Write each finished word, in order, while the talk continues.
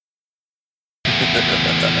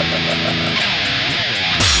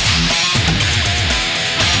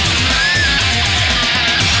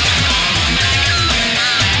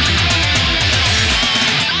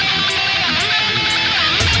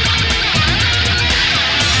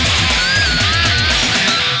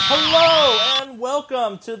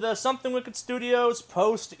Welcome to the Something Wicked Studios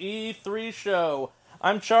post E3 show.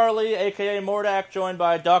 I'm Charlie, aka Mordak, joined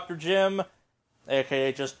by Dr. Jim,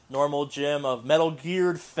 aka just normal Jim of Metal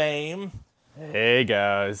Geared fame. Hey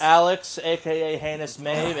guys. Alex, aka Heinous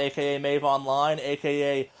Maeve, aka Maeve Online,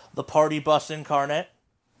 aka the Party Bus Incarnate.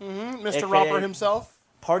 Mr. Romper himself.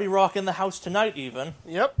 Party Rock in the house tonight, even.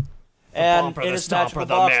 Yep. And Bumper, in the his magical Stomper,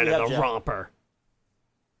 the box, man we in have the Jim. romper.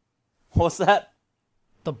 What's that?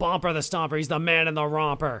 The Bumper, the Stomper, he's the man in the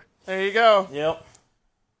romper. There you go. Yep.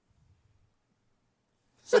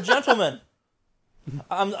 So, gentlemen,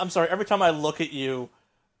 I'm sorry. Every time I look at you,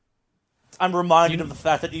 I'm reminded of the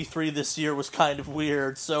fact that E3 this year was kind of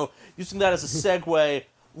weird. So, using that as a segue,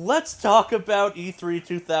 let's talk about E3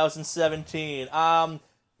 2017.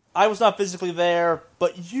 I was not physically there,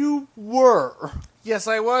 but you were. Yes,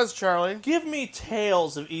 I was, Charlie. Give me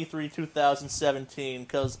tales of E3 2017,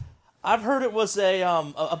 because I've heard it was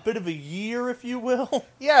a bit of a year, if you will.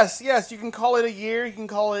 Yes, you can call it a year. You can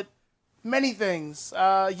call it many things.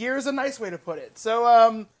 Year is a nice way to put it.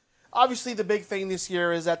 So, obviously the big thing this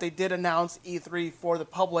year is that they did announce E3 for the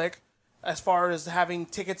public as far as having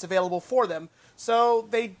tickets available for them. So,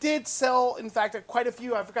 they did sell, in fact, quite a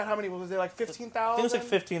few. I forgot how many. Was there, like 15,000? I think it was like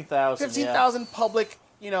 15,000. 15,000 public,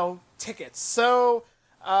 tickets. So,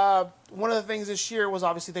 one of the things this year was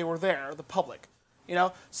obviously they were there, the public.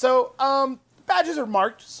 So badges are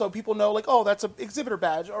marked so people know, like, oh, that's an exhibitor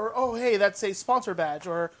badge, or oh, hey, that's a sponsor badge,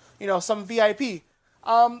 or some VIP.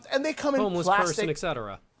 And they come in Homeless plastic, person,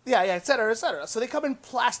 etc. Yeah, et cetera, et cetera. So they come in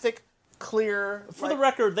plastic, clear. For the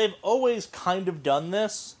record, they've always kind of done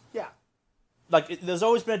this. Yeah. There's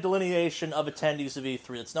always been a delineation of attendees of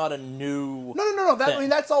E3. It's not a new. No. thing.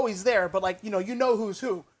 That's always there, but you know who's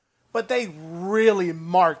who. But they really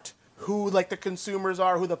marked who the consumers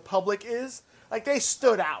are, who the public is. They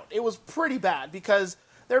stood out. It was pretty bad because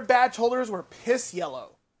their badge holders were piss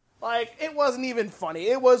yellow. It wasn't even funny.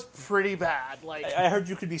 It was pretty bad. I heard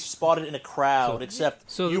you could be spotted in a crowd, except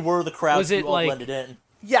so you were the crowd, was so it you all blended in.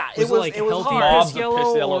 Yeah, Was it was healthy hard. piss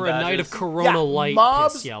yellow or a night of Corona Yeah, Light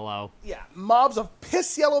mobs- piss yellow? Yeah, mobs of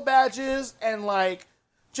piss yellow badges and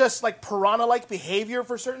just piranha-like behavior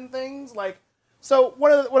for certain things. So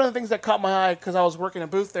one of the things that caught my eye because I was working a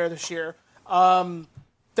booth there this year.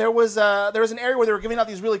 There was an area where they were giving out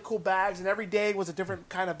these really cool bags, and every day was a different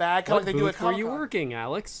kind of bag, kind of like they do at What booth were Comic-Con. you working,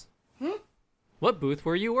 Alex? What booth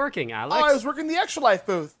were you working, Alex? Oh, I was working the Extra Life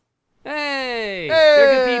booth. Hey, Hey,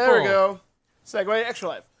 they're good people. there we go. Segue, Extra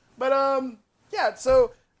Life. But yeah.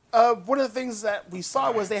 So one of the things that we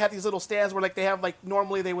saw was they had these little stands where they have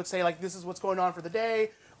normally they would say this is what's going on for the day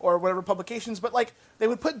or whatever publications, but they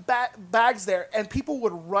would put bags there and people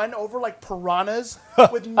would run over like piranhas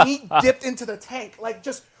with meat dipped into the tank,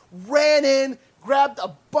 just ran in, grabbed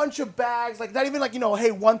a bunch of bags, not even hey,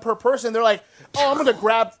 one per person. They're like, oh, I'm gonna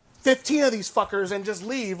grab 15 of these fuckers and just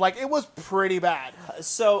leave. It was pretty bad.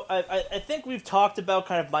 So I think we've talked about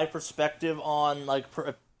kind of my perspective on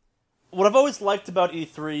what I've always liked about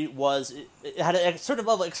E3 was it had a certain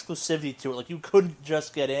level of exclusivity to it. You couldn't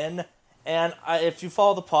just get in. And if you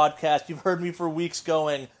follow the podcast, you've heard me for weeks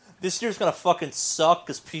going, this year's gonna fucking suck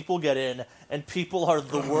because people get in, and people are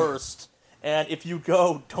the worst. And if you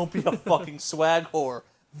go, don't be a fucking swag whore.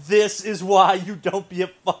 This is why you don't be a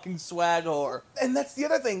fucking swag whore. And that's the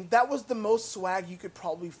other thing. That was the most swag you could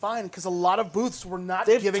probably find because a lot of booths were not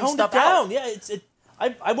They've giving toned stuff it down. out. Yeah,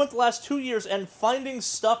 I went the last 2 years, and finding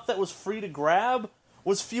stuff that was free to grab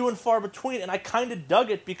was few and far between, and I kind of dug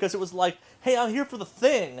it because it was like, hey, I'm here for the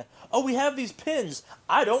thing. Oh, we have these pins.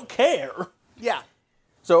 I don't care. Yeah.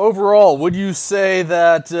 So overall, would you say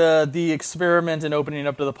that the experiment in opening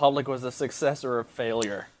up to the public was a success or a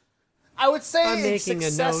failure? I would say I'm it's making a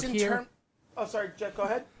success note in here. terms... Oh, sorry, Jeff, go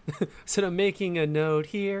ahead. So I'm making a note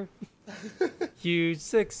here. Huge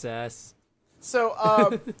success. So,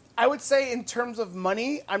 I would say in terms of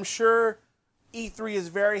money, I'm sure E3 is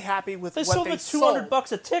very happy with They what sold they like sold.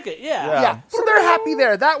 $200 a ticket, Yeah, so they're happy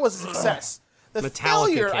there. That was a success. The Metallica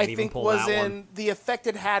failure, can't I even think, pull was that in one. the effect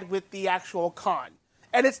it had with the actual con.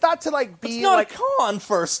 And it's not to be It's not a con,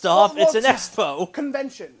 first off. Well, it's an expo.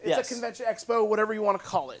 convention. It's Yes. a convention expo, whatever you want to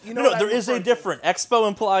call it. You know No, what there I'm is a referring to. difference. Expo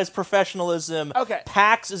implies professionalism. Okay.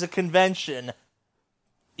 PAX is a convention.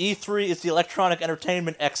 E3 is the Electronic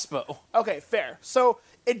Entertainment Expo. Okay, fair. So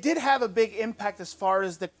it did have a big impact as far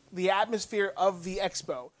as the atmosphere of the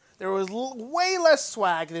expo. There was way less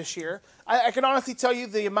swag this year. I can honestly tell you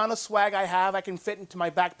the amount of swag I have, I can fit into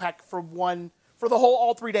my backpack for the whole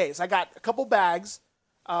all 3 days. I got a couple bags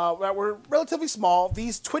that were relatively small.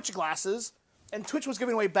 These Twitch glasses, and Twitch was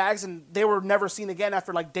giving away bags, and they were never seen again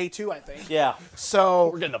after like day 2, I think. Yeah.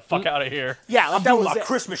 So We're getting the fuck out of here. yeah, I'm that doing was my it.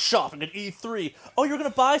 Christmas shopping at E3. Oh, you're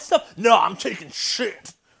gonna buy stuff? No, I'm taking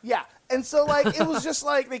shit. Yeah, and so like it was just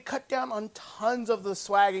like they cut down on tons of the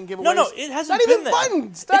swag and giveaways. No, it hasn't Not been even there.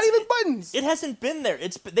 buttons. Not It's- even buttons. It hasn't been there.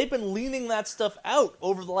 They've been leaning that stuff out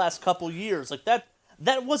over the last couple years. Like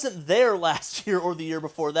that wasn't there last year or the year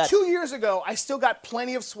before that. 2 years ago, I still got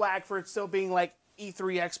plenty of swag for it still being like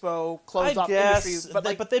E3 Expo closed I off guess, industries,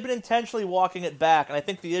 but they've been intentionally walking it back, and I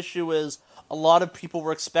think the issue is a lot of people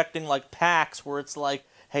were expecting like PAX, where it's like,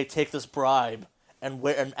 hey, take this bribe and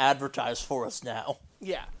advertise for us now.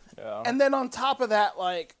 yeah. Yeah. And then on top of that,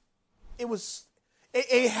 like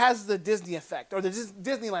it has the Disney effect or the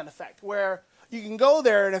Disneyland effect, where you can go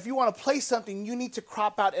there and if you want to play something, you need to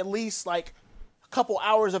crop out at least like a couple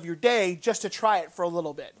hours of your day just to try it for a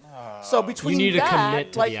little bit. So between You need to that,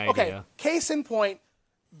 commit to like, the okay, idea. case in point,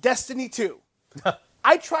 Destiny 2.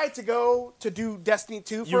 I tried to go to do Destiny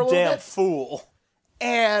 2 for a You little damn bit, fool.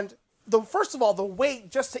 and first of all, the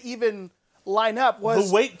wait just to even line up was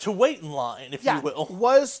The wait in line, if yeah, you will.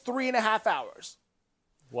 was 3.5 hours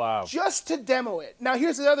Wow. just to demo it. Now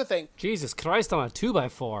here's the other thing. Jesus Christ on a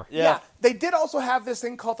 2x4. Yeah. They did also have this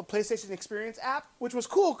thing called the PlayStation Experience app, which was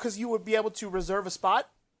cool because you would be able to reserve a spot,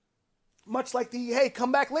 much like the hey,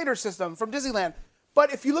 come back later system from Disneyland.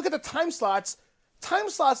 But if you look at the time slots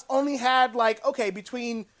only had like, okay,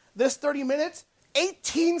 between this 30 minutes,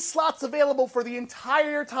 18 slots available for the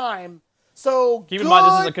entire time. So Keep in mind,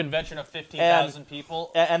 this is a convention of 15,000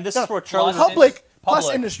 people. And this is where Charlie... Public plus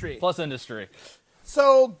Public industry. Plus industry.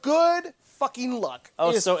 So good fucking luck.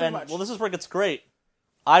 Oh, is so, pretty and, much. well, this is where it gets great.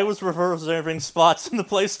 I was reserving spots in the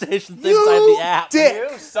PlayStation things. You I have the app.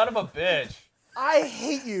 dick. You son of a bitch. I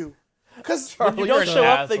hate you. Because When you You're don't an show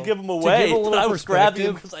up, they asshole. give them give away. a little But I was grabbing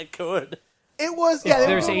them perspective- because I could. it was, yeah. If they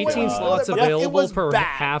there's were 18 way slots but it available was per bad.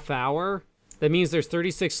 half hour, that means there's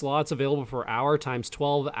 36 slots available per hour times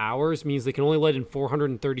 12 hours means they can only let in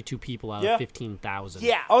 432 people out Yeah. of 15,000.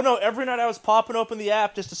 Yeah. Oh, no, every night I was popping open the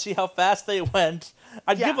app just to see how fast they went.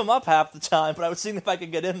 I'd Yeah. give them up half the time, but I was seeing if I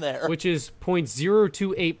could get in there. Which is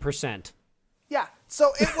 0.028%. Yeah,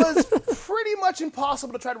 so it was pretty much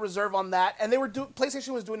impossible to try to reserve on that, and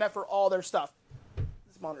PlayStation was doing that for all their stuff.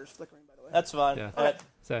 This monitor's flickering, by the way. That's fine. Yeah. Uh,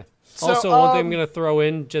 So, also, one thing I'm um, going to throw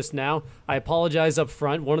in just now, I apologize up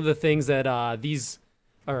front. One of the things that I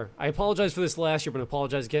apologize for this last year, but I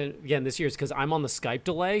apologize again this year is because I'm on the Skype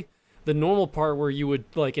delay. The normal part where you would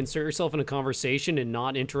like insert yourself in a conversation and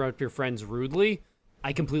not interrupt your friends rudely,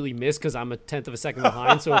 I completely missed because I'm a tenth of a second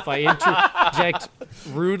behind. So if I interject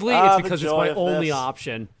rudely, Ah, it's the because it's joy my of only this.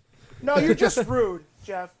 option. No, you're just rude,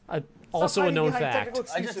 Jeff. Also a hiding known behind fact. technical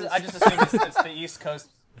excuses. I just assume it's the East Coast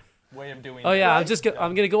way of doing Oh it. yeah, Right?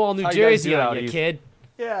 I'm gonna go all New How you guys Jersey do it on out you, east. kid.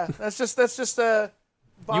 Yeah, that's just You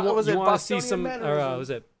want to see Bostonian some? mannerisms? Was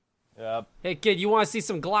it? Yep. Hey kid, you want to see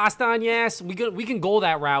some glossed on your ass? We can go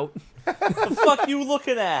that route. the fuck you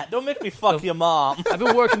looking at? Don't make me fuck your mom. I've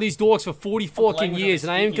been working these dogs for 40 fucking language years, of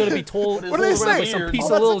and I ain't gonna be told What do they fooled around say? by some Weird. piece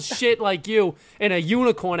Oh, of little that's shit like you in a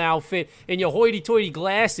unicorn outfit and your hoity-toity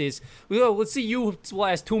glasses. Let's see you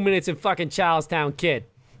last 2 minutes in fucking Charlestown, kid.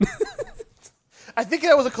 I think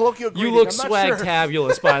that was a colloquial You greeting. look I'm not sure.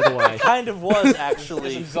 swag-tabulous, by the way. Kind of was,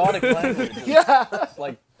 actually. Exotic language. Yeah, It's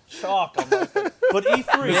like chalk on my But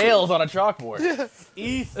E3... nails on a chalkboard.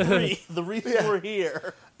 E3, the reason we're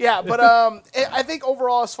here. yeah, but I think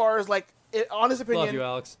overall, as far as like, honest opinion, Love you,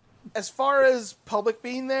 Alex. as far as public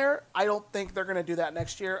being there, I don't think they're going to do that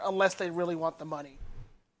next year unless they really want the money.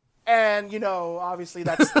 And, obviously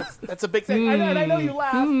that's a big thing. I know you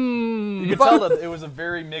laugh. You can tell that it was a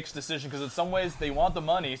very mixed decision because in some ways they want the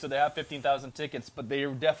money, so they have 15,000 tickets, but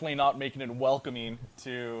they're definitely not making it welcoming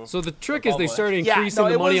to. So the trick is they public. started Yeah, increasing no,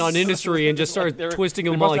 the it money was- on industry and just started They're- twisting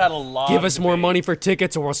they them must like, have had a lot give of us more debate. money for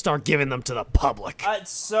tickets or we'll start giving them to the public.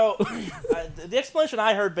 So, the explanation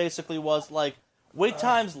I heard basically was, like, wait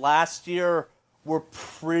times last year were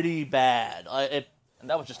pretty bad. And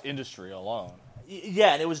that was just industry alone.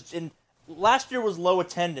 Yeah, and it was... last year was low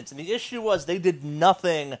attendance, and the issue was they did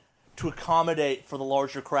nothing to accommodate for the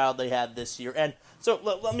larger crowd they had this year. And so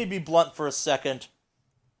let me be blunt for a second.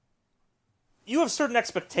 You have certain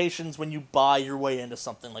expectations when you buy your way into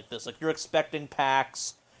something like this. Like, you're expecting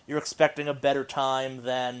PAX, you're expecting a better time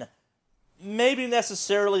than maybe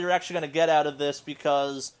necessarily you're actually going to get out of this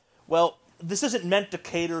because, well, this isn't meant to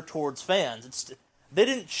cater towards fans. They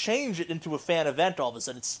didn't change it into a fan event all of a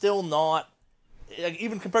sudden. It's still not... like,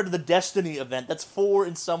 even compared to the Destiny event, that's for,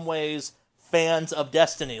 in some ways, fans of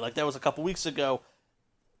Destiny. Like, that was a couple weeks ago.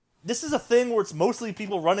 This is a thing where it's mostly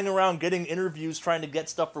people running around getting interviews, trying to get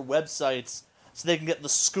stuff for websites, so they can get the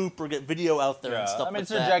scoop or get video out there and stuff like that.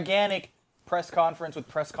 It's a gigantic press conference with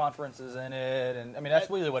press conferences in it, and I mean that's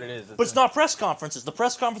really what it is. But it's not press conferences. The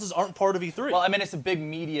press conferences aren't part of E3. Well, I mean it's a big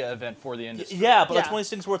media event for the industry. Yeah, but that's one of these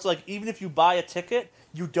things where it's like, even if you buy a ticket,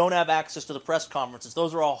 you don't have access to the press conferences.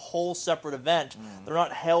 Those are a whole separate event. They're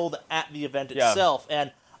not held at the event itself.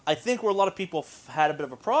 And I think where a lot of people had a bit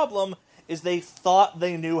of a problem is they thought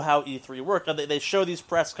they knew how E3 worked. Now, they show these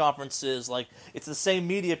press conferences, like, it's the same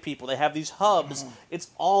media people. They have these hubs.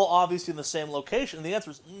 It's all obviously in the same location. And the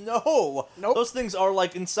answer is no. Nope. Those things are,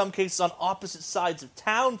 like, in some cases on opposite sides of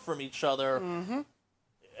town from each other.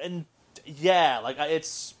 And, yeah, like,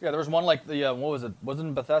 it's... Yeah, there was one like the, what was it?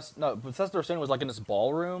 Wasn't Bethesda? No, Bethesda was saying it was like in this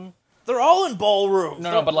ballroom. They're all in ballrooms.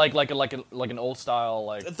 No, but like an old style,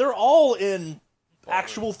 like... They're all in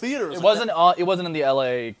actual theaters. It wasn't in the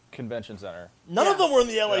LA Convention Center. None of them were in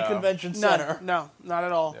the LA Convention Center. No, not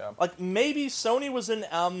at all. Yeah. Like, maybe Sony was in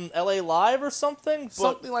LA Live or something? But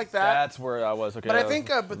Something like that. That's where I was. Okay, But I think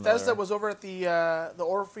Bethesda was over at the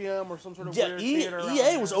Orpheum or some sort of weird theater.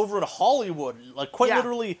 EA was over in Hollywood, like quite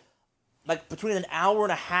literally, like between an hour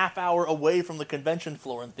and a half hour away from the convention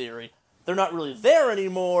floor. In theory, they're not really there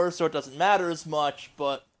anymore, so it doesn't matter as much.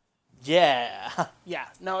 But yeah, Yeah.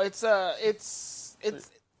 No, it's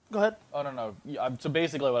Go ahead. Oh no. So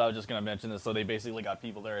basically, what I was just gonna mention is, so they basically got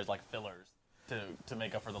people there as like fillers to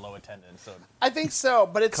make up for the low attendance. So I think so,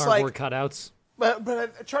 but it's Cardboard like, cutouts.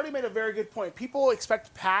 but Charlie made a very good point. People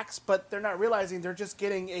expect packs, but they're not realizing they're just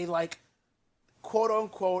getting a like, quote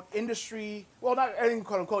unquote industry. Well, not anything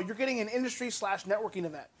quote unquote. You're getting an industry / networking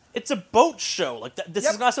event. it's a boat show. Like this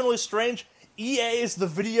is not something really strange. EA is the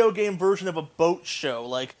video game version of a boat show.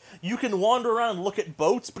 Like, you can wander around and look at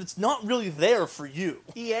boats, but it's not really there for you.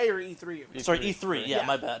 EA or E3? Sorry, E3. Yeah,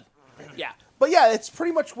 my bad. Yeah. But yeah, it's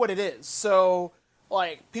pretty much what it is. So,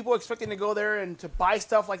 like, people expecting to go there and to buy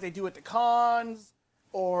stuff like they do at the cons,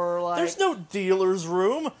 or like... There's no dealer's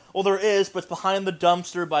room. Well, there is, but it's behind the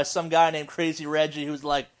dumpster by some guy named Crazy Reggie who's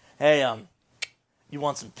like, hey, you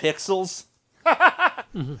want some pixels?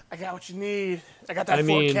 I got what you need. I got that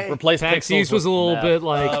 4K. replace PAX pixels East was a with little meth. bit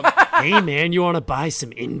like, hey man, you want to buy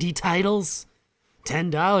some indie titles?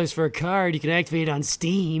 $10 for a card you can activate on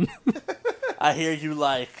Steam. I hear you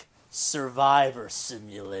like Survivor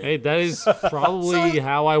Simulator. Hey, that is probably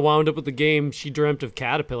how I wound up with the game She Dreamt of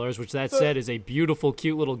Caterpillars, which that said is a beautiful,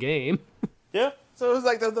 cute little game. Yeah? So it was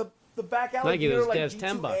like the back alley Thank you, dealer, those like guys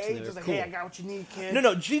G2A, $10 and they just were like, hey, I cool. got what you need, kid.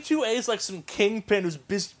 No, G2A is like some kingpin who's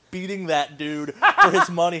beating that dude for his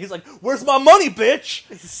money. He's like, where's my money, bitch?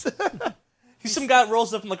 He's some guy that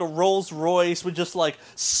rolls up in like a Rolls Royce with just like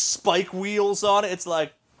spike wheels on it. It's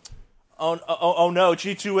like, oh no,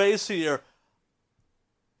 G2A's here.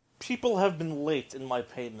 People have been late in my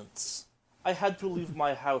payments. I had to leave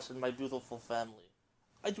my house and my beautiful family.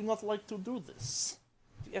 I do not like to do this.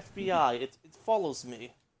 The FBI, it follows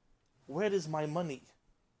me. Where is my money?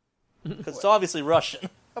 Because it's obviously Russian.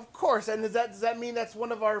 Of course, and does that mean that's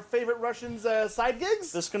one of our favorite Russians' side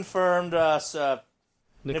gigs? This confirmed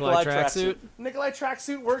Nikolai Tracksuit. Nikolai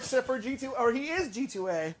Tracksuit works for G2, or he is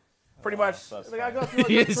G2A, pretty much. that's Like, I fine. go through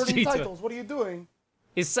He like is 30 G2A. titles. What are you doing?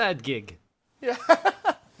 His side gig. Yeah.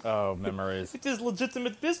 Oh, memories. It is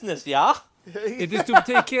legitimate business, yeah? It is to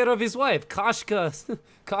take care of his wife, Kashka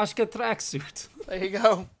Tracksuit. There you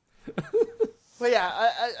go. But yeah,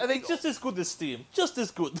 I think Just as good as Steam. Just as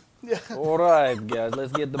good. All right, guys,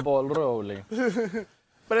 let's get the ball rolling.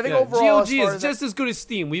 But I think Yeah, overall, GOG as far is as just as good as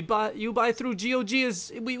Steam. You buy through GOG,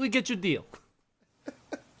 we get your deal.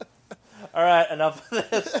 All right, enough of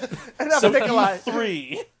this. enough So of Nikolai.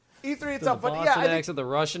 E3. E3 The itself, but Boston yeah, I think, accent, the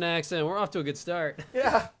Russian accent. We're off to a good start.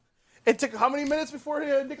 yeah. It took how many minutes before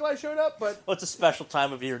Nikolai showed up? But Well, it's a special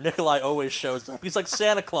time of year. Nikolai always shows up. He's like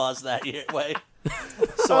Santa Claus that year. Wait.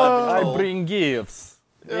 So I've been I told. bring gifts.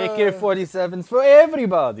 AK-47s for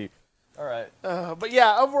everybody. All right. but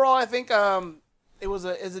yeah, overall, I think it was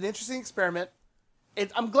an interesting experiment.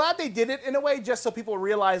 I'm glad they did it in a way, just so people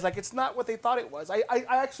realize like it's not what they thought it was. I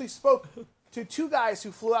actually spoke to two guys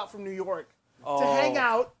who flew out from New York to hang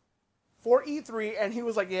out for E3, and he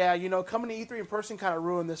was like, "Yeah, coming to E3 in person kind of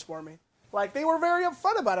ruined this for me." Like they were very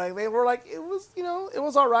upfront about it. They were like, "It was, it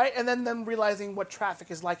was all right," and then them realizing what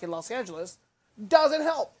traffic is like in Los Angeles doesn't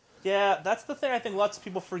help. Yeah, that's the thing I think lots of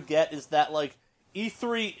people forget is that, like,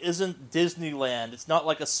 E3 isn't Disneyland. It's not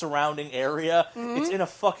like a surrounding area. It's in a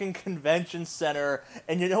fucking convention center.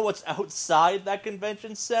 And you know what's outside that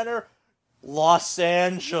convention center? Los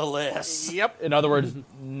Angeles. Yep. In other words,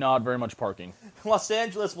 not very much parking. Los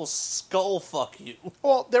Angeles will skull fuck you.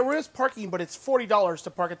 Well, there is parking, but it's $40 to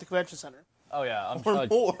park at the convention center Oh yeah, I'm Or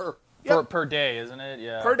sure. more. Per day, isn't it?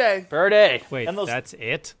 Yeah. per day. Per day. Wait, And those- that's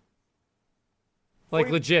it? Like,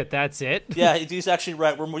 40 legit, that's it? Yeah, he's actually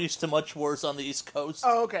right. We're used to much worse on the East Coast.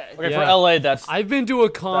 Oh, okay. Okay, Yeah. for LA, that's I've been to a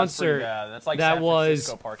concert That's like that San was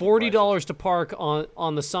Francisco parking $40 to park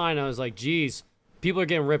on the sign. I was like, geez, people are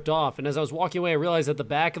getting ripped off. And as I was walking away, I realized that the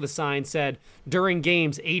back of the sign said, during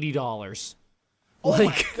games, $80. Oh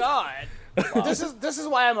my god. This is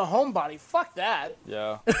why I'm a homebody. Fuck that.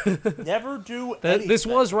 Yeah. Never do This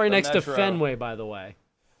anything. was right next to Metro. Fenway, by the way.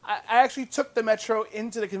 I actually took the Metro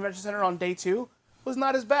into the convention center on day 2. It was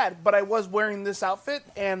not as bad, but I was wearing this outfit,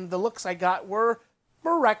 and the looks I got were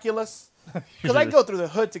miraculous. Because I go through the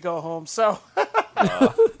hood to go home, so...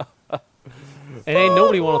 And ain't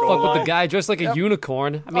nobody want to fuck with the guy dressed like a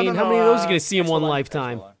unicorn. I mean, no, how many of those are you uh, going to see in one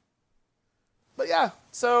lifetime? But yeah,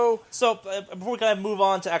 so... So, before we kind of move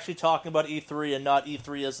on to actually talking about E3 and not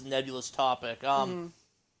E3 as a nebulous topic,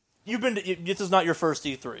 you've been to, this is not your first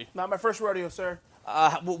E3. Not my first rodeo, sir.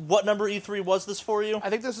 What number E3 was this for you? I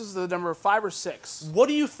think this is the number 5 or 6. What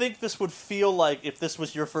do you think this would feel like if this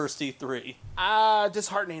was your first E3?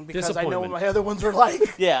 Disheartening, because I know what Disappointment. my other ones were like.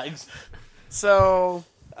 Yeah, So...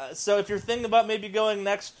 so if you're thinking about maybe going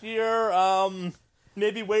next year,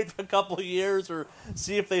 maybe wait for a couple of years or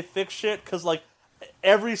see if they fix shit, because, like,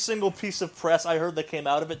 every single piece of press I heard that came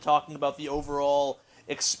out of it talking about the overall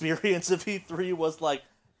experience of E3 was like,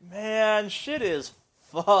 man, shit is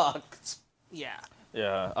fucked. Yeah.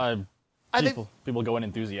 Yeah. I think... People go in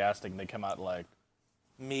enthusiastic and they come out like,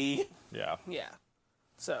 Me. yeah. Yeah.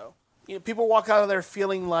 So, people walk out of there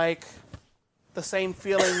feeling like the same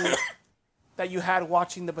feeling that you had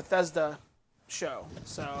watching the Bethesda show.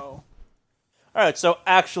 So, Alright, so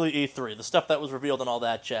actually E3, the stuff that was revealed and all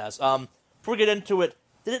that jazz. Before we get into it,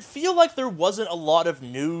 did it feel like there wasn't a lot of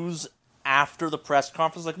news after the press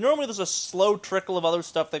conference? Like, normally there's a slow trickle of other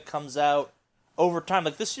stuff that comes out over time.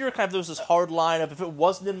 Like, this year kind of there was this hard line of if it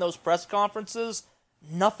wasn't in those press conferences,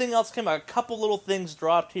 nothing else came out. A couple little things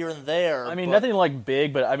dropped here and there. I mean, but- nothing like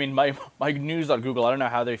big, but I mean, my news on Google, I don't know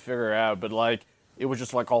how they figure it out, but like, it was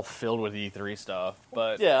just like all filled with E3 stuff.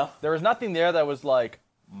 But Yeah. there was nothing there that was like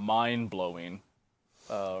mind blowing.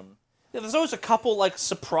 Yeah, there's always a couple, like,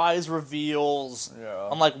 surprise reveals Yeah.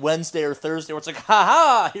 on, like, Wednesday or Thursday where it's like,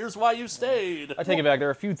 ha-ha, here's why you stayed. I take it back. There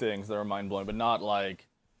are a few things that are mind blowing, but not like,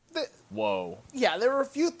 whoa. yeah, there were a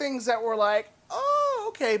few things that were like, oh,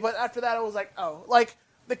 okay. But after that, it was like, oh. Like,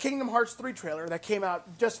 the Kingdom Hearts 3 trailer that came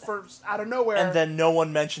out just for out of nowhere. And then no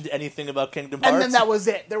one mentioned anything about Kingdom Hearts. And then that was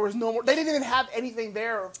it. There was no more. They didn't even have anything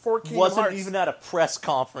there for Kingdom wasn't Hearts. even at a press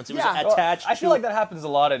conference. It Yeah. was attached I feel to... like that happens a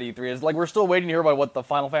lot at E3. Is like we're still waiting to hear about what the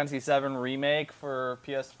Final Fantasy VII remake for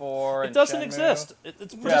PS4. It doesn't exist. It's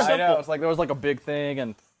pretty Yeah, I simple. know. It's like there was like a big thing,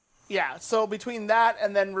 and Yeah, so between that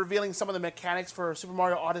and then revealing some of the mechanics for Super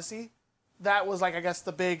Mario Odyssey, that was like, I guess,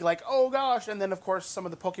 the big, like, oh gosh, and then of course some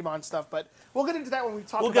of the Pokemon stuff, but we'll get into that when we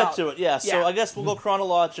talk We'll about... get to it, yeah. So Yeah. I guess we'll go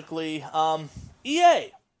chronologically.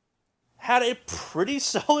 EA had a pretty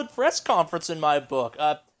solid press conference in my book.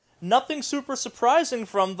 Nothing super surprising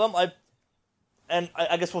from them. I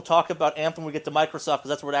guess we'll talk about Anthem when we get to Microsoft, because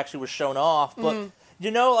that's where it actually was shown off. But, you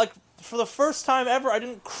know, like, for the first time ever, I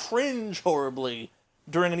didn't cringe horribly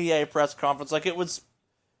during an EA press conference. Like, it was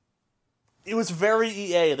very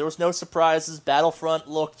EA. There was no surprises. Battlefront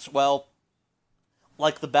looked, well,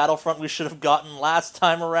 like the Battlefront we should have gotten last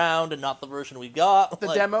time around and not the version we got. The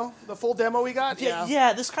Like, demo? The full demo we got?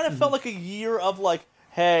 yeah, this kind of felt like a year of, like,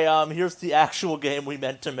 hey, here's the actual game we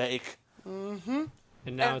meant to make.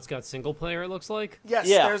 And now it's got single player, it looks like. Yes,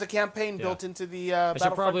 Yeah. there's a campaign built into the I should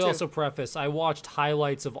Battlefront probably 2. also preface, I watched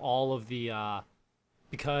highlights of all of the,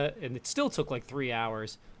 because, and it still took like 3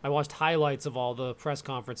 hours. I watched highlights of all the press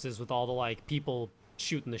conferences with all the, like, people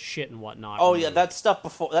shooting the shit and whatnot. Oh yeah, that stuff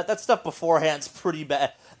beforehand's pretty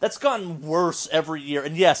bad. That's gotten worse every year.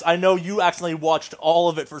 And yes, I know you accidentally watched all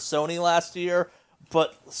of it for Sony last year,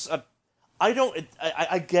 but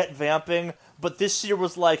I get vamping, but this year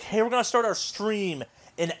was like, hey, we're gonna start our stream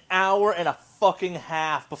an hour and a fucking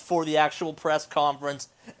half before the actual press conference,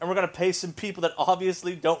 and we're gonna pay some people that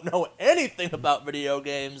obviously don't know anything about video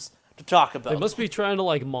games to talk about. They must be trying to,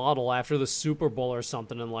 like, model after the Super Bowl or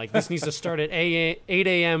something, and, like, this needs to start at 8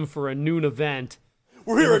 a.m. for a noon event.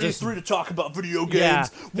 We're here we're at just- E3 to talk about video games. Yeah,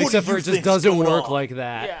 What except do for you it just think's doesn't going work on? like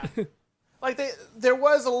that. Yeah. Like, there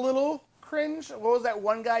was a little cringe. What was that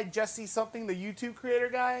one guy, Jesse something, the YouTube creator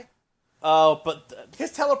guy? Oh, but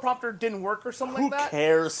His teleprompter didn't work or something who like that.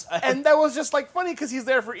 cares? And that was just like funny because he's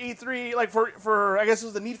there for E3, like for I guess it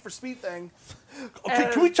was the Need for Speed thing. Okay,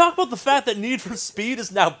 And- can we talk about the fact that Need for Speed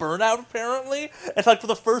is now Burnout, apparently? And, like, for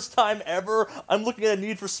the first time ever, I'm looking at a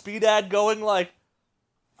Need for Speed ad going, like,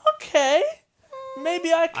 okay,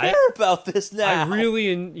 maybe I care about this now.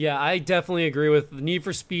 I definitely agree with the Need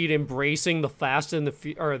for Speed embracing the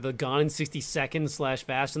the Gone in 60 Seconds /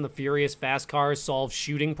 Fast and the Furious fast cars solve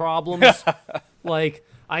shooting problems. Like,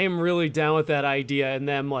 I am really down with that idea, and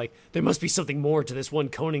them like, there must be something more to this one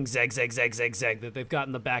Koenigsegg that they've got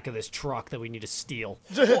in the back of this truck that we need to steal.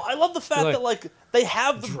 Well, I love the fact Like, that, like, they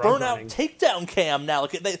have the drug Burnout running. takedown cam now.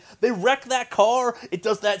 Like, they wreck that car, it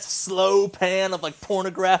does that slow pan of, like,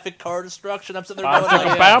 pornographic car destruction. I'm sitting there going,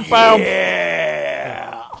 like, Bam, bam.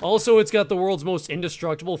 yeah! Also, it's got the world's most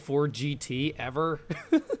indestructible Ford GT ever.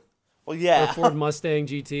 Well, Or yeah. Ford Mustang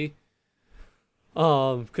GT.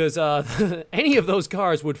 Because any of those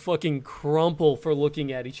cars would fucking crumple for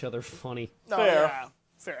looking at each other funny. No, Fair. yeah,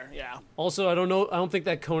 fair, yeah. Also, I don't think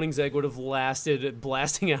that Koenigsegg would have lasted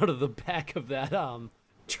blasting out of the back of that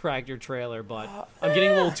tractor trailer, but I'm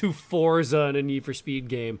getting a little too Forza in a Need for Speed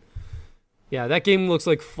game. Yeah, that game looks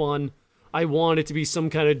like fun. I want it to be some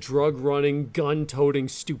kind of drug-running, gun-toting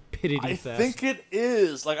stupidity I fest. think it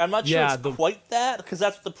is. Like, I'm not sure Yeah, it's quite that, because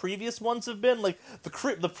that's what the previous ones have been. Like,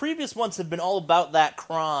 the previous ones have been all about that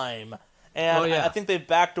crime. And Oh, yeah. I think they've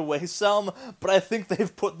backed away some, but I think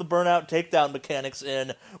they've put the Burnout takedown mechanics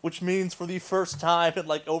in, which means for the first time in,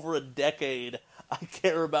 like, over a decade, I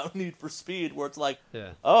care about Need for Speed, where it's like,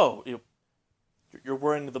 Yeah. oh, you're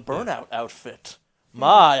wearing the Burnout outfit.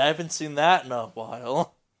 My, I haven't seen that in a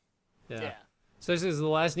while. Yeah. So this is the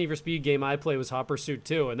last Need for Speed game I played was Hot Pursuit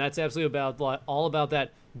 2, and that's absolutely all about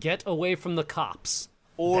that. Get away from the cops.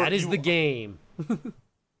 Or That is you- the game.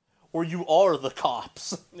 Or you are the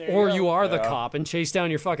cops. There Or go. you are the cop and chase down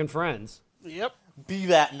your fucking friends. Yep. Be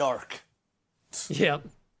that narc. Yep.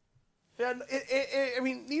 Yeah, I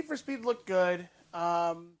mean, Need for Speed looked good.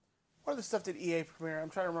 What other stuff did EA premiere? I'm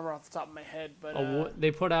trying to remember off the top of my head, but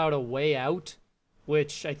They put out A Way Out,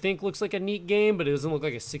 which I think looks like a neat game, but it doesn't look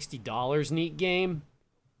like a $60 neat game.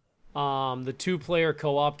 The two-player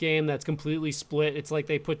co-op game that's completely split. It's like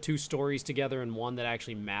they put two stories together in one that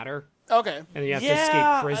actually matter, okay. and you have to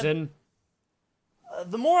Yeah, escape prison.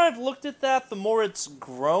 The more I've looked at that, the more it's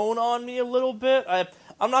grown on me a little bit.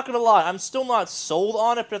 I'm not gonna lie, I'm still not sold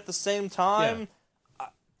on it, but at the same time,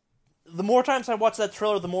 the more times I watched that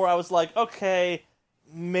trailer, the more I was like, okay,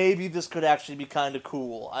 maybe this could actually be kind of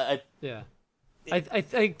cool. Yeah. I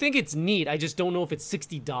think it's neat. I just don't know if it's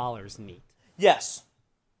 $60 neat. Yes,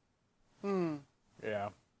 Yeah.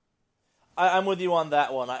 I'm with you on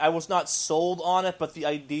that one. I was not sold on it, but the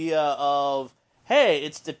idea of, hey,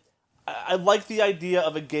 I like the idea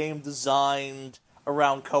of a game designed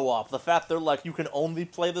around co-op. The fact they're like, you can only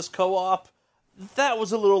play this co-op, that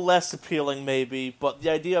was a little less appealing maybe, but the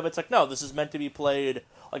idea of it's like, no, this is meant to be played,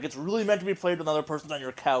 like it's really meant to be played with another person on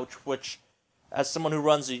your couch, which, as someone who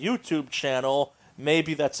runs a YouTube channel,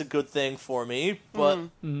 maybe that's a good thing for me, but...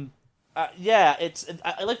 yeah,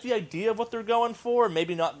 I like the idea of what they're going for.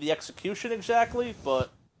 Maybe not the execution exactly, but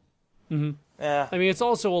yeah. I mean, it's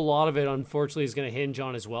also a lot of it, unfortunately, is going to hinge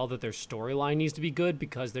on as well that their storyline needs to be good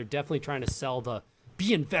because they're definitely trying to sell the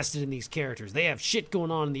be invested in these characters. They have shit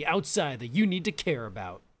going on the outside that you need to care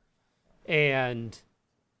about. And,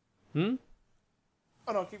 Oh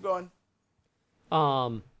no, keep going.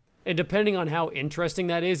 and depending on how interesting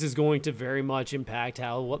that is going to very much impact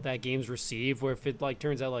what that game's received. Where if it like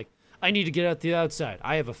turns out like I need to get out the outside,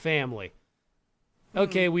 I have a family.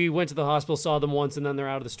 Okay, we went to the hospital, saw them once, and then they're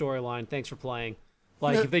out of the storyline. Thanks for playing.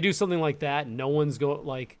 Like if they do something like that, no one's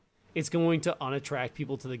it's going to unattract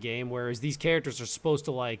people to the game. Whereas these characters are supposed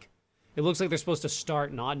to it looks like they're supposed to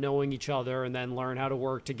start not knowing each other and then learn how to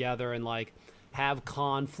work together and have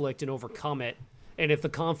conflict and overcome it. And if the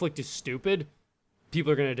conflict is stupid,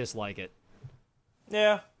 people are going to dislike it.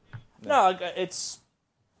 Yeah. No, it's...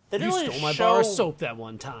 They You didn't really stole my show... bar of soap that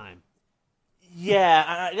one time.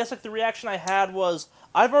 Yeah, I guess the reaction I had was,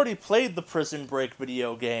 I've already played the Prison Break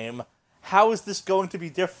video game. How is this going to be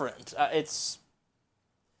different?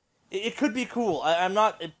 It could be cool. I'm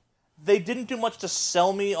not... They didn't do much to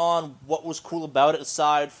sell me on what was cool about it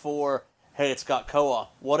aside for, hey, it's got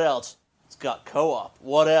co-op. What else? It's got co-op.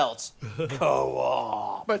 What else?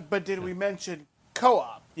 Co-op. But did we mention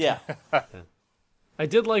co-op? Yeah. I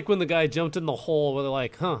did like when the guy jumped in the hole where they're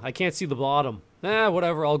like, I can't see the bottom.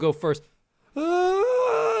 Whatever, I'll go first.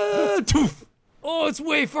 Toof! Oh, it's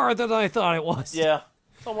way farther than I thought it was. Yeah.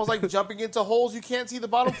 It's almost like jumping into holes you can't see the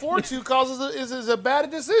bottom floor to is a bad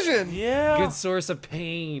decision. Yeah. Good source of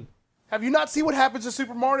pain. Have you not seen what happens to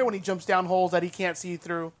Super Mario when he jumps down holes that he can't see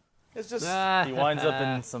through? It's just, He winds up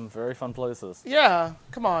in some very fun places. yeah,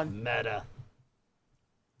 come on. meta.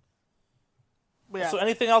 But yeah. So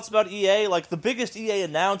anything else about EA? Like the biggest EA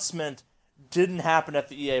announcement didn't happen at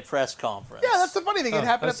the EA press conference. Yeah, that's the funny thing. It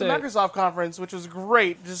happened I at the say- Microsoft conference, which was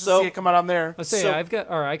great just to So- see it come out on there. I say So-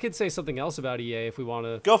 I could say something else about EA if we want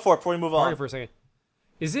to Go for it before we move party on. for a second.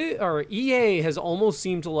 Is it or EA has almost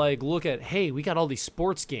seemed to like look at, hey, we got all these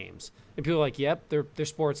sports games, and people are like, yep, they're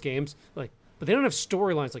sports games, like, but they don't have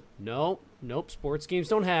storylines. Like, nope, sports games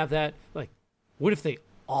don't have that. Like, what if they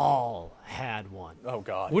all had one? Oh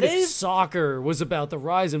God. What if They've- soccer was about the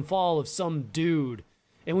rise and fall of some dude,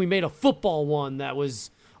 and we made a football one that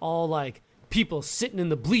was all like people sitting in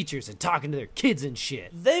the bleachers and talking to their kids and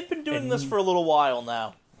shit? They've been doing this for a little while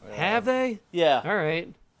now. Have they? Yeah. All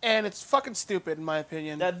right. And it's fucking stupid, in my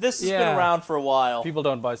opinion. This has been Yeah. around for a while. People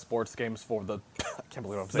don't buy sports games for the. I can't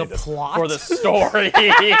believe I'm saying The this. plot? For the story.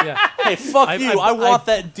 Yeah. Hey, fuck I- you. I- I want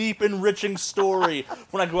that deep, enriching story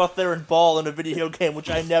when I go out there and ball in a video game, which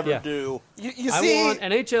I never Yeah. do. You I see, want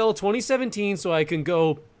NHL 2017 so I can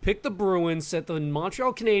go pick the Bruins, set the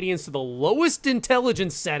Montreal Canadiens to the lowest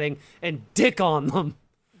intelligence setting, and dick on them.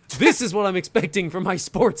 This is what I'm expecting from my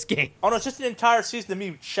sports game. Oh no, it's just an entire season of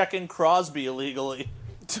me checking Crosby illegally.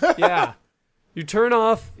 Yeah. You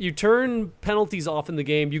turn penalties off in the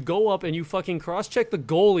game, you go up and you fucking cross-check the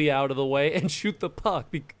goalie out of the way and shoot the puck.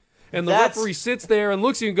 And the That's- referee sits there and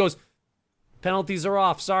looks at you and goes, penalties are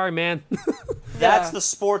off, sorry, man. That's Yeah. the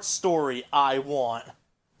sports story I want.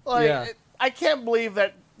 like, Yeah. I can't believe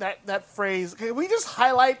that phrase. Can we just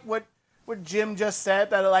highlight what Jim just said?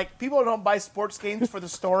 That like people don't buy sports games for the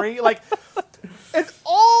story. Like, in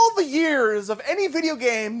all the years of any video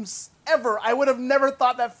games ever, I would have never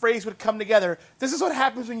thought that phrase would come together. This is what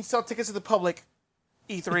happens when you sell tickets to the public.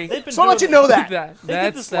 E3. They've been So I'll let you doing know that. They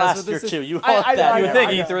did this that's last what year this is. too. You I- want I- that? I You know, would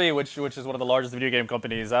think I know. E3, which is one of the largest video game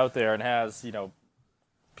companies out there, and has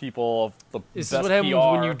people of the This best is what happens PR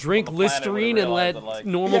when you drink on the planet would Listerine and realize let that, like,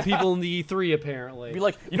 normal people in the E3, apparently. be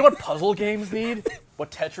like, you know what puzzle games need? What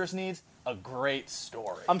Tetris needs? A great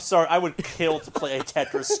story. I'm sorry, I would kill to play a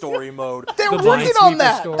Tetris story mode. They're The working on Minesweeper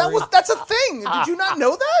that. story. That's a thing. Did you not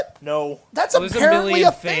know that? No. That's There's a apparently million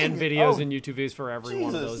a fan thing. videos Oh. and YouTube videos for every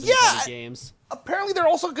one of Jesus. those Yeah. kind of games. Apparently, they're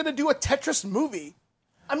also going to do a Tetris movie.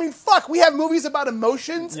 I mean, fuck. We have movies about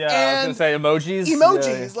emotions Yeah, I and was gonna say emojis.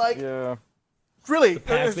 emojis, like- yeah. really.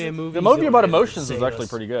 Pac-Man movies. The movie that about were emotions saved is actually us.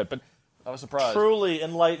 pretty good, but I was surprised. Truly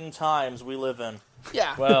enlightened times we live in.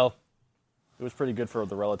 Yeah. Well, it was pretty good for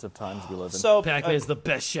the relative times we live in. So, Pac-Man's the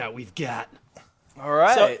best shot we've got. all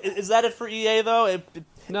right. so is that it for EA though?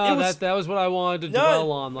 No, it was- that was what I wanted to No.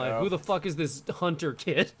 dwell on. Like, Yeah. who the fuck is this Hunter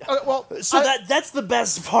kid? Okay, well, So that's the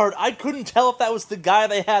best part. I couldn't tell if that was the guy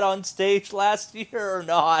they had on stage last year or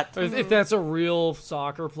not. If that's a real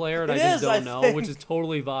soccer player, and It I just is, don't I know, think. which is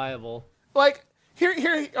totally viable. like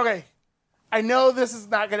here. Okay. I know this is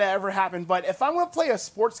not going to ever happen, but if I want to play a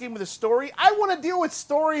sports game with a story, I want to deal with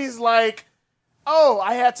stories like, oh,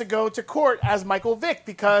 I had to go to court as Michael Vick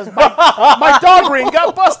because my dog ring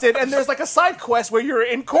got busted, and there's like a side quest where you're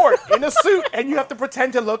in court in a suit and you have to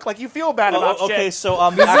pretend to look like you feel bad about Oh, okay, shit. so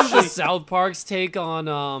This is actually, the South Park's take on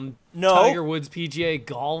No. Tiger Woods PGA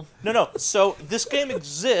golf. no. So this game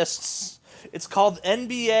exists. It's called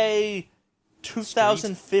NBA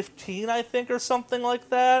 2015, I think, or something like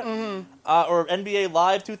that, or NBA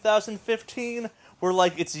Live 2015, where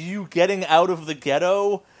like it's you getting out of the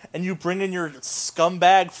ghetto and you bring in your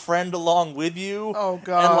scumbag friend along with you. Oh,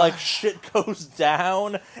 God. And like shit goes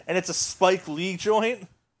down, and it's a Spike Lee joint.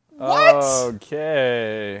 What?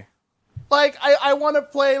 Okay. Like, I want to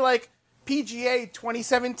play, like, PGA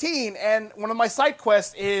 2017, and one of my side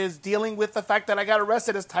quests is dealing with the fact that I got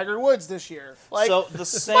arrested as Tiger Woods this year. Like, So the fun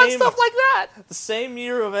same stuff like that. The same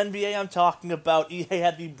year of NBA I'm talking about, EA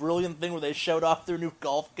had the brilliant thing where they showed off their new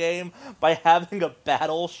golf game by having a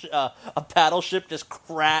battleship just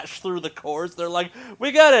crash through the course. They're like,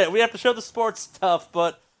 we got it. We have to show the sports stuff,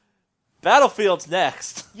 but Battlefield's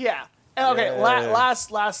next. Yeah. And, okay, Yay.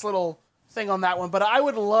 last little thing on that one, but I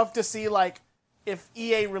would love to see, like, if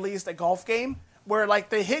EA released a golf game where, like,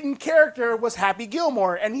 the hidden character was Happy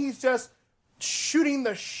Gilmore, and he's just shooting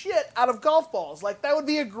the shit out of golf balls. Like, that would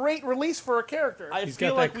be a great release for a character. I He's feel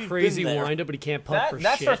got like that we've crazy been there. windup, but he can't putt for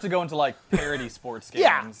That shit. starts to go into like parody sports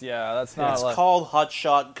games. Yeah. Yeah, that's not It's like. called Hot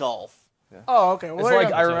Shot Golf. Oh, okay. Well, It's there you like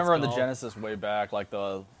go. I remember on the called. Genesis way back, like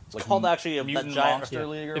the like called actually a Mutant giant- Monster Yeah.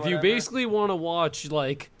 League or If you whatever. basically want to watch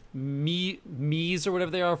like Mii's or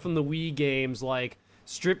whatever they are from the Wii games, like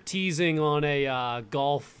strip teasing on a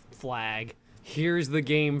golf flag, Here's the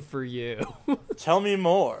game for you. Tell me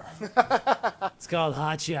more. It's called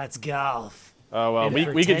Hot Shots Golf. Oh well, And we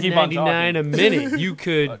for could keep on $10.99 talking. a minute, you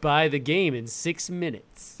could buy the game in 6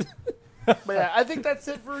 minutes. But yeah, I think that's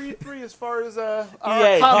it for E3 as far as our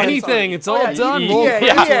EA, comments Anything, on it. it's all yeah, done. EA, We'll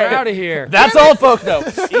EA. we're out of here. That's all, folks. No.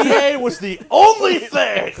 EA was the only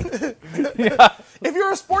thing. If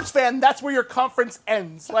you're a sports fan, that's where your conference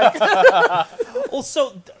ends. Like,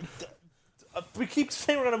 Also, we keep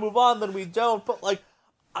saying we're going to move on, then we don't. But, like,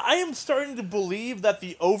 I am starting to believe that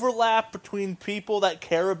the overlap between people that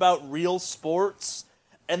care about real sports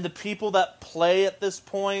and the people that play at this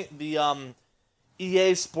point, the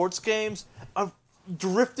EA sports games, have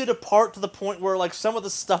drifted apart to the point where, like, some of the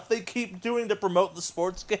stuff they keep doing to promote the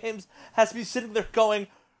sports games has me sitting there going,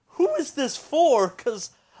 who is this for?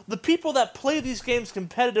 Because the people that play these games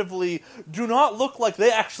competitively do not look like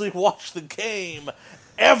they actually watch the game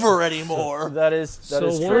ever anymore. That is So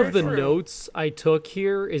one true. of the notes I took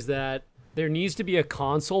here is that there needs to be a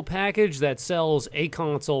console package that sells a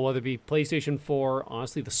console, whether it be PlayStation 4,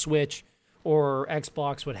 honestly the Switch, or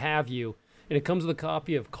Xbox, what have you. And it comes with a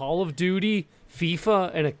copy of Call of Duty,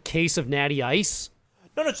 FIFA, and a case of Natty Ice.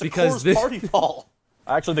 No, it's a Because Coors this- Party Ball.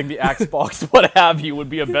 I actually think the Xbox, what have you, would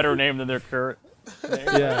be a better name than their current.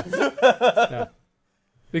 Yeah. Yeah.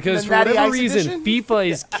 Because The for Natty whatever Ice reason, edition? FIFA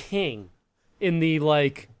is king in the,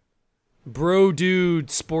 like, bro dude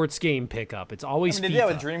sports game pickup. It's always They did that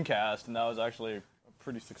with FIFA. Dreamcast, and that was actually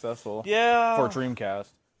pretty successful Yeah. for Dreamcast.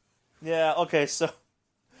 Yeah, okay, so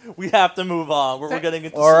we have to move on. We're getting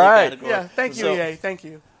into All silly right. category. yeah, thank you, So- EA. Thank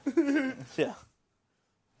you. Yeah.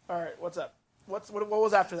 All right, what's up? What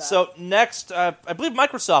was after that? So next, I believe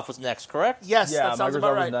Microsoft was next, correct? yes, Yeah, that sounds Microsoft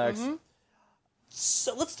about was right. next. Mhm.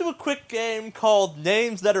 So let's do a quick game called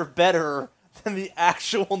Names That Are Better Than the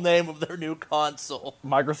Actual Name of Their New Console.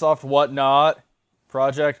 Microsoft Whatnot,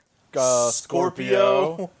 Project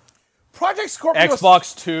Scorpio, Project Scorpio.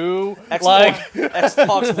 Xbox 2, Xbox, like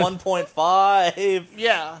Xbox 1.5.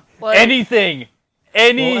 Yeah. Like, anything.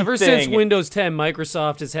 Well, ever since Windows 10,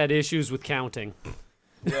 Microsoft has had issues with counting.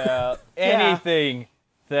 Yeah, anything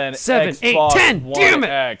than 7, 8, Xbox 10, One damn it!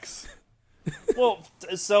 X. Well,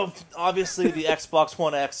 so obviously the Xbox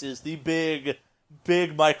One X is the big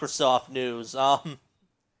Microsoft news.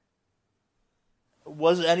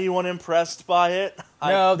 Was anyone impressed by it?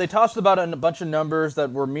 No, they tossed about a bunch of numbers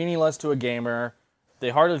that were meaningless to a gamer. They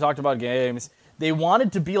hardly talked about games. They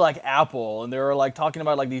wanted to be like Apple, and they were like talking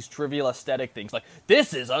about like these trivial aesthetic things, like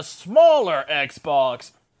this is a smaller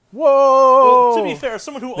Xbox. Whoa! Well, to be fair, as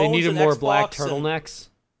someone who They owns needed an more Xbox black and- turtlenecks.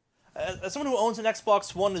 As someone who owns an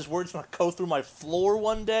Xbox One and is worried it's going to go through my floor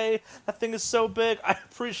one day, that thing is so big, I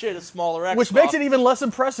appreciate a smaller Xbox. Which makes it even less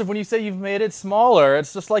impressive when you say you've made it smaller.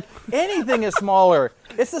 It's just like anything is smaller.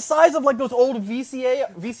 It's the size of like those old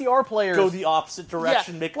VCR players. Go the opposite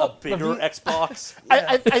direction, make well, a bigger the Xbox.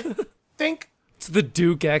 I think It's the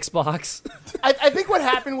Duke Xbox. I think what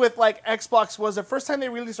happened with like Xbox was the first time they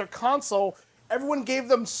released their console, everyone gave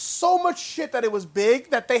them so much shit that it was big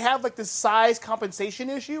that they have like this size compensation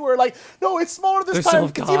issue where like, no, it's smaller this They're time.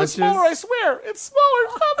 It's even self-conscious. smaller, I swear. It's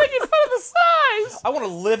smaller. Stop making fun of the size. I want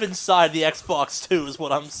to live inside the Xbox 2 is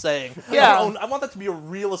what I'm saying. Yeah. I want that to be a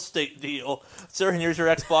real estate deal. Sir, here's your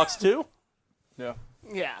Xbox 2. Yeah.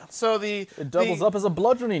 Yeah. So It doubles up as a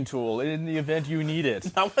bludgeoning tool in the event you need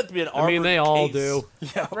it. I want it to be an I mean, armored they all case. do.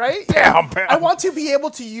 right? Yeah. I want to be able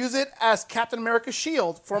to use it as Captain America's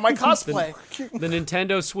shield for my cosplay. The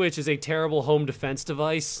Nintendo Switch is a terrible home defense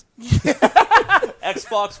device.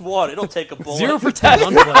 Xbox One, it'll take a bullet. 0 for 10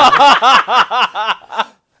 unplayable.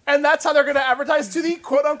 And that's how they're going to advertise to the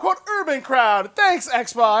quote unquote urban crowd. Thanks,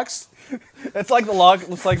 Xbox. It's like the log.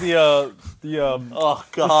 Looks like the Oh,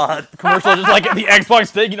 God. commercial, just like the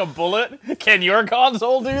Xbox taking a bullet. Can your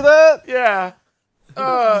console do that? Yeah.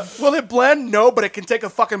 Will it blend? No, but it can take a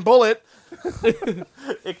fucking bullet.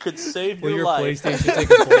 It could save Will your your life. PlayStation take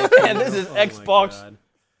a bullet? And this is Oh my Xbox God.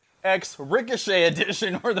 X Ricochet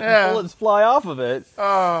edition, where the Yeah. bullets fly off of it.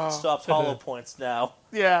 Stops hollow points now.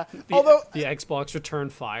 Yeah. Although, The Xbox Return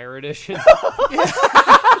Fire Edition.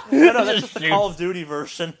 No, that's just the Call of Duty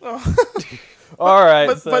version. All right,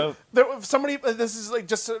 but so there, somebody, this is like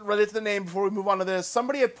just related to the name before we move on to this.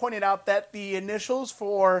 Somebody had pointed out that the initials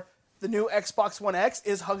for the new Xbox One X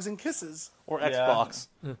is Hugs and Kisses. Or Yeah. Xbox.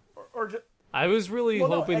 Or I was really Well,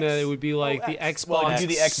 no, hoping that it would be like the X. Xbox Well, you do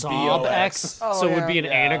the Sob XBOX. X, Oh, so it would yeah. be an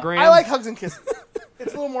Yeah. anagram. I like Hugs and Kisses.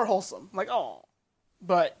 It's a little more wholesome. Like, oh.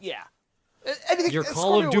 But yeah. Anything, your Scorpio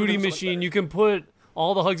Call of would Duty do so much machine. better. You can put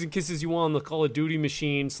all the hugs and kisses you want on the Call of Duty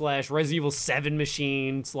machine / Resident Evil 7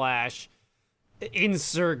 machine /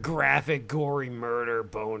 insert graphic gory murder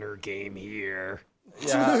boner game here.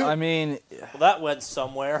 Yeah, I mean, Well, that went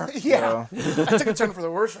somewhere. Yeah, I took a turn for the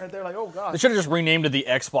worse right there. Like, oh they god. should have just renamed it the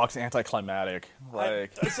Xbox Anticlimactic. I,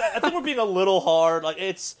 Like, I think we're being a little hard. Like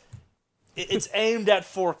it's aimed at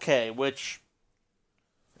 4K, which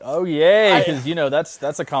oh yay, because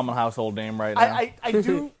that's a common household name right now. I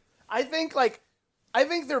do. I think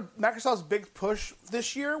their Microsoft's big push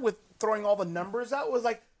this year with throwing all the numbers out was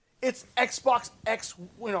like it's Xbox X,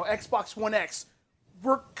 Xbox One X.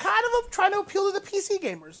 We're kind of trying to appeal to the PC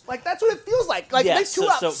gamers. Like that's what it feels like. Like Yeah, they threw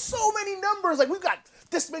out so many numbers. Like we've got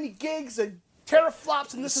this many gigs and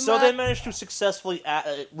teraflops and this and so that. they managed to successfully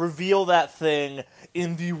reveal that thing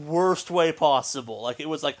in the worst way possible. Like it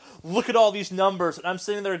was like, look at all these numbers, and I'm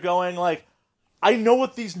sitting there going like, I know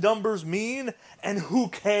what these numbers mean, and who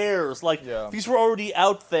cares? Like these were already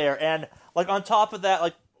out there, and like on top of that,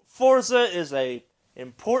 like Forza is a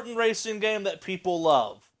important racing game that people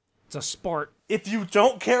love. It's a sport. If you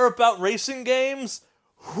don't care about racing games,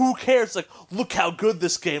 who cares? Like, look how good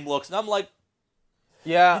this game looks. And I'm like,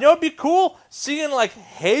 yeah, you know what'd be cool? Seeing, like,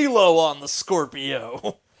 Halo on the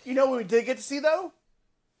Scorpio. You know what we did get to see, though?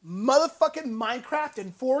 Motherfucking Minecraft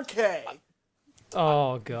in 4K.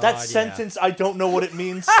 Oh god. That yeah. sentence, I don't know what it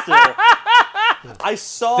means still. I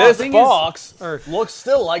saw... this thing box or- looks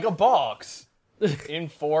still like a box in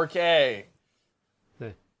 4K.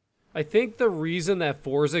 I think the reason that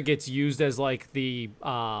Forza gets used as like the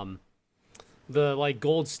like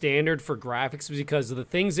gold standard for graphics is because the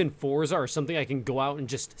things in Forza are something I can go out and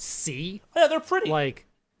just see. Yeah, they're pretty. Like,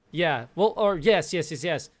 yeah, well, or yes.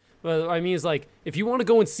 But I mean, it's like if you want to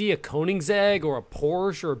go and see a Koenigsegg or a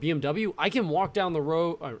Porsche or a BMW, I can walk down the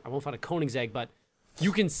road. Or I won't find a Koenigsegg, but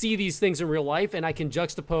you can see these things in real life, and I can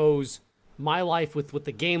juxtapose my life with what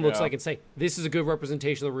the game looks like and say this is a good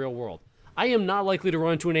representation of the real world. I am not likely to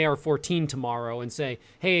run into an AR-14 tomorrow and say,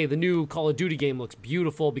 hey, the new Call of Duty game looks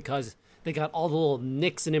beautiful because they got all the little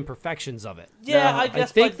nicks and imperfections of it. yeah, No, I I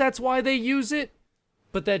guess... think like, that's why they use it,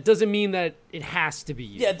 but that doesn't mean that it has to be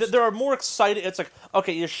used. yeah, there are more exciting... It's like,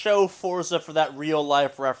 okay, you show Forza for that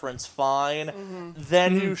real-life reference, fine.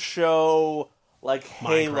 Then you show... like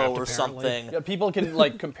Halo Minecraft, or apparently. something. Yeah, people can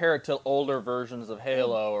like compare it to older versions of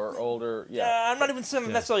Halo or older. I'm not even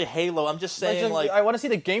saying necessarily Halo. I'm just saying like, I want to see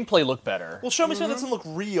the gameplay look better. well, show me something that doesn't look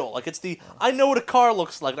real. Like it's the I know what a car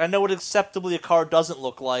looks like. I know what acceptably a car doesn't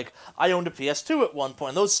look like. I owned a PS2 at one point.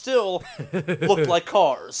 And those still looked like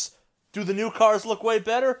cars. Do the new cars look way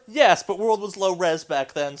better? Yes, but World was low res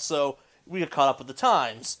back then, so we got caught up with the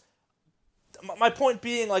times. My point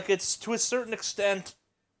being, like, it's to a certain extent.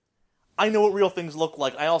 I know what real things look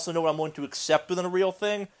like. I also know what I'm going to accept within a real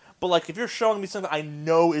thing. But, like, if you're showing me something I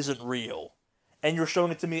know isn't real, and you're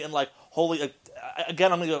showing it to me in, like, holy...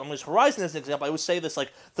 again, I'm going to use Horizon as an example. I would say this,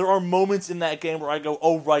 like, there are moments in that game where I go,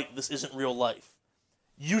 oh, right, this isn't real life.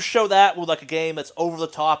 You show that with, like, a game that's over the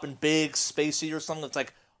top and big, spacey or something that's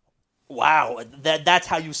like, wow, that's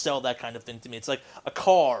how you sell that kind of thing to me. It's like a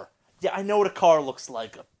car. Yeah, I know what a car looks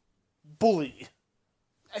like. A bully.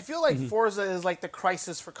 I feel like Forza is like the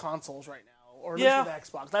crisis for consoles right now, or at Yeah.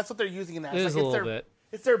 least with Xbox. That's what they're using in that. It It's is like a it's little their, bit.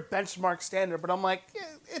 It's their benchmark standard, but I'm like,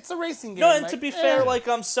 it's a racing game. No, and like, to be fair, eh. like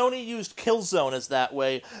Sony used Killzone as that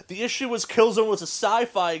way. The issue was Killzone was a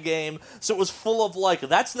sci-fi game, so it was full of like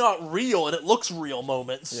that's not real and it looks real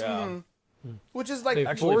moments. Yeah. Which is like, Hey,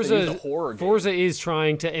 Actually, if they used a horror game. Forza is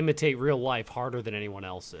trying to imitate real life harder than anyone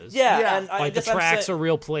else is. Yeah, Yeah. and I Like the guess I'm tracks saying- are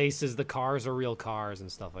real places, the cars are real cars,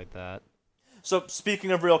 and stuff like that. So speaking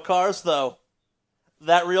of real cars, though,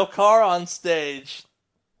 that real car on stage.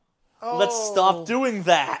 Let's stop doing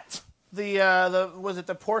that. the was it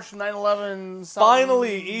the Porsche 911?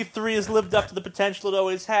 Finally, E3 has lived up to the potential it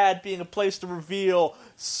always had, being a place to reveal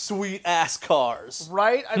sweet ass cars.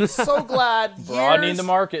 Right? I'm so glad. Broadening years, the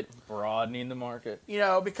market. Broadening the market. You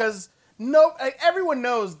know, because everyone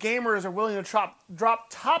knows gamers are willing to drop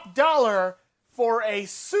top dollar for a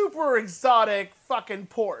super exotic fucking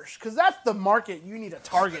Porsche, because that's the market you need to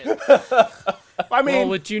target. I mean, Well,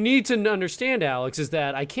 what you need to understand, Alex, is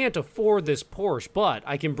that I can't afford this Porsche, but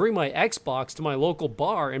I can bring my Xbox to my local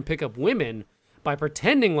bar and pick up women by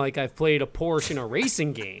pretending like I've played a Porsche in a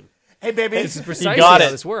racing game. hey baby, This is precisely got how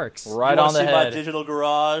it. this works. Right You wanna on the see my head. digital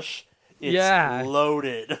garage? It's Yeah.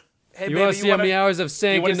 loaded. hey You baby, want to see how many hours I've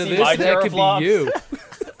sank wanna into see this? my That could teraflops? be you.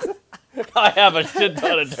 I have a shit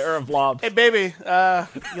ton of teraflops. Hey baby,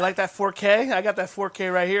 you like that 4K? I got that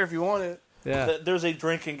 4K right here if you want it. Yeah. There's a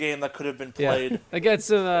drinking game that could have been Yeah. played. I got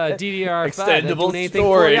some DDR5. That doing Extendable anything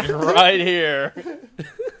for storage ya? right here.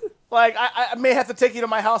 Like, I may have to take you to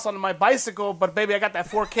my house on my bicycle, but baby, I got that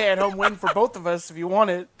 4K at home waiting for both of us if you want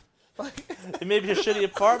it. It may be a shitty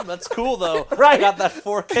apartment. That's cool though. Right. I got that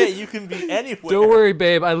 4K. You can be anywhere. Don't worry,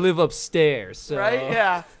 babe. I live upstairs. So. Right?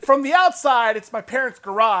 Yeah. From the outside, it's my parents'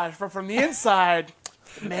 garage, but from the inside,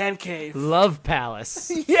 man cave. Love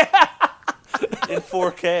Palace. Yeah, In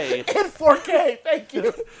 4K. in 4K. Thank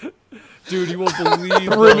you. Dude, you won't believe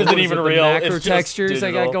The room what isn't is even it, real, The it's macro just textures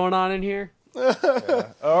I got digital. going on in here.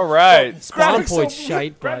 All right. Spawn Graphics point so,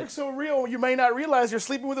 shite, graphics but so real, you may not realize you're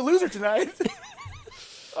sleeping with a loser tonight. Ooh,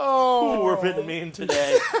 Oh, we're a bit mean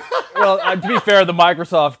today. Well, to be fair, the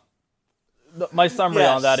Microsoft. My summary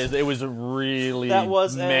on Yes. that is it was really That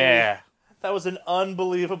was meh. That was an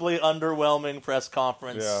unbelievably underwhelming press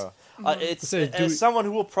conference. Yeah. It's So do as we- someone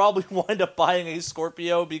who will probably wind up buying a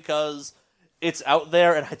Scorpio because it's out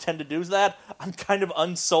there and I tend to do that. I'm kind of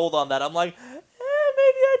unsold on that. I'm like, maybe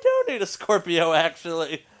I don't need a Scorpio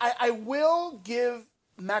actually. I will give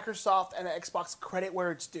Microsoft and Xbox credit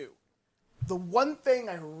where it's due. The one thing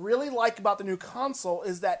I really like about the new console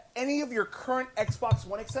is that any of your current Xbox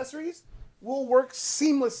One accessories will work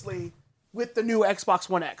seamlessly with the new Xbox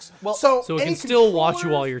One X. Well, so so it any can still watch you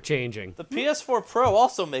controllers- while you're changing. The PS4 Pro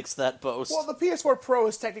also makes that boast. Well, the PS4 Pro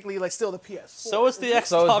is technically like still the PS4. So is the Xbox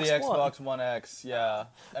So is the One. Xbox One X. Yeah.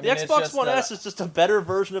 I The mean, it's Xbox just, One S is just a better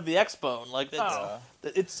version of the Xbone. Like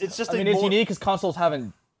it's just I mean, a it's more, unique because consoles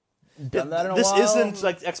haven't done that in a this while. isn't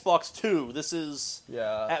like Xbox 2. This is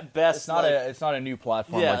Yeah. at best It's not like, it's not a new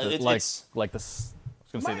platform Yeah, like the, it's- like this.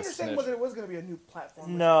 I was My gonna say understanding the was Snitch. it was going to be a new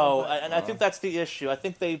platform. No, and I think that's the issue. I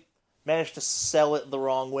think they managed to sell it the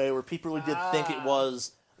wrong way, where people really did think it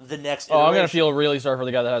was the next. Oh, I'm gonna iteration. feel really sorry for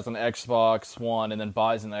the guy that has an Xbox One and then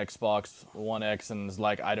buys an Xbox One X and is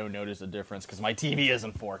like, I don't notice a difference because my TV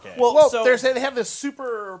isn't 4K. Well, so they're saying they have this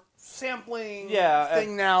super sampling Yeah,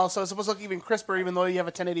 thing now, so it's supposed to look even crisper, even though you have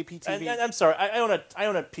a 1080p TV. and I'm sorry, I own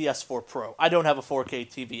a PS4 Pro. I don't have a 4K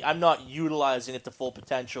TV. I'm not utilizing it to full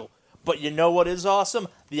potential. But you know what is awesome?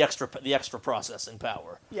 The extra processing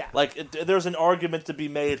power. Yeah. Like there's an argument to be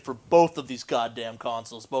made for both of these goddamn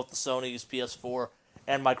consoles, both the Sony's PS4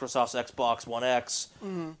 and Microsoft's Xbox One X.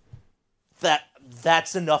 Mm-hmm.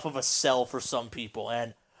 That's enough of a sell for some people,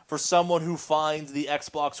 and for someone who finds the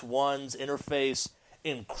Xbox One's interface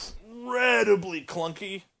incredibly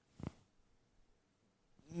clunky,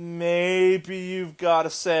 maybe you've got a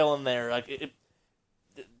sale in there. Like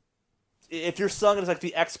if you're selling it as like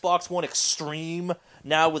the Xbox One Extreme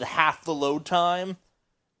now with half the load time,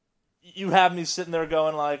 you have me sitting there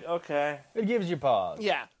going like, okay. it gives you pause.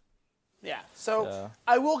 Yeah. So Yeah.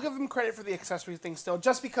 I will give them credit for the accessory thing still,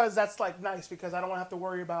 just because that's like nice, because I don't want to have to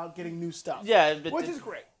worry about getting new stuff. Yeah, Which is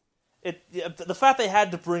great. the fact they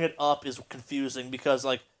had to bring it up is confusing because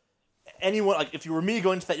like anyone, like if you were me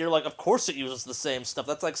going to that, you're like, of course it uses the same stuff.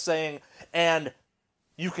 That's like saying, and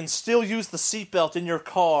you can still use the seatbelt in your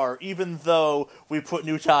car even though we put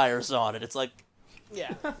new tires on it. It's like,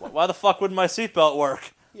 Yeah. why the fuck wouldn't my seatbelt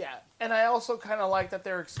work? Yeah. And I also kind of like that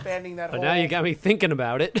they're expanding that But whole... now you got me thinking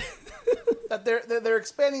about it. that they're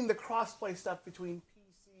expanding the crossplay stuff between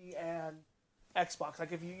PC and Xbox.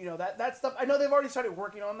 Like if you know that stuff, I know they've already started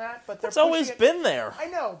working on that, but they're It's always pushing it- been there. I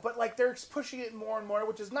know, but like they're pushing it more and more,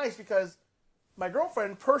 which is nice because my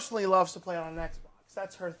girlfriend personally loves to play on an Xbox.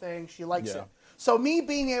 That's her thing. She likes Yeah. it. So me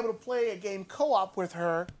being able to play a game co-op with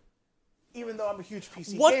her, even though I'm a huge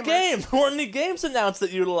PC What gamer. game? There weren't any games announced that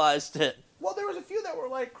utilized it. Well, there was a few that were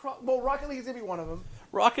like, Rocket League is gonna be one of them.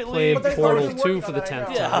 Rocket Played League. they've Portal already 2 working for on the that, I 10th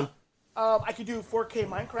know. Yeah. time. I could do 4K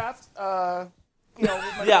Minecraft. With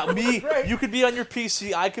my Yeah, girlfriend, which me. is great. You could be on your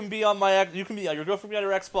PC. I can be on my. You can be. Your girlfriend can be on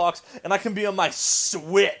your Xbox, and I can be on my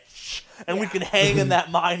Switch, and we can hang in that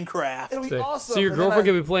Minecraft. It'll be So, awesome. so your and then girlfriend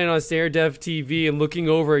I- could be playing on a standard dev TV and looking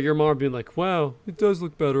over at your mom being like, wow, it does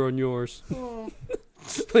look better on yours.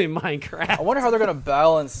 Playing Minecraft. I wonder how they're gonna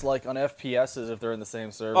balance like on FPSs if they're in the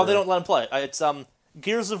same server. Oh, they don't let him play. It's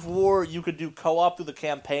Gears of War. You could do co-op through the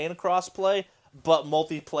campaign crossplay, but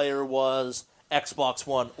multiplayer was Xbox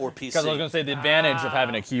One or PC. Because I was gonna say the advantage of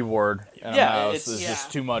having a keyboard and Yeah, a mouse it's- is yeah.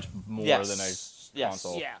 just too much more Yes. than a Yes.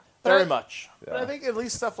 console. Yeah. Very But much. But I think at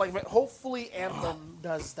least stuff like hopefully Anthem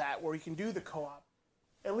does that, where you can do the co-op,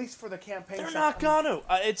 at least for the campaign. They're stuff. not gonna.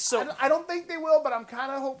 It's so. I don't think they will, but I'm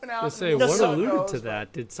kind of hoping out. I say, and what we'll see how it alluded goes, to but-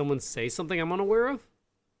 that? Did someone say something I'm unaware of?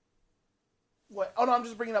 What? Oh no, I'm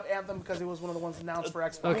just bringing up Anthem because it was one of the ones announced for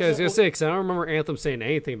Xbox. Okay, I was gonna say because I don't remember Anthem saying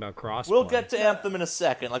anything about crossplay. We'll get to Anthem in a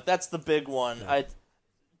second. Like that's the big one.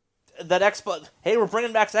 That Xbox. Hey, we're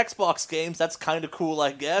bringing back Xbox games. That's kind of cool,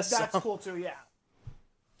 I guess. That's cool too, yeah.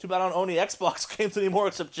 Too bad I don't own any Xbox games anymore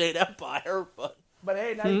except Jade Empire. But But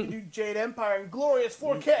hey, now you can do Jade Empire in glorious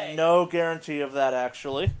 4K. no guarantee of that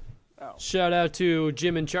actually. Shout out to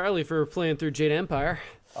Jim and Charlie for playing through Jade Empire.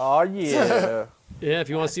 Oh yeah. Yeah, if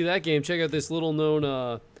you want to see that game, check out this little known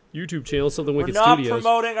YouTube channel, Something We're Wicked not Studios.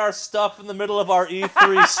 promoting our stuff in the middle of our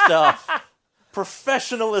E3 stuff.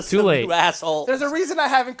 Professionalism, Too late. you asshole. There's a reason I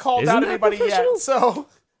haven't called Isn't out that anybody yet. professional? So,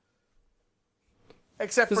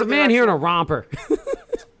 except There's for a man here in a actual- romper.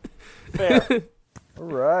 Fair. All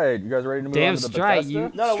right, you guys ready to move Damn on to the straight, Bethesda?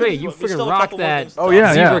 you No, straight, we you still have a freaking rock couple more that things to Oh, talk yeah,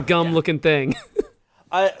 about. yeah. zebra gum looking thing.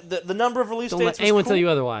 The number of release Don't dates let was anyone cool. tell you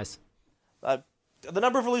otherwise. The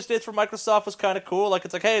number of release dates for Microsoft was kind of cool. Like,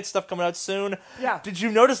 it's like, hey, it's stuff coming out soon. Yeah. Did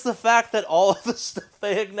you notice the fact that all of the stuff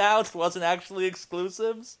they announced wasn't actually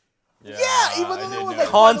exclusives? Yeah, even though there was like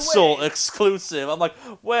Console by the way, exclusive. I'm like,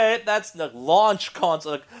 wait, that's the launch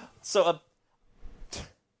console. Like, so,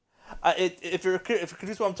 if you're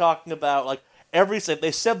confused what I'm talking about, like,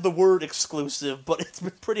 they said the word exclusive, but it's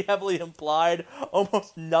been pretty heavily implied.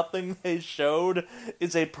 Almost nothing they showed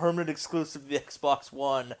is a permanent exclusive to the Xbox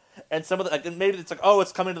One. And some of the, like, maybe it's like, oh,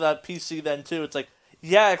 it's coming to that PC then too. It's like,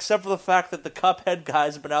 yeah, except for the fact that the Cuphead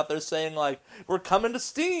guys have been out there saying, like, we're coming to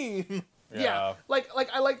Steam. yeah, like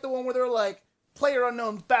I like the one where they're like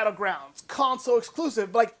PlayerUnknown's Battlegrounds console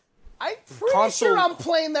exclusive. Like, I'm pretty Console- sure I'm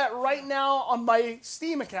playing that right now on my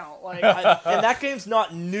Steam account. Like, And that game's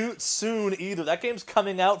not new soon either. That game's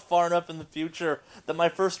coming out far enough in the future that my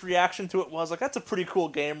first reaction to it was like, that's a pretty cool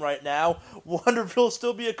game right now. Wonder if it'll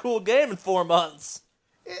still be a cool game in 4 months.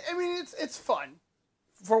 I mean, it's fun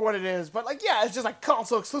for what it is, but like, yeah, it's just like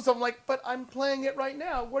console exclusive. I'm like, but I'm playing it right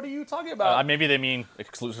now. What are you talking about? Maybe they mean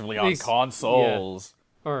exclusively on Ex- consoles.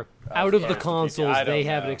 Or out of the yeah. consoles, I don't they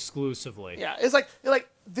have it know. exclusively. Yeah, it's like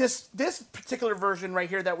this particular version right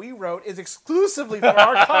here that we wrote is exclusively for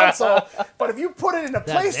our console. But if you put it in a That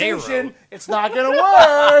they PlayStation, wrote. it's not gonna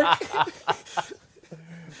work.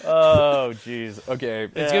 Oh, jeez. Okay.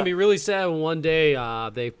 It's gonna be really sad when one day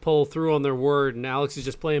they pull through on their word and Alex is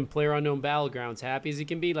just playing PlayerUnknown Battlegrounds, happy as he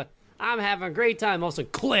can be, like, I'm having a great time. All of a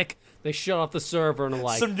sudden, click, they shut off the server and are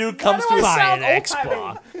like, Some dude comes to do I his buy sound an old-timey?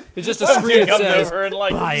 Xbox. It's just a screen that Comes says, over and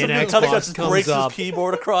like, buy an Some dude comes Xbox just breaks comes up. his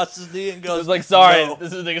keyboard across his knee and goes, it's like, sorry, no.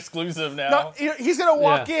 this is the exclusive now. No, he's gonna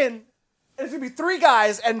walk Yeah. in, and it's gonna be 3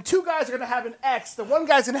 guys, and 2 guys are gonna have an X. The one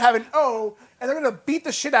guy's gonna have an O, and they're gonna beat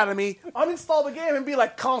the shit out of me, uninstall the game, and be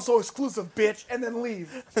like, console exclusive, bitch, and then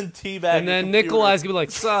leave. and teabag And your then computer. Nikolai's gonna be like,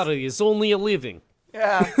 sorry, it's only a living.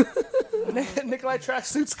 Yeah. Nikolai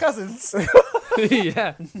Tracksuit's cousins.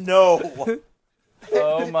 Yeah. No.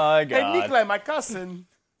 Oh my Hey, god. Nikolai, my cousin.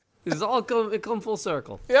 It's all come full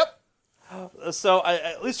circle. Yep. So,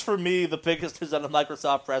 at least for me, the biggest news at the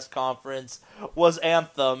Microsoft press conference was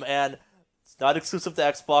Anthem, and it's not exclusive to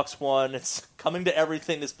Xbox One. It's coming to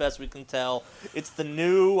everything as best we can tell. It's the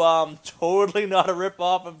new, totally not a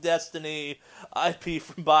ripoff of Destiny IP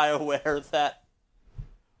from BioWare that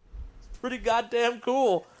is pretty goddamn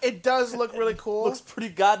cool. It does look really cool. Looks pretty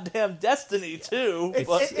goddamn Destiny, too. It's-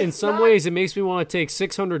 but- it- In some not- ways, it makes me want to take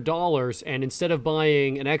 $600 and instead of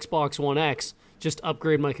buying an Xbox One X, just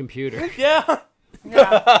upgrade my computer. yeah.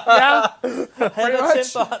 Yeah. Hey, Pretty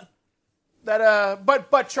that's much. it, but- That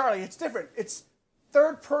but Charlie, it's different. It's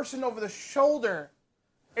third person over the shoulder.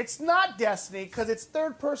 It's not Destiny because it's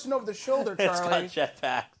third person over the shoulder, It's got Charlie.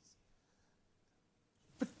 jetpacks.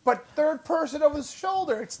 But third person over the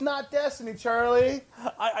shoulder. It's not Destiny, Charlie.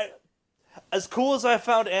 As cool as I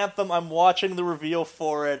found Anthem, I'm watching the reveal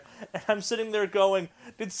for it, and I'm sitting there going,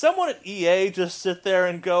 did someone at EA just sit there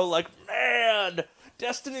and go like, man,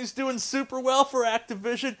 Destiny's doing super well for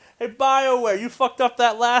Activision? Hey, BioWare, you fucked up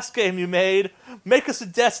that last game you made. Make us a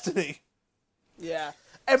Destiny. Yeah.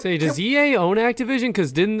 And Say, does EA own Activision?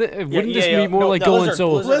 Because wouldn't this EA be more no, like no, going Blizzard-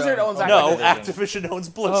 so? Blizzard owns Activision. No, Activision owns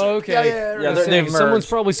Blizzard. Oh, okay. Yeah, Yeah, right. they've Someone's merged.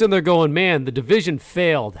 probably sitting there going, "Man, the Division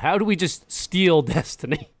failed. How do we just steal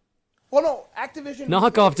Destiny? Well, no, Activision.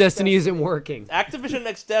 Knockoff Destiny isn't working." Activision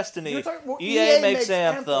makes Destiny. You're talking- well, EA EA makes makes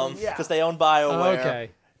Anthem Anthem, yeah. because they own BioWare.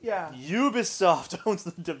 Okay. Yeah. Ubisoft owns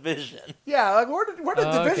the Division. Yeah. Like where did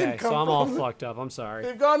Division Okay, come so I'm from? all fucked up. I'm sorry.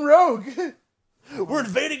 They've gone rogue, We're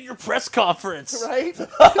invading your press conference. right?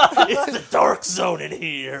 It's the dark zone in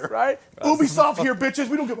here. Right. Ubisoft here, bitches.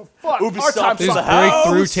 We don't give a fuck. Our Ubisoft time is Just the sucks. house.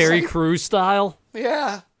 break through Terry Crews style.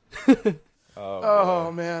 Yeah.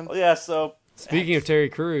 Oh man. Well, yeah, so Speaking of Terry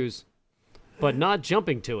Crews, but not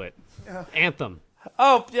jumping to it. Anthem.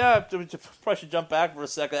 oh yeah, we probably should jump back for a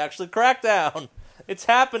second. Actually, Crackdown, it's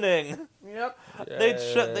happening. Yep.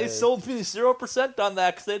 They sold me 0% on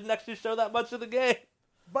that because they didn't actually show that much of the game.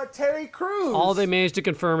 But Terry Crews. All they managed to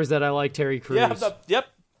confirm is that I like Terry Crews. Yeah, yep.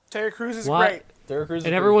 Terry Crews is What? great. Terry Crews is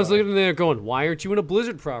And pretty everyone's funny. looking there going, "Why aren't you in a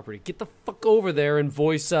Blizzard property? Get the fuck over there and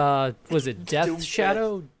voice was it Death Doomfist.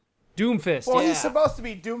 Shadow? Doomfist, Well, yeah. he's supposed to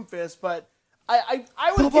be Doomfist, but I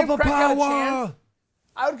would give Crackdown a chance.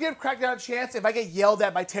 I would give Crackdown a chance if I get yelled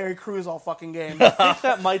at by Terry Crews all fucking game. I think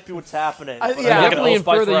that might be what's happening. Yeah. Like an Definitely Old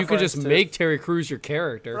Spice infer that you could reference just to- make Terry Crews your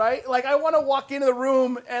character. Right? Like, I want to walk into the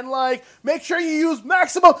room and, like, make sure you use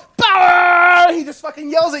maximum power! He just fucking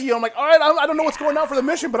yells at you. I'm like, all right, I don't know what's going on for the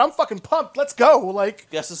mission, but I'm fucking pumped. Let's go. Like,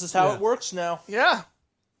 Guess this is how it works now. yeah.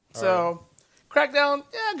 So, Crackdown,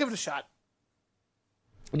 yeah, give it a shot.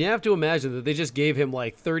 And you have to imagine that they just gave him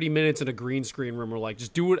like 30 minutes in a green screen room. Or like,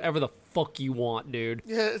 just do whatever the fuck you want, dude.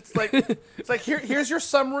 Yeah, it's like here's your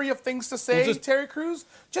summary of things to say, Terry Crews.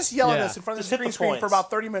 Just yell at Yeah. us in front of Just the hit green the screen for points. about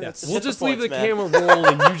 30 minutes. We'll hit the just leave the points, man. camera roll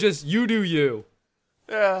and you do you.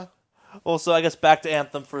 Yeah. Well, so I guess back to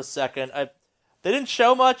Anthem for a second. They didn't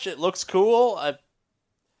show much. It looks cool.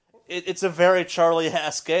 It's a very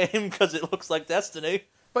Charlie-esque game because it looks like Destiny.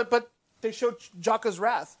 But they showed Jaka's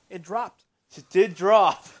Wrath. It dropped. It did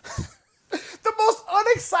drop. The most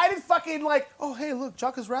unexcited fucking, like, oh, hey, look,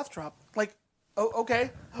 Jaka's Wrath dropped. Like, oh,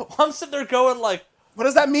 okay. I'm sitting there going like, What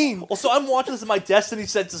does that mean? well, so I'm watching this and my Destiny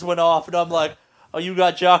senses went off, and I'm like, oh, you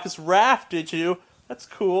got Jockus Raft, did you? That's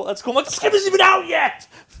cool. That's cool. I'm like, this game isn't even out yet!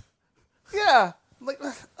 Yeah. Like,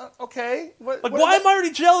 okay. Like, why am I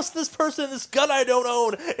already jealous of this person and this gun I don't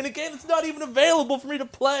own in a game that's not even available for me to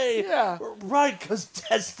play? Yeah. Right, because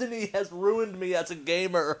Destiny has ruined me as a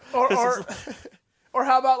gamer. 'Cause Or, it's- or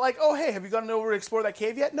how about, like, oh, hey, have you gone over to explore that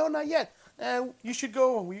cave yet? No, not yet. You should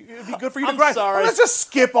go. It'd be good for you to I'm grind. sorry. Well, let's just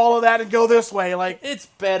skip all of that and go this way. Like, it's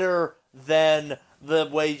better than the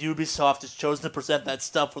way Ubisoft has chosen to present that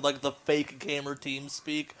stuff with, like, the fake gamer team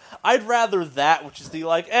speak. I'd rather that, which is the,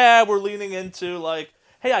 like, we're leaning into, like,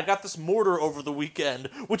 hey, I got this mortar over the weekend,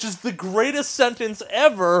 which is the greatest sentence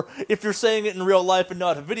ever if you're saying it in real life and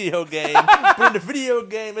not a video game. But in a video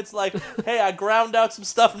game, it's like, hey, I ground out some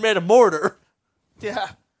stuff and made a mortar. yeah.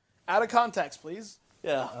 Out of context, please.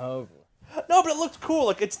 Yeah. Oh. No, but it looked cool.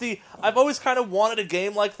 Like, I've always kind of wanted a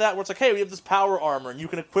game like that where it's like, hey, we have this power armor, and you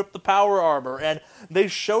can equip the power armor, and they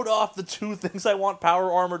showed off the two things I want power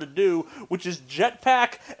armor to do, which is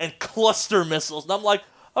jetpack and cluster missiles. And I'm like,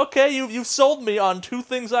 okay, you've sold me on two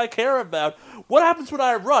things I care about. What happens when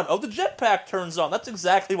I run? Oh, the jetpack turns on. That's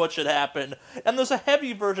exactly what should happen. And there's a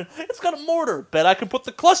heavy version. It's got a mortar. Bet I can put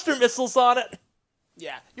the cluster missiles on it.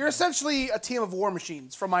 Yeah. You're essentially a team of war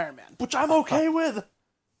machines from Iron Man. Which I'm okay with.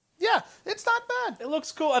 Yeah, it's not bad. It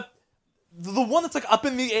looks cool. The one that's, like, up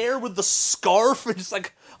in the air with the scarf and just,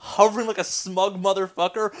 like, hovering like a smug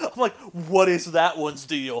motherfucker. I'm like, what is that one's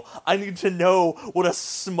deal? I need to know what a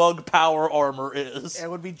smug power armor is. It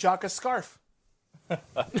would be Jaka's scarf.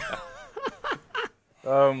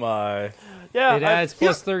 Oh my. Yeah, It adds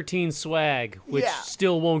plus 13 swag, which Yeah.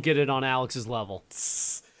 still won't get it on Alex's level.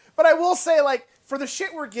 But I will say, like, for the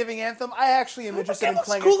shit we're giving Anthem, I actually am interested in looks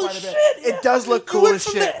playing cool it as quite a bit. shit. Yeah. It does look You cool went as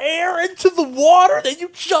from shit. the air into the water, then you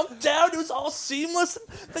jumped down. It was all seamless.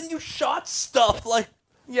 Then you shot stuff like.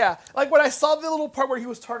 Yeah, like when I saw the little part where he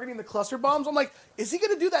was targeting the cluster bombs, I'm like, is he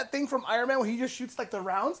gonna do that thing from Iron Man where he just shoots like the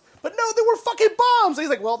rounds? But no, they were fucking bombs. And he's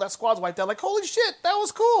like, well, that squad's wiped out. Like, holy shit, that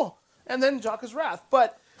was cool. And then Jaka's Wrath,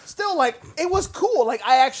 but still, like, it was cool. Like,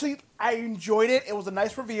 I enjoyed it. It was a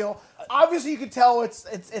nice reveal. Obviously, you could tell it's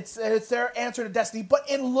their answer to Destiny, but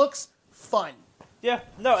it looks fun. Yeah,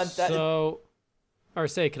 no, and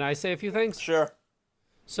that. Can I say a few things? Sure.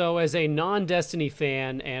 So, as a non-Destiny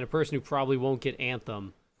fan and a person who probably won't get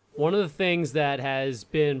Anthem, one of the things that has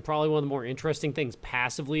been probably one of the more interesting things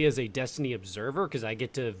passively as a Destiny observer, because I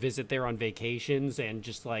get to visit there on vacations and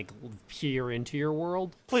just, like, peer into your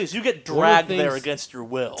world. Please, you get One of the dragged there things- against your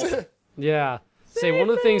will. Yeah. Say one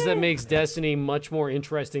of the things that makes Destiny much more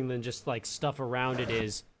interesting than just like stuff around it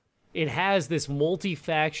is it has this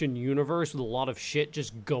multi-faction universe with a lot of shit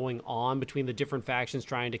just going on between the different factions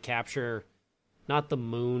trying to capture not the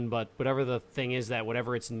moon, but whatever the thing is that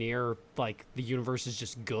whatever it's near, like the universe is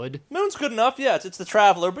just good. Moon's good enough, yeah. It's the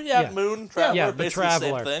Traveler, but yeah, Yeah. Moon, Traveler, Yeah, the basically the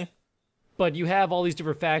Traveler. same thing. But you have all these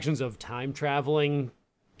different factions of time traveling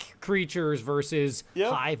creatures versus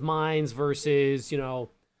Yep. hive minds versus,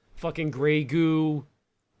 fucking gray goo.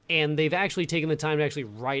 And they've actually taken the time to actually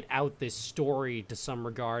write out this story to some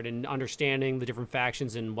regard and understanding the different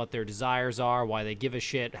factions and what their desires are, why they give a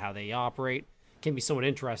shit, how they operate can be somewhat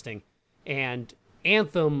interesting. And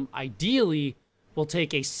Anthem, ideally, will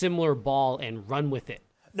take a similar ball and run with it.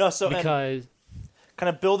 No, so and Because kind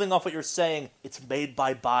of building off what you're saying, it's made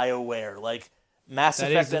by BioWare. Like Mass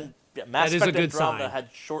That Effect is a- and Mass that is a Effect good Andromeda sign. had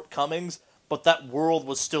shortcomings, but that world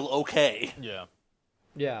was still okay. Yeah.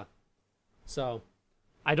 yeah. So,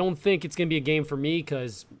 I don't think it's going to be a game for me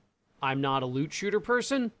because I'm not a loot shooter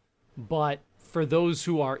person, but for those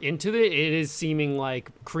who are into it, it is seeming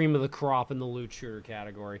like cream of the crop in the loot shooter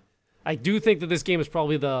category. I do think that this game is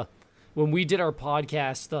probably the when we did our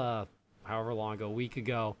podcast, however long ago, a week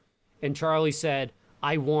ago, and Charlie said,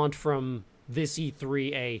 I want from this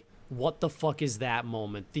E3 a what the fuck is that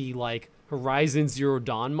moment, the like Horizon Zero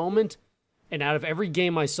Dawn moment. And out of every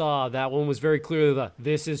game I saw, that one was very clearly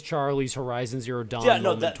this is Charlie's Horizon Zero Dawn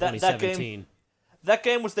moment 2017. That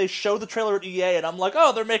game was, they showed the trailer at EA, and I'm like,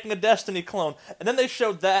 oh, they're making a Destiny clone. And then they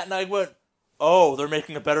showed that, and I went, oh, they're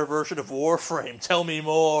making a better version of Warframe. Tell me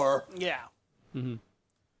more. Yeah. Mm-hmm.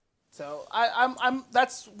 So I'm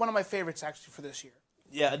that's one of my favorites actually for this year.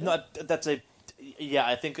 Yeah, no,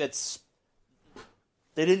 I think it's,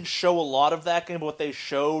 they didn't show a lot of that game, but what they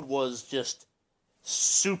showed was just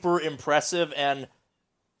super impressive, and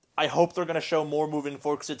I hope they're going to show more moving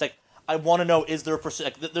forward, because it's like, I want to know, is there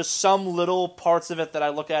there's some little parts of it that I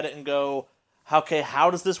look at it and go, okay,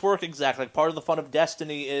 how does this work exactly? Like, part of the fun of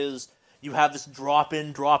Destiny is you have this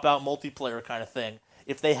drop-in, drop-out multiplayer kind of thing.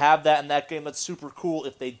 If they have that in that game, that's super cool.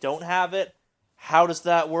 If they don't have it, how does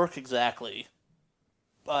that work exactly?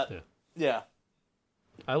 But, yeah.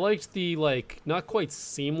 I liked the, like, not quite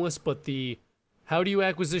seamless, but the, how do you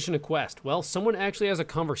acquisition a quest? Well, someone actually has a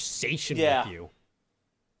conversation with you.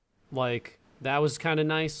 Like, that was kind of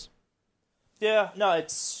nice. Yeah, no,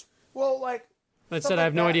 it's... Well, like... That said, I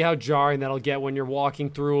have no idea how jarring that'll get when you're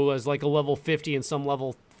walking through as, like, a level 50 and some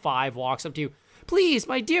level 5 walks up to you. Please,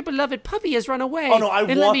 my dear beloved puppy has run away. Oh, no, I and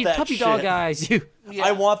want let me that puppy shit. dog eyes you. Yeah.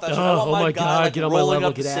 I want that shit. I want Oh my guy, God, like, get on my rolling level,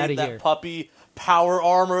 up to get save outta that here. puppy, power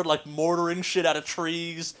armored, like, mortaring shit out of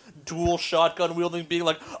trees, dual shotgun wielding, being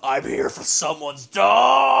like, I'm here for someone's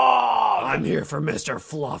dog! I'm here for Mr.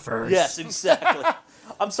 Fluffers. Yes, exactly.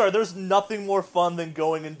 I'm sorry, there's nothing more fun than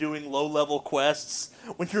going and doing low-level quests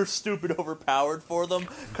when you're stupid overpowered for them,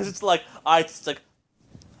 because it's like, I took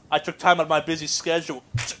time out of my busy schedule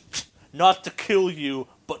not to kill you,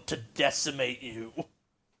 but to decimate you.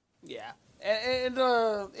 Yeah, and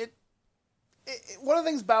one of the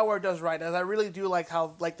things BioWare does right is I really do like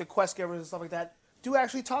how like the quest givers and stuff like that do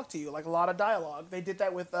actually talk to you, like a lot of dialogue. They did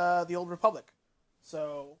that with the Old Republic,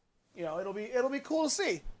 so you know it'll be cool to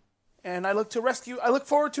see. And I look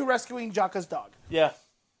forward to rescuing Jaka's dog. Yeah.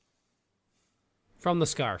 From the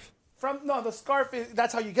scarf. The scarf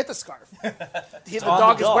that's how you get the scarf. The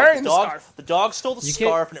dog is wearing the scarf. The dog stole the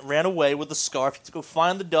scarf and it ran away with the scarf. You have to go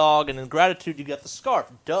find the dog, and in gratitude, you get the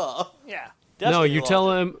scarf. Duh. Yeah. No, you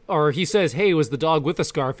tell him, or he says, hey, it was the dog with the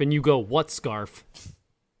scarf, and you go, what scarf?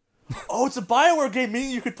 Oh, it's a BioWare game, meaning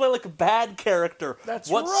you could play like a bad character. That's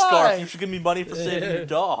what right. scarf? You should give me money for saving your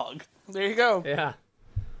dog. There you go. Yeah.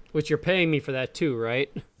 Which you're paying me for that too,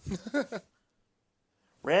 right?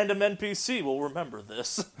 Random NPC will remember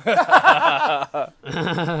this.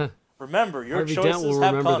 Remember, your Harvey choices Dent will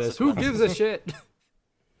have remember this. Who consequences. gives a shit?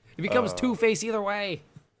 It becomes Two-Face either way.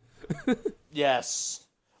 Yes.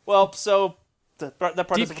 Well, so that part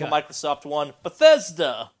Deep isn't from cut. Microsoft One.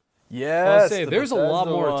 Bethesda. Yes. Say, the there's a lot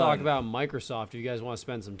Bethesda more to one. talk about Microsoft if you guys want to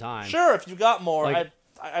spend some time. Sure, if you got more. Like-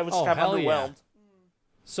 I was Oh, kind of hell yeah. underwhelmed.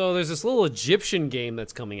 So there's this little Egyptian game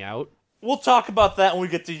that's coming out. We'll talk about that when we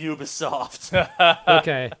get to Ubisoft.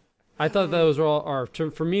 Okay. I thought those were all,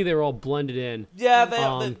 for me, they were all blended in. Yeah,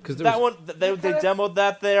 'cause there that was- one they demoed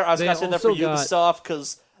that there. I was They gonna say that for also got- Ubisoft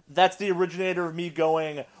because that's the originator of me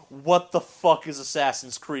going, "What the fuck is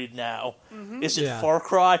Assassin's Creed now? Is it Yeah. Far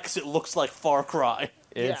Cry? Because it looks like Far Cry."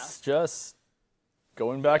 It's just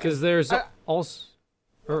going back. Because there's also,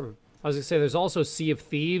 or I was gonna say, there's also Sea of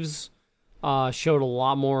Thieves. Showed a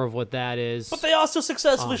lot more of what that is. But they also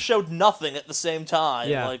successfully showed nothing at the same time.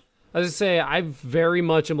 Yeah. Like, I was gonna say, I very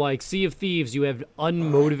much am like, Sea of Thieves, you have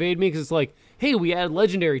unmotivated me because it's like, hey, we added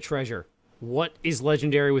legendary treasure. What is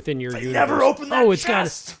legendary within your universe? never opened that it's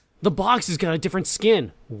chest! got the box has got a different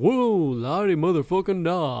skin. Whoa, lottie motherfucking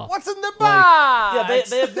da. What's in the box? yeah,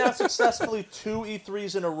 they have now successfully 2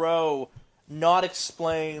 E3s in a row not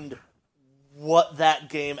explained what that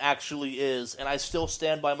game actually is, and I still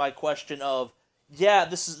stand by my question of, yeah,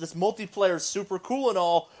 this multiplayer is super cool and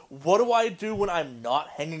all. What do I do when I'm not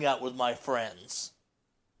hanging out with my friends?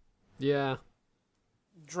 Yeah.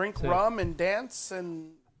 Drink rum and dance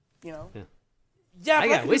and, you know. Yeah, I but got can do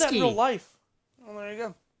that in whiskey. real life. Well, there you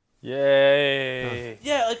go. Yay!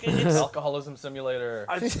 Yeah, like it's Alcoholism simulator.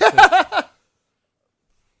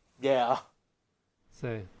 yeah.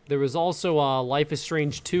 Say there was also Life is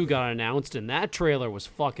Strange 2 got announced, and that trailer was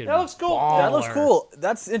fucking. That looks cool. baller. That looks cool.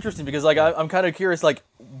 That's interesting because like I'm kind of curious. Like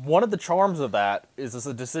one of the charms of that is it's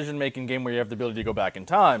a decision-making game where you have the ability to go back in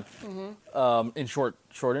time, in short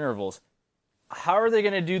intervals. How are they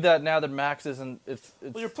going to do that now that Max isn't? It's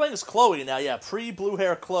Well, you're playing as Chloe now, yeah, pre-blue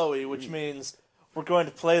hair Chloe, which means we're going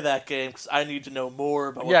to play that game because I need to know more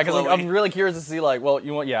about what Yeah, because Chloe... I'm really curious to see, like, well,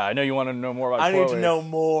 I know you want to know more about I Chloe. need to know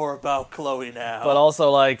more about Chloe now. But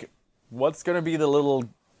also, like, what's going to be the little,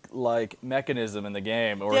 like, mechanism in the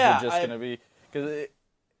game? Or Yeah, is it just going to be... Because,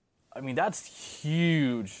 I mean, that's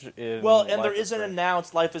huge in well, and Life there is is an Strange.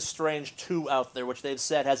 announced Life is Strange 2 out there, which they've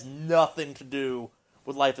said has nothing to do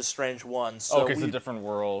with Life is Strange 1. So Okay, it's a different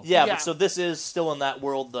world. Yeah, Yeah. but so this is still in that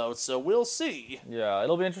world, though, so we'll see. Yeah,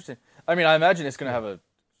 it'll be interesting. I mean, I imagine it's going to have a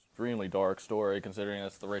extremely dark story, considering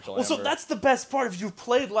it's the Rachel Well, so Amber. that's the best part. If you've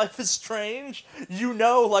played Life is Strange, you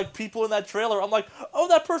know, like, people in that trailer, I'm like, oh,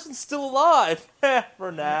 that person's still alive.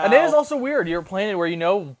 For now. And it is also weird. You're playing it where you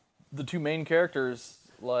know the two main characters,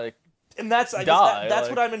 like... And that's I guess die, that's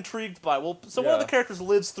like- what I'm intrigued by. Well, so one of Yeah. the characters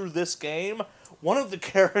lives through this game. One of the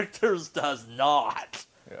characters does not.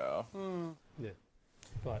 Yeah.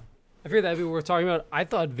 But I figured that'd be what we're talking about. I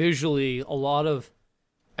thought visually a lot of.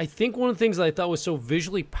 I think one of the things that I thought was so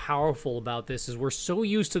visually powerful about this is we're so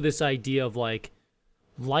used to this idea of like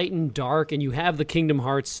light and dark, and you have the Kingdom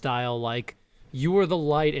Hearts style, like you are the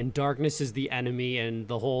light and darkness is the enemy, and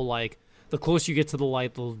the whole like the closer you get to the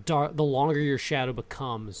light, the longer your shadow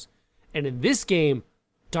becomes. And in this game,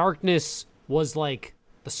 darkness was like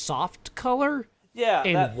the soft color, Yeah,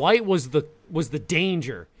 and white was the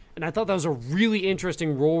danger. And I thought that was a really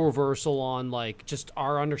interesting role reversal on like just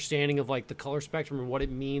our understanding of like the color spectrum and what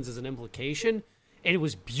it means as an implication. And it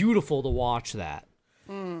was beautiful to watch that.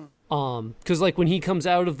 Because like when he comes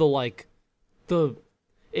out of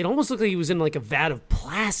it almost looked like he was in like a vat of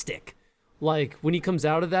plastic. Like when he comes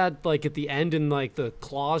out of that, like at the end, and like the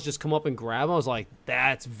claws just come up and grab him, I was like,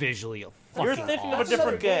 that's visually a fucking. You're thinking of a awesome.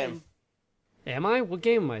 different game. Am I? What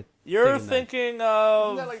game am I? You're thinking Isn't thinking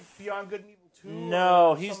of that like Beyond Good and Evil 2?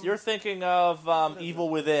 no. or some- You're thinking of Evil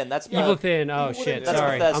Within. That's Evil Within. Oh Evil shit! Within. That's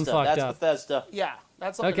Sorry, Bethesda. I'm fucked That's up. Bethesda. Yeah,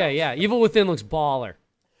 that's something Okay, else. yeah. Evil Within looks baller.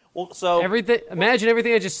 Well, so Everything. Imagine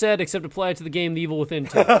everything I just said, except apply it to the game, The Evil Within 2.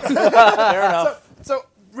 fair enough. So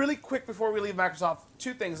really quick before we leave Microsoft,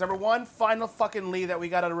 two things. Number one, finally that we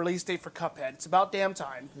got a release date for Cuphead. It's about damn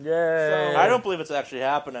time. Yay. I don't believe it's actually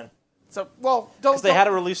happening So, well, don't. because they had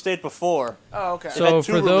a release date before. Oh, okay. So had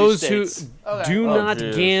two for those who release dates. Okay. do Oh, not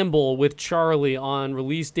jeez. gamble with Charlie on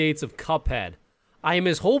release dates of Cuphead, I am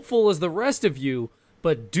as hopeful as the rest of you,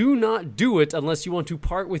 but do not do it unless you want to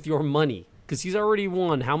part with your money. Because he's already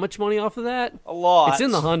won how much money off of that? A lot. It's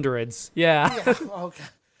in the hundreds. Yeah. Okay.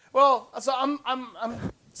 Well, so I'm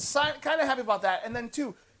kind of happy about that. And then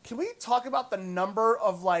two, can we talk about the number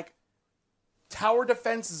of like tower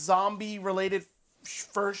defense zombie related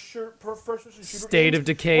first person shooter State games of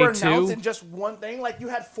Decay were announced 2? in just one thing? Like you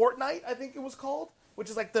had Fortnite, I think it was called, which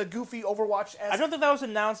is like the goofy Overwatch. I don't think that was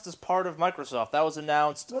announced as part of Microsoft. That was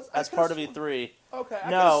announced I as could've part of sworn- E3. Okay, I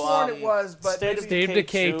No, could've sworn it was, but State of maybe- State of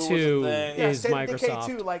Decay 2 was a 2 thing. yeah, is State of Decay Microsoft.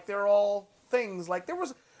 2, like they're all things. Like there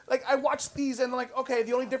was, like I watched these and like, okay,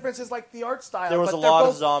 the only difference is like the art style. There was but a they're lot of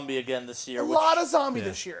both- zombie again this year. a which lot of zombie Yeah.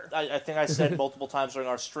 this year. I think I said multiple times during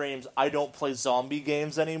our streams. I don't play zombie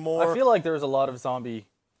games anymore. I feel like there's a lot of zombie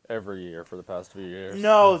every year for the past few years.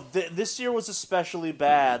 No, this year was especially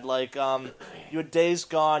bad. Like, you had Days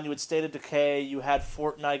Gone, you had State of Decay, you had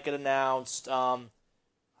Fortnite get announced.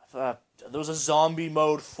 There was a zombie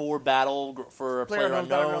mode for PlayerUnknown's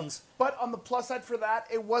PlayerUnknown's. But on the plus side for that,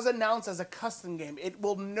 it was announced as a custom game. It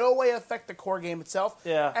will no way affect the core game itself.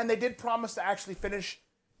 Yeah. And they did promise to actually finish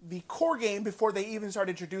the core game before they even start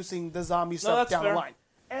introducing the zombie stuff that's down fair. the line.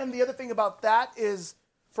 And the other thing about that is,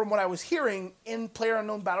 from what I was hearing, in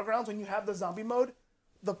PlayerUnknown Battlegrounds, when you have the zombie mode,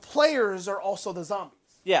 the players are also the zombies.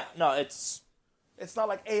 Yeah, no, it's It's not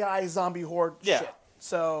like AI zombie horde Yeah. shit.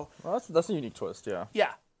 So, Well, that's a unique twist, yeah.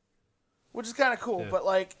 yeah. Which is kind of cool. Yeah. But,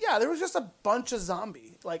 like, yeah, there was just a bunch of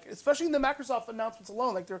zombie. Like, especially in the Microsoft announcements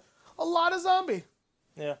alone. Like, there are a lot of zombie.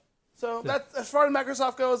 yeah. So, that's, as far as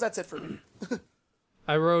Microsoft goes, that's it for me.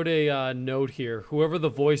 I wrote a note here. Whoever the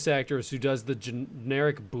voice actor is who does the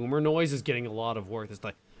generic boomer noise is getting a lot of work. It's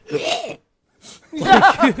like,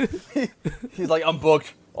 He's like, I'm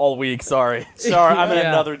booked all week, sorry. Sorry, I'm in Yeah.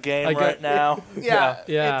 another game I got- right now. Yeah.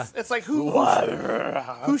 Yeah. It's like,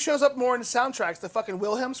 who shows up more in the soundtracks? The fucking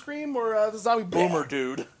Wilhelm scream or the zombie Boomer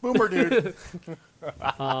dude. Boomer dude.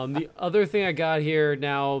 the other thing I got here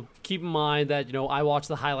now, keep in mind that, you know, I watch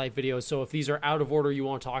the highlight videos, so if these are out of order, you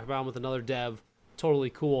want to talk about them with another dev, totally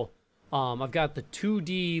cool. I've got the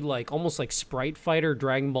 2D, like, almost like Sprite Fighter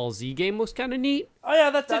Dragon Ball Z game, looks kind of neat. Oh yeah,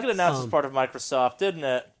 that did get That's, announced as part of Microsoft, didn't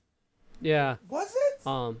it? Yeah. Was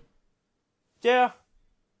it? Yeah.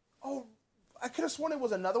 Oh, I could have sworn it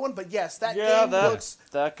was another one, but yes, that Yeah, game that looks...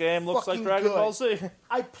 that game looks like fucking Dragon good. Ball Z.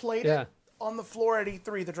 I played Yeah. it on the floor at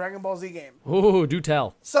E3, the Dragon Ball Z game. Oh, do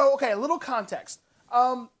tell. So, okay, a little context.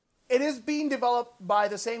 It is being developed by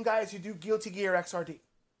the same guys who do Guilty Gear XRD.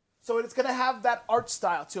 So it's going to have that art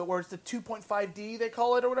style to it, where it's the 2.5D, they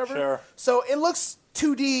call it, or whatever. Sure. So it looks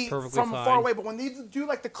 2D Perfectly from fine. far away, but when they do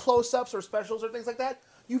like the close-ups or specials or things like that,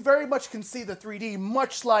 you very much can see the 3D,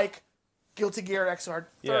 much like Guilty Gear XR3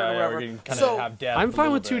 or whatever. we can kind So- of have depth. I'm a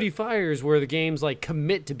fine little with 2D bit. fighters where the games like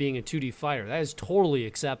commit to being a 2D fighter. That is totally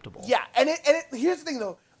acceptable. Yeah, and here's the thing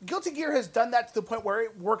though, Guilty Gear has done that to the point where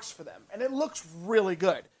it works for them, and it looks really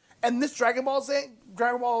good. And this Dragon Ball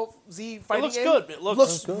Z fighting looks game good. It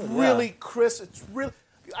looks good, really yeah. crisp. It's really,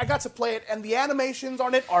 I got to play it, and the animations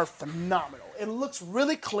on it are phenomenal. It looks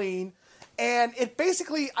really clean, and it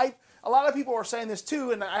basically, a lot of people are saying this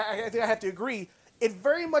too, and I think I have to agree. It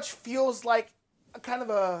very much feels like a kind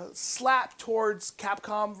of a slap towards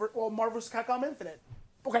Capcom, Marvel vs. Capcom Infinite.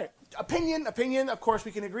 Okay, opinion. Of course,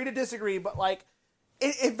 we can agree to disagree, but like,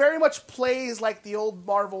 it very much plays like the old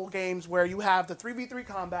Marvel games where you have the 3v3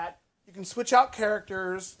 combat, you can switch out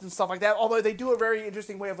characters and stuff like that, although they do a very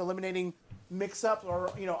interesting way of eliminating mix-ups or,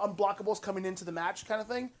 unblockables coming into the match kind of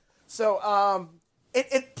thing. So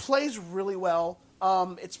it plays really well.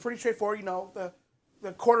 It's pretty straightforward,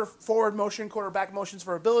 the quarter forward motion, quarter back motions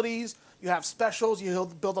for abilities. You have specials,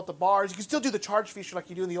 you build up the bars. You can still do the charge feature like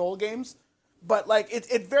you do in the old games. But like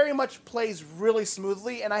it very much plays really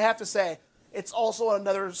smoothly, and I have to say, it's also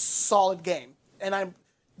another solid game, and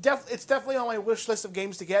it's definitely on my wish list of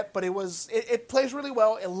games to get. But it plays really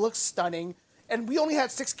well. It looks stunning, and we only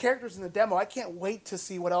had 6 characters in the demo. I can't wait to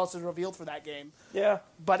see what else is revealed for that game. Yeah.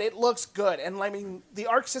 But it looks good, and I mean the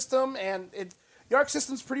arc system the arc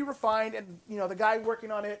system's pretty refined, and the guy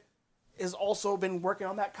working on it has also been working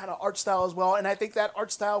on that kind of art style as well. And I think that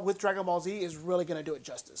art style with Dragon Ball Z is really going to do it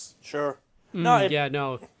justice. Sure.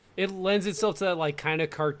 No, It lends itself to that like kind of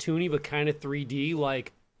cartoony but kind of 3D.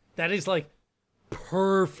 Like that is like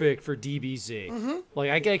perfect for DBZ. Mm-hmm. Like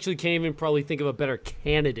I actually can't even probably think of a better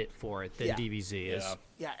candidate for it than Yeah. DBZ is.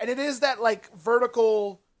 Yeah, and it is that like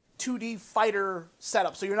vertical 2D fighter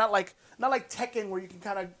setup. So you're not like Tekken where you can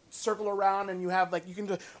kind of circle around and you have like you can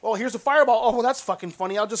just, oh, here's a fireball. Oh, well, that's fucking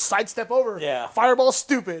funny. I'll just sidestep over. Yeah. Fireball's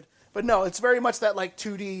stupid. But no, it's very much that like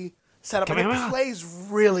 2D setup, and it plays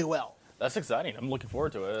really well. That's exciting. I'm looking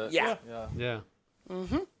forward to it. Yeah. Yeah.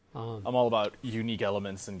 I'm all about unique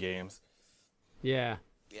elements in games. Yeah.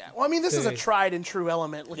 Yeah. Well, I mean, this is a Okay. tried and true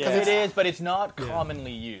element. Because Yeah. It is, but it's not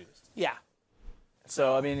commonly used. Yeah.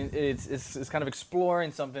 So I mean, it's kind of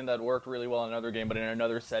exploring something that worked really well in another game, but in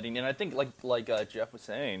another setting. And I think like Jeff was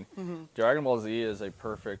saying, Dragon Ball Z is a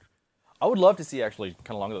perfect. I would love to see actually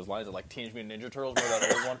kind of along those lines of like Teenage Mutant Ninja Turtles, remember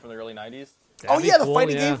that old one from the early '90s. Oh That'd be yeah, the cool,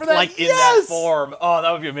 fighting yeah. game for that. Like in yes! that form. Oh,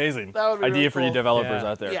 that would be amazing. That would be Idea really for you cool. developers Yeah.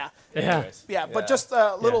 out there. Yeah. Yeah. Anyways, Yeah, but just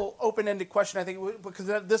a little open-ended question, I think, because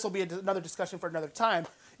this will be another discussion for another time,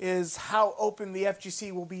 is how open the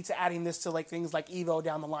FGC will be to adding this to like things like Evo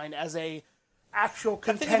down the line as a actual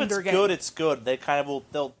I think if contender it's game. good, it's good. They kind of will.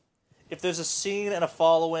 They'll. If there's a scene and a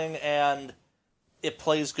following and it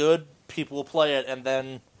plays good, people will play it, and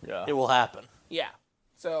then Yeah. it will happen. Yeah.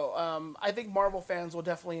 So I think Marvel fans will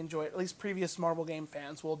definitely enjoy it. At least previous Marvel game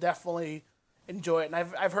fans will definitely enjoy it, and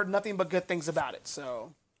I've heard nothing but good things about it.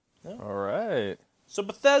 So All right. So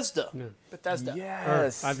Bethesda. Bethesda.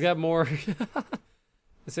 Yes. I've got more.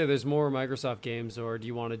 I say there's more Microsoft games, or do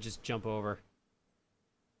you want to just jump over?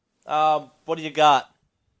 What do you got?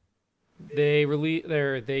 They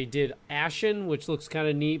did Ashen, which looks kind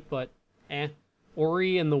of neat, but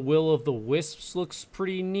Ori and the Will of the Wisps looks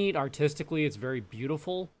pretty neat. Artistically, it's very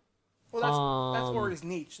beautiful. Well, that's Ori's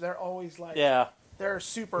niche. They're always like, Yeah. they're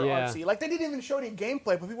super Yeah. artsy. Like they didn't even show any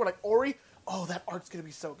gameplay, but people were like, Ori, oh, that art's gonna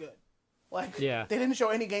be so good. Like, Yeah. they didn't show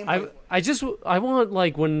any gameplay. I want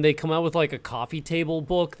like when they come out with like a coffee table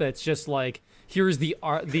book that's just like here's the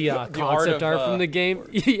art concept of, art from the game.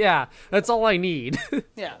 Yeah, that's all I need.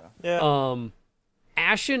 Yeah. Yeah.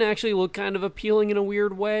 Ashen actually looked kind of appealing in a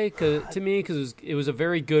weird way to me because it was a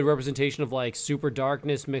very good representation of like super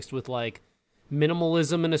darkness mixed with like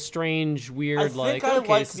minimalism in a strange, weird I think like I okay,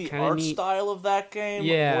 like this is the kind of art neat. style of that game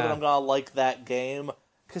Yeah. more than I'm gonna like that game.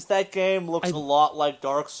 Because that game looks a lot like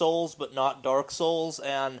Dark Souls, but not Dark Souls,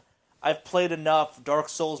 and I've played enough Dark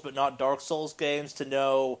Souls but not Dark Souls games to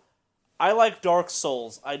know I like Dark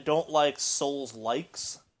Souls. I don't like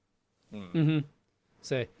Souls-likes.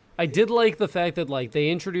 Say, I did like the fact that like they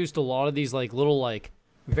introduced a lot of these like little like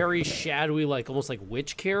very shadowy like almost like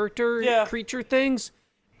witch character Yeah. creature things.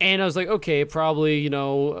 And I was like, okay, it probably,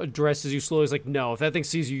 addresses you slowly. It's like, no, if that thing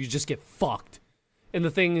sees you, you just get fucked. And the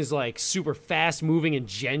thing is like super fast moving and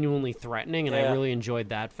genuinely threatening, and I Yeah. really enjoyed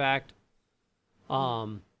that fact.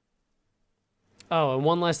 Oh, and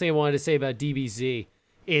one last thing I wanted to say about DBZ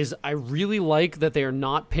is I really like that they are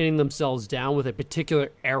not pinning themselves down with a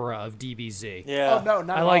particular era of DBZ. Yeah. Oh no,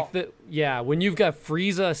 not I at like all. that. Yeah, when you've got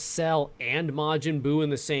Frieza, Cell, and Majin Buu in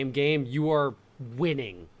the same game, you are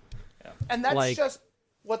winning. And that's like- just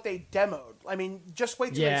what they demoed. I mean, just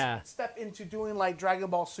wait till Yeah. they step into doing like Dragon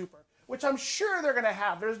Ball Super, which I'm sure they're gonna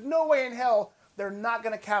have. There's no way in hell they're not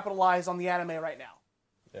gonna capitalize on the anime right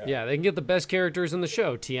now. Yeah, they can get the best characters in the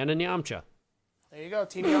show, Tien and Yamcha. There you go,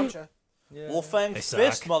 Team Yamcha. Wolfang They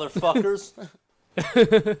Fist, suck. motherfuckers.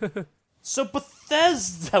 So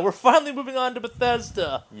Bethesda, we're finally moving on to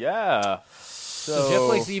Bethesda. Yeah. So Jeff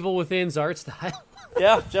likes Evil Within's art style,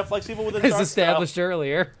 Yeah, Jeff likes Evil Within. as Dark established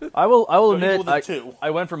earlier. I will Evil admit Within 2.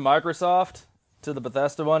 I went from Microsoft to the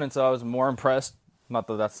Bethesda one, and so I was more impressed. Not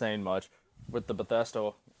that that's saying much with the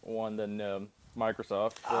Bethesda one than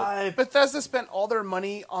Microsoft. but- Bethesda spent all their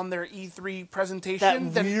money on their E3 That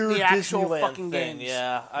presentation than weird the actual Disneyland fucking thing. games.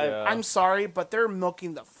 Yeah. Yeah. I'm sorry, but they're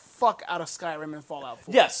milking the fuck out of Skyrim and Fallout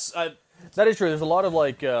 4. Yes. That is true. There's a lot of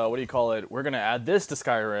like, what do you call it? We're gonna add this to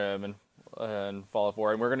Skyrim and Fallout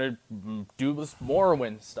 4, and we're gonna do this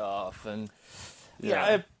Morrowind stuff, and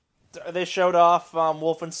Yeah. They showed off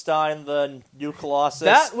Wolfenstein: The New Colossus.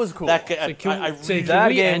 That was cool. That ga- So can, I so really- can that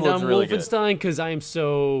we game end looks on really good. Wolfenstein? Because I am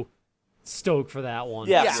so stoked for that one.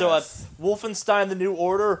 yeah, Yeah. So Wolfenstein: The New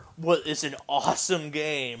Order is an awesome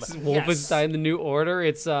game. Wolfenstein: The New Order.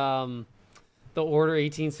 It's the Order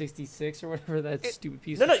 1866 or whatever that stupid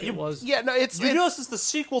piece No, of no, shit you- was. Yeah, no, it's You know this is the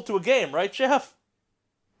sequel to a game, right, Jeff?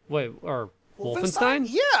 Wait, or Wolfenstein?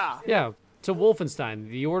 Yeah. Yeah, to Wolfenstein.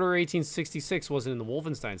 The Order 1866 wasn't in the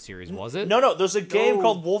Wolfenstein series, was it? No, there's a game No.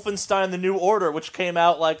 called Wolfenstein: The New Order, which came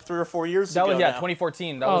out like 3 or 4 years that ago. was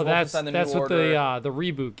 2014. 2014. That Oh, was that's Wolfenstein: The that's New what Order. the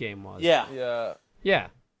reboot game was. Yeah. Yeah. Yeah.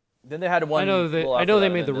 Then they had one. I know that. little I after know they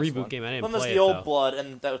that, made and the then this reboot one. game. I didn't Then there's play the it Old though. Blood,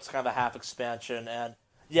 and that was kind of a half expansion. And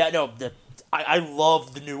yeah, no, I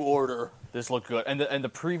love The New Order. This looked good, and the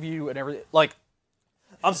preview and everything. Like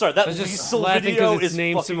I'm sorry, that I was just Weasel laughing video because it's is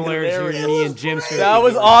name fucking similar to hilarious. me and Jim's. favorite that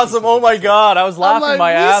was video. awesome. Oh my god, I was laughing like,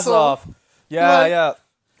 my ass Weasel. off. Yeah, Like- yeah.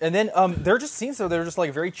 And then there are just scenes though. They're just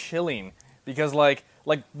like very chilling because like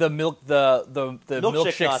the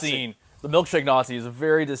milkshake Nazi. scene, the milkshake Nazi is a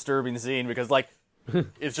very disturbing scene because like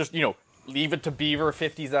it's just leave it to Beaver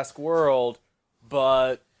 50s-esque world,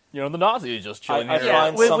 but the Nazi is just chilling I here.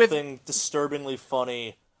 find with- something disturbingly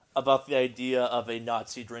funny about the idea of a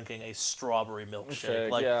Nazi drinking a strawberry milkshake. Milkshake,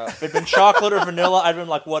 Like, yeah. if it'd been chocolate or vanilla, I'd been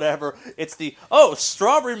like, whatever. It's the,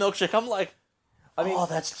 strawberry milkshake. I'm like,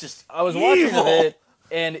 that's just I was watching evil. it,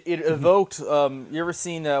 and it evoked. You ever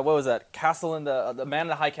seen what was that? Castle in the Man in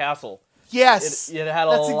the High Castle. Yes. It had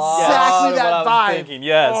a That's lot exactly of that what I was vibe. thinking.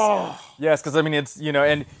 Yes, Oh. yes, because I mean it's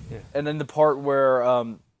and then the part where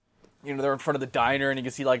they're in front of the diner and you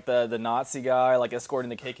can see like the Nazi guy like escorting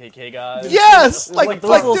the KKK guy. Yes, like like, those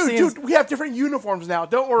little dude, scenes- we have different uniforms now.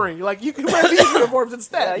 Don't worry. Like, you can wear these uniforms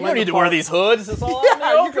instead. Yeah, you Like don't need the to wear part- these hoods. It's all out in the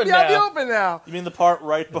Yeah, you open can be out in the now. open now. You mean the part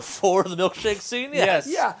right before the milkshake scene? Yes.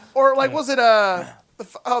 Yeah, or like, was it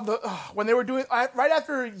when they were doing right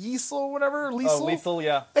after Yeasel or whatever, Liesel? Oh, lethal,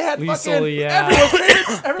 yeah. They had Liesel, fucking yeah.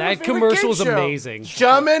 everyone's That favorite commercial game was show. amazing.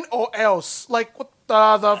 German or else? Like, what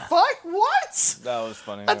the fuck? What? That was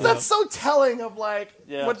funny. That's so telling of like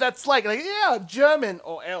Yeah. what that's like. Like, yeah, German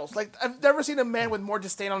or else. Like, I've never seen a man with more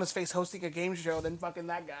disdain on his face hosting a game show than fucking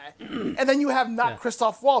that guy. And then you have not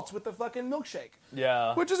Christoph Waltz with the fucking milkshake,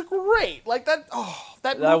 yeah. which is great. Like that. Oh,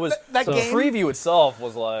 that was that the game preview itself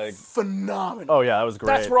was like. phenomenal. Oh yeah, that was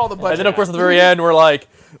great. That's where all the And budget then of course at. at the very end, we're like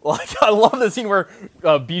I love the scene where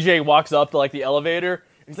BJ walks up to like the elevator.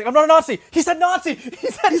 And he's like, "I'm not a Nazi." He said Nazi. He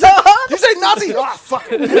said Nazi. You say Nazi? Ah,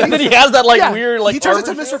 fuck it. And then he has that like Yeah, weird like. he turns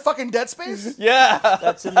armor into shit. Mr. fucking Dead Space. Yeah,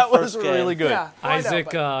 That's in the that was first game. really good. Yeah, I know, Isaac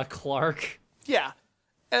but- Clarke. yeah,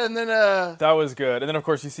 and then That was good. And then of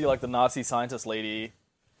course you see like the Nazi scientist lady.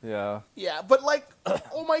 Yeah. yeah, but like,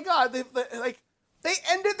 oh my god, they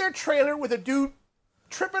ended their trailer with a dude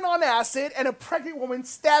tripping on acid and a pregnant woman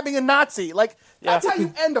stabbing a Nazi. Like, that's how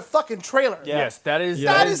you end a fucking trailer. Yeah. Yes, that is.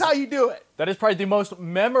 That is how you do it. That is probably the most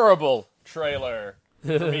memorable trailer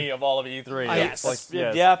for me of all of E3. Yes. Like,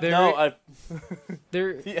 yes. Yeah, There- no,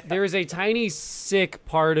 There is a tiny sick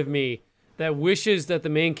part of me that wishes that the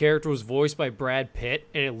main character was voiced by Brad Pitt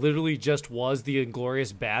and it literally just was the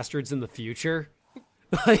Inglorious Bastards in the future.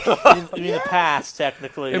 Like, I mean the past,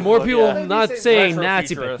 technically. and more but people yeah. not Maybe say saying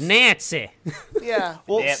Nazi, but retrofuturist. Nazi. Yeah.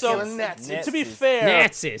 Well, so Killing Nazis. to be fair,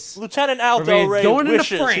 Nazis. Lieutenant We're Aldo Ray going into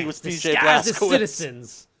wishes France, he was DJ disguised as Blazkowicz.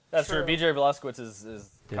 citizens. That's true. BJ Blazkowicz is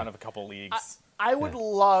kind of a couple leagues. I would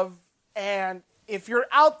love, and if you're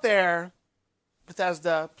out there,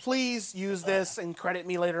 Bethesda, please use this and credit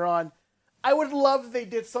me later on. I would love if they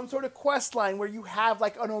did some sort of quest line where you have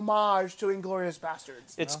like an homage to Inglourious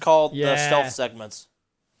Bastards. It's called the Yeah. stealth segments.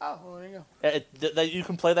 Oh, well, there you go. That you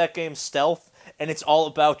can play that game stealth, and it's all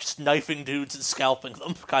about just knifing dudes and scalping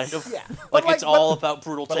them, kind of. Yeah. Like, But it's all about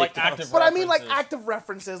brutal but like takedowns. active But I mean, like references. active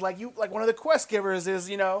references, like one of the quest givers is,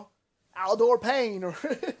 Aldor Payne or.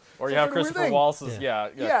 Or you have some sort of weird Christopher thing. Waltz's, yeah,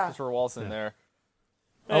 Yeah. Christopher Waltz in there.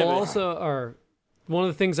 Maybe. One of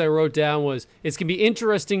the things I wrote down was it's gonna be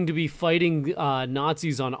interesting to be fighting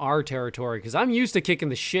Nazis on our territory because I'm used to kicking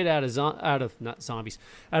the shit out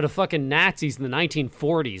of fucking Nazis in the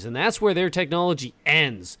 1940s, and that's where their technology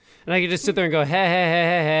ends. And I could just sit there and go,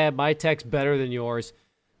 hey, my tech's better than yours.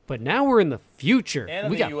 But now we're in the future. And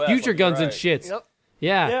in We the got US, future like, guns you're and right. shits. Yep.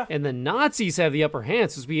 Yeah. Yeah. And the Nazis have the upper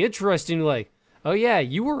hand, so it'd be interesting. Like, oh yeah,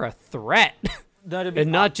 you were a threat,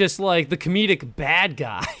 and not just like the comedic bad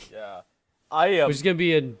guy. Yeah. I Which is gonna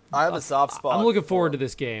be a. I have a soft spot. I'm looking forward to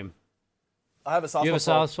this game. I have a soft You have a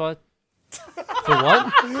spot. soft spot? For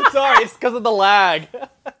what? Sorry, it's because of the lag.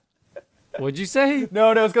 What'd you say?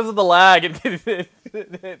 No, it's because of the lag.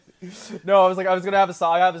 No, I was gonna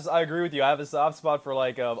have I agree with you. I have a soft spot for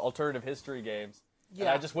like alternative history games. And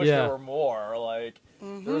Yeah. I just wish Yeah. there were more. Like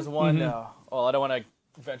there was one. Well, I don't want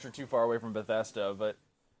to venture too far away from Bethesda, but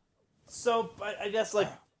So, I guess, like,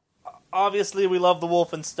 obviously we love the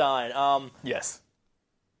Wolfenstein. yes.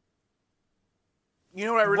 You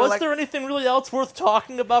know what I really Was like? there anything really else worth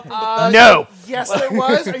talking about from No. Yes, there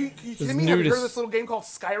was. Are you kidding me? Have you heard of nudist. this little game called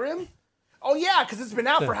Skyrim? Oh yeah, because it's been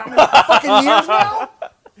out for how many fucking years now?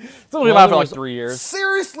 It's only been Well, out for there like was- 3 years.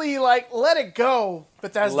 Seriously, like, let it go,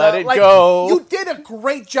 Bethesda. Let it Like, go. You did a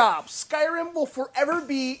great job. Skyrim will forever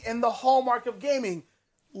be in the hallmark of gaming.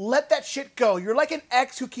 Let that shit go. You're like an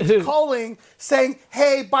ex who keeps calling, saying,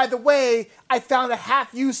 "Hey, by the way, I found a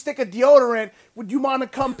half-used stick of deodorant. Would you want to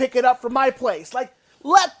come pick it up from my place?" Like,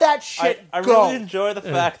 let that shit I go. really enjoy the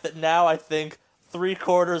fact that now I think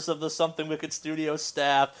 3/4 of the Something Wicked Studio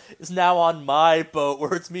staff is now on my boat,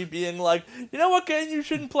 where it's me being like, you know what game you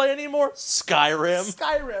shouldn't play anymore? Skyrim.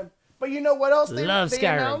 Skyrim. But you know what else they Love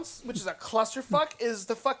Skyrim. announced, which is a clusterfuck, is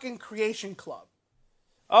the fucking Creation Club.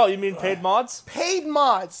 Oh, you mean paid mods? Paid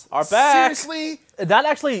mods Are back. Seriously, That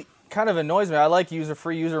actually kind of annoys me. I like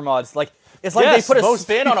free user mods. Like it's like Yes, they put a most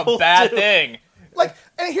spin on a people bad do. thing. like,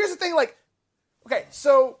 and here's the thing, like, okay,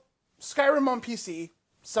 so Skyrim on PC,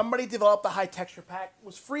 somebody developed a high texture pack,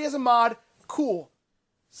 was free as a mod, cool.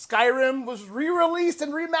 Skyrim was re-released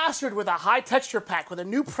and remastered with a high texture pack with a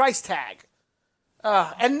new price tag.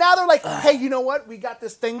 And now they're like, hey, you know what? We got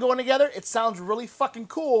this thing going together. It sounds really fucking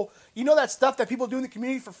cool. You know that stuff that people do in the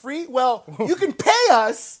community for free? Well, you can pay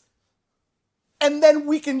us, and then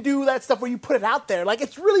we can do that stuff where you put it out there. Like,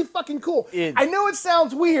 it's really fucking cool. I know it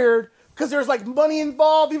sounds weird because therere's like money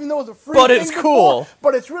involved, even though it's a free But thing it's before, cool.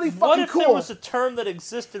 But it's really What fucking if cool. there was a term that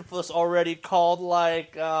existed for this already called,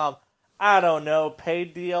 like, I don't know,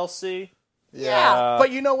 paid DLC? Yeah,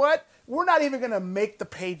 but you know what? We're not even gonna make the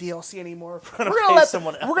paid DLC anymore. We're gonna gonna pay let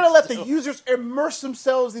someone we're gonna else let the to. users immerse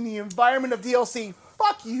themselves in the environment of DLC.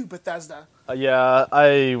 Fuck you, Bethesda. Yeah,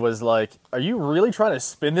 I was like, are you really trying to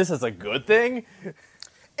spin this as a good thing?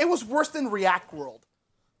 It was worse than React World,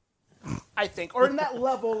 I think, or in that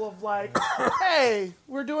level of like, hey,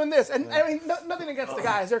 we're doing this, and I mean, nothing against the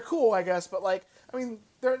guys; they're cool, I guess, but like, I mean,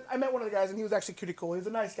 I met one of the guys, and he was actually pretty cool. He was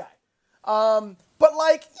a nice guy. But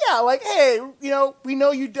like, yeah, like, hey, we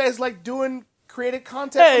know you guys like doing creative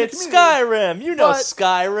content. Hey, for the it's community. Skyrim. You know But-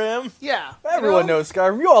 Skyrim. Yeah, Everyone knows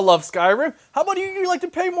Skyrim. You all love Skyrim. How about you like to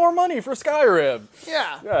pay more money for Skyrim?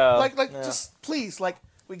 Yeah. Yeah. Like, just please, like,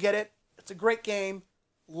 we get it. It's a great game.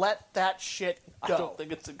 Let that shit go. I don't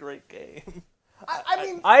think it's a great game. I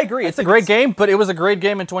mean, I agree. It's a great game, but it was a great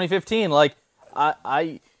game in 2015. Like,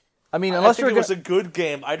 I mean, unless I think you're it was a good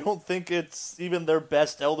game. I don't think it's even their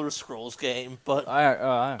best Elder Scrolls game, but I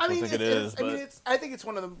don't I mean, think it is. I mean, But I think it's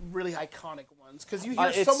one of the really iconic ones because you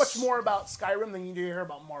hear so it's- much more about Skyrim than you do hear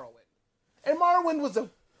about Morrowind. And Morrowind was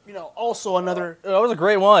also another. that was a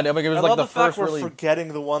great one. I mean, it was I like love the the fact first we're really.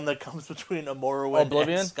 forgetting the one that comes between a Morrowind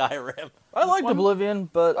Oblivion? and Skyrim. I liked one? Oblivion,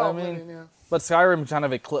 but I mean, Oblivion, yeah. but Skyrim kind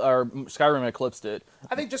of Skyrim eclipsed it.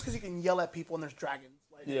 I think just because you can yell at people and there's dragons.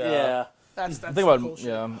 Like, Yeah. That's Think the about cool shit.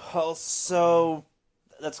 Well, so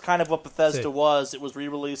that's kind of what Bethesda See. was. It was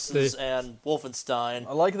re-releases See. and Wolfenstein.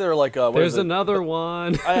 I like their like. What There's is it? another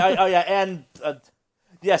one. Oh yeah, and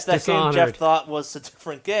yes, that game Dishonored. Jeff thought was a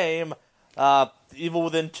different game. Evil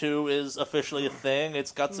Within 2 is officially a thing.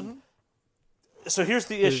 It's got some. So here's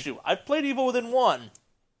the issue. I've played Evil Within 1.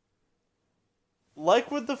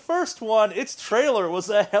 Like with the first one, its trailer was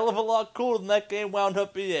a hell of a lot cooler than that game wound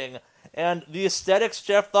up being. And the aesthetics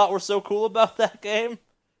Jeff thought were so cool about that game,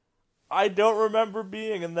 I don't remember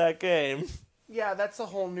being in that game. Yeah, that's a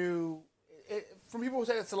whole new. From people who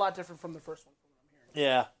say it's a lot different from the first one. From what I'm hearing.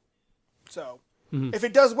 Yeah. So, if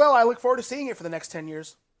it does well, I look forward to seeing it for the next 10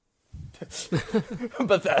 years.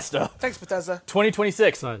 Bethesda. Thanks, Bethesda.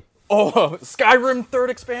 2026. Fine. Oh, Skyrim third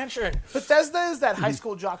expansion. Bethesda is that high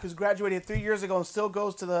school jock who's graduated 3 years ago and still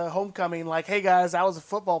goes to the homecoming like, hey guys, I was a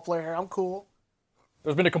football player. I'm cool.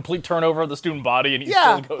 There's been a complete turnover of the student body, and he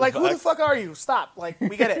Yeah, still goes like, back. who the fuck are you? Stop. Like,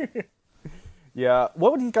 we get it. Yeah.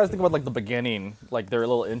 What would you guys think about like the beginning, like their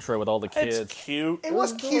little intro with all the kids? It's cute. It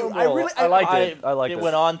was cute. adorable. I liked it. I liked it. it.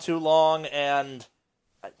 Went on too long, and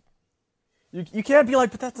You can't be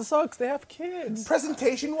like, Bethesda sucks. They have kids.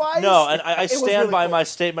 Presentation-wise, no, and I it was stand really by cool. my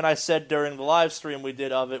statement I said during the live stream we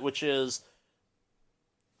did of it, which is,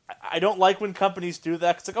 I don't like when companies do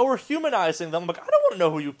that. It's like, oh, we're humanizing them. I'm like, I don't want to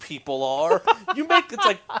know who you people are. You make it's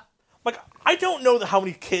like I don't know how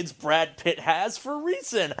many kids Brad Pitt has for a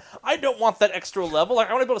reason. I don't want that extra level. Like,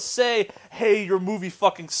 I want to be able to say, hey, your movie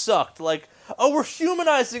fucking sucked. Like, oh, we're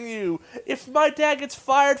humanizing you. If my dad gets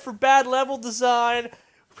fired for bad level design,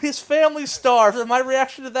 his family starves. And my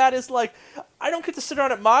reaction to that is like, I don't get to sit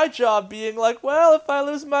around at my job being like, well, if I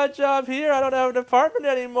lose my job here, I don't have an apartment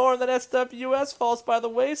anymore, and then SWS falls by the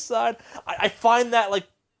wayside. I find that, like,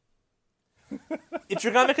 if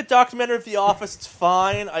you're gonna make a documentary of The Office, it's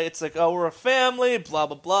fine. It's like, oh, we're a family, blah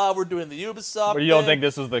blah blah. We're doing the Ubisoft. But you don't thing. think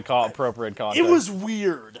this was the appropriate context? It was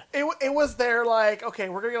weird. It was there like, okay,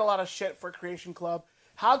 we're going to get a lot of shit for Creation Club.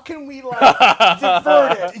 How can we, like,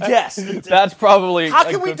 divert it? Yes, That's probably. How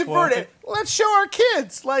a can we good divert point. it? Let's show our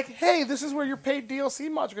kids, like, hey, this is where your paid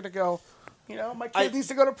DLC mods are going to go. You know, my kid needs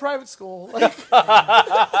to go to private school. Like,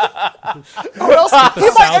 or else he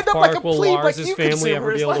might South end up like a Park, will plebe like Lars' you family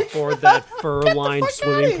ever consumers. be able to Like, afford that fur-lined fuck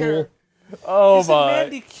swimming outta here. pool? Oh Isn't my!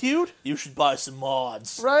 Mandy cute? You should buy some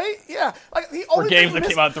mods. right? Yeah. Like the For only games thing that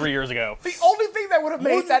came out 3 years ago. The only thing that would have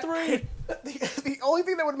More made than that three. the only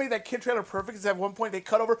thing that would have made that kid trailer perfect is at one point they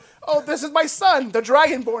cut over. Oh, this is my son, the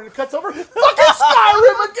Dragonborn. It cuts over. Fucking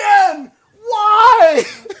Skyrim again. Why?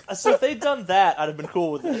 So if they'd done that, I'd have been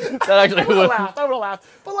cool with it. That actually I would have was. laughed. I would have laughed.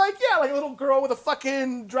 But like, yeah, like a little girl with a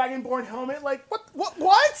fucking Dragonborn helmet. Like,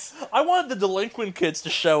 what? I wanted the delinquent kids to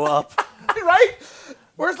show up. Right?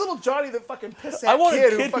 Where's little Johnny, the fucking pissant I wanted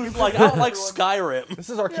kid a kid who who's fucking like, I don't like everyone? Skyrim. This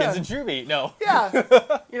is our kids in Juvie. No.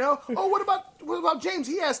 Yeah. You know? Oh, what about James?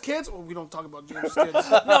 He has kids. Well, we don't talk about James' kids.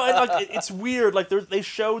 No, and like it's weird. Like they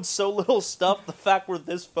showed so little stuff. The fact we're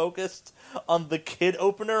this focused on the kid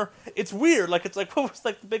opener, it's weird. Like it's like what was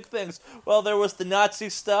like the big things? Well, there was the Nazi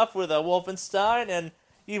stuff with Wolfenstein, and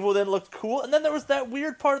Evil then looked cool, and then there was that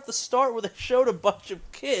weird part at the start where they showed a bunch of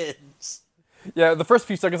kids. Yeah, the first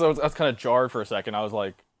few seconds I was kind of jarred for a second. I was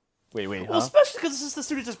like, wait, huh? Well, especially because this is the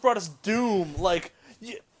studio just brought us Doom. Like,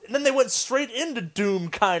 and then they went straight into Doom.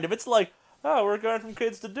 Kind of. It's like, oh, we're going from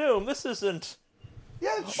kids to Doom. This isn't.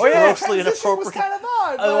 Yeah, Oh, sure. yeah, The grossly transition was inappropriate. kind of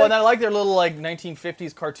odd. Oh, and like- I like their little like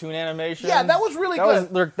 1950s cartoon animation. Yeah, that was really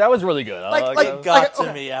that good. that was really good. I Like- like like- that. It got Okay,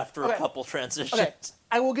 to me after okay. a couple transitions. Okay,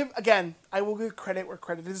 I will give credit where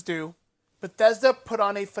credit is due. Bethesda put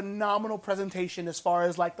on a phenomenal presentation as far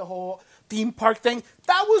as like the whole theme park thing.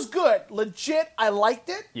 That was good, legit. I liked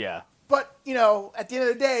it. Yeah. But you know, at the end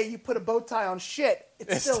of the day, you put a bow tie on shit.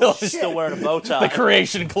 It's still still- shit. it's Still wearing a bow tie. The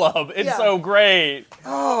Creation Club. It's Yeah. so great.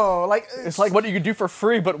 Oh, like It's like what you can do for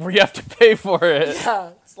free, but where you have to pay for it. yeah,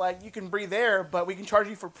 it's like you can breathe air, but we can charge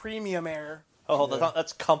you for premium air. Oh,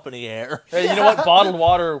 that's company air. Hey, you know what? Bottled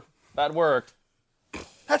water, that worked.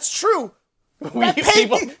 That's true. We That paid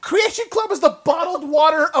people, Creation Club is the bottled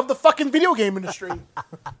water of the fucking video game industry.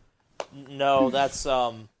 No, that's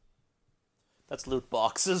loot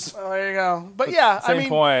boxes. Well, there you go. But yeah, I Same mean,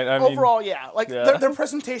 point. I mean, overall, yeah, like yeah. Their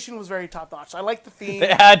presentation was very top notch. I like the theme.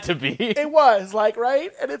 it had to be. It was like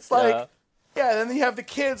right, and it's like, Yeah. yeah. Then you have the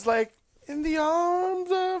kids like in the arms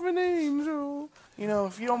of an angel. You know,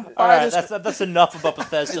 if you don't All buy right, this, that's enough about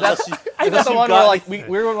Bethesda. Unless you, Is unless that the you one got, where like we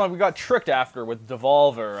were the one we got tricked after with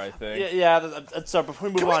Devolver? I think. yeah. So before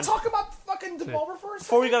we move can we on, talk about fucking Devolver for a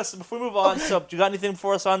before second? we move on, so do you got anything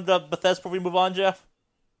for us on Bethesda before we move on, Jeff?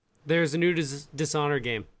 There's a new Dishonored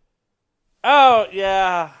game. Oh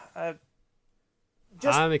yeah,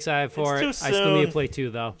 Just- I'm excited for it. it's too I still need soon. to play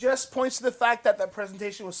 2 though. Just points to the fact that that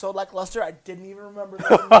presentation was so lackluster. I didn't even remember there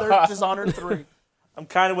was another Dishonored 3. I'm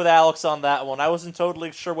kind of with Alex on that one. I wasn't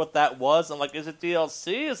totally sure what that was. I'm like, is it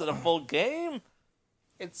DLC? Is it a full game?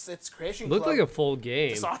 It's Creation Looked Club. like a full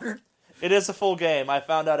game. Dishonored. It is a full game. I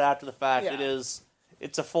found out after the fact. Yeah.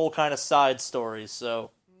 It's a full kind of side story.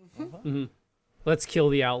 So Let's kill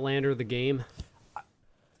the Outlander, the game.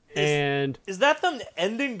 And is that them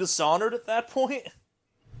ending Dishonored at that point?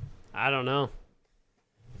 I don't know.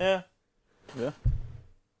 Yeah. Yeah.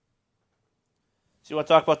 So you want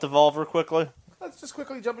to talk about Devolver quickly? Let's just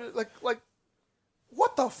quickly jump in. Like,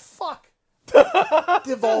 what the fuck?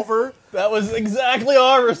 Devolver. That was exactly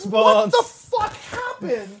our What response. the fuck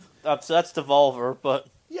happened? So that's Devolver, but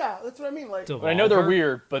Yeah, that's what I mean. Like, I know they're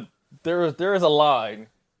weird, but there is a line.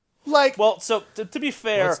 well, so to be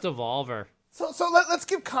fair, What's Devolver? so let's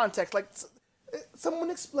give context. Like, someone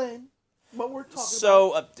explain what we're talking about.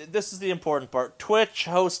 so this is the important part. Twitch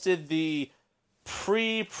hosted the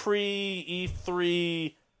pre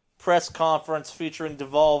E3 press conference featuring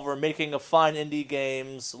Devolver making a fine indie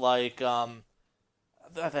games like I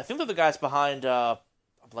think they're the guys behind I'm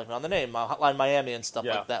blanking on the name, Hotline Miami and stuff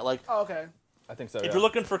Yeah. like that. Like Oh, okay. I think so. if you're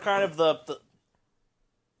looking for kind of the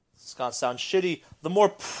it's gonna sound shitty, the more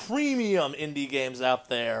premium indie games out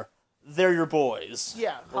there, they're your boys.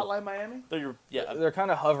 Yeah, Hotline Miami. They're your They're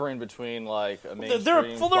kind of hovering between like a mainstream they're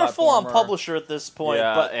a full-on platformer. publisher at this point,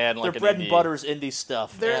 Yeah, but and like their an bread and indie. butter is indie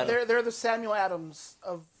stuff. and- They're the Samuel Adams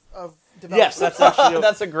of development. yes, that's actually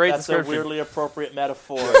That's a great that's a description. weirdly appropriate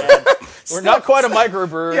metaphor. And We're not quite a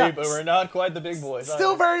microbrewery, Yeah. but we're not quite the big boys.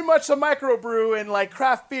 still very much a microbrew and like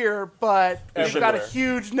craft beer, but we've got a Everywhere.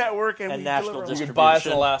 huge network and we national deliver. You could buy us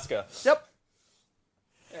in distribution. Alaska. Yep.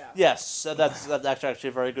 yes, so that's actually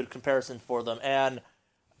a very good comparison for them. And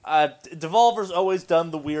Devolver's always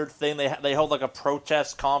done the weird thing. They hold like a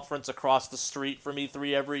protest conference across the street from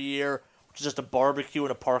E3 every year, which is just a barbecue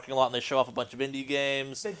in a parking lot, and they show off a bunch of indie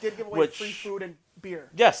games. They did give away which, free food and beer.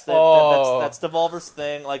 Yes, Oh. that's Devolver's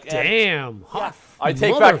thing. Like, and Damn. Hot I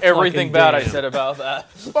take back everything motherfucking bad I damn. said about that.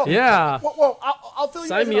 Well, Yeah. Well, I'll fill you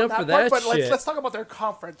Sign guys me in on up for part, that but shit. let's talk about their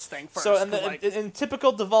conference thing first. So, 'cause, like, in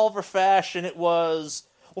typical Devolver fashion, it was...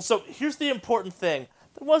 Well, so here's the important thing.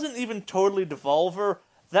 That wasn't even totally Devolver.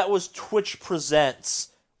 That was Twitch Presents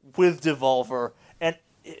with Devolver. And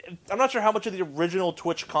I'm not sure how much of the original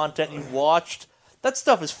Twitch content you've watched. That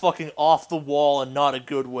stuff is fucking off the wall and not a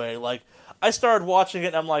good way. Like, I started watching it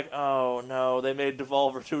and I'm like, oh no, they made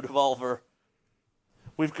Devolver to Devolver.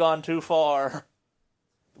 We've gone too far.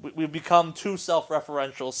 We've become too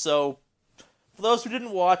self-referential. So, for those who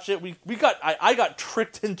didn't watch it, I got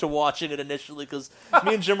tricked into watching it initially because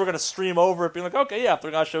me and Jim were gonna stream over it, being like, okay, yeah, they're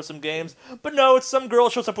gonna show some games. But no, it's some girl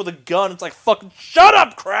shows up with a gun. It's like, fucking shut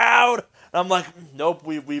up, crowd. And I'm like, nope,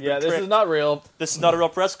 we've been Yeah, this tricked. is not real. This is not a real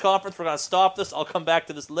press conference. We're gonna stop this. I'll come back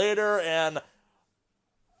to this later. And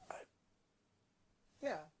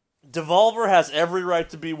yeah. Devolver has every right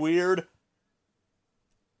to be weird.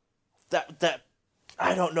 That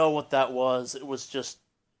I don't know what that was. It was just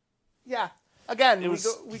Yeah. Again, was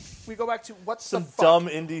we go back to what's some the fuck? dumb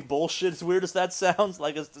indie bullshit. As weird as that sounds,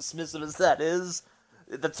 like as dismissive as that is,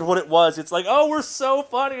 that's what it was. It's like, oh, we're so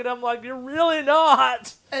funny, and I'm like, you're really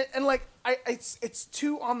not. And like it's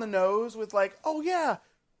too on the nose with like, oh yeah,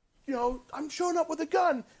 you know, I'm showing up with a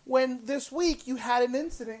gun when this week you had an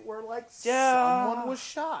incident where like someone was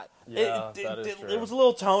shot. Yeah, that is true. It was a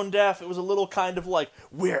little tone deaf. It was a little kind of like,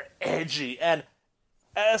 we're edgy. And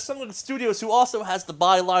as someone in studios who also has the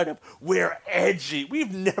byline of, we're edgy,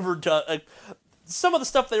 we've never done... Like, some of the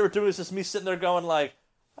stuff they were doing is just me sitting there going like,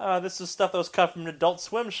 this is stuff that was cut from an Adult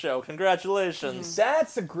Swim show. Congratulations.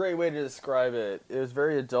 That's a great way to describe it. It was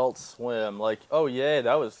very Adult Swim. Like, oh yeah,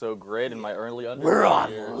 that was so great in my early We're undergrad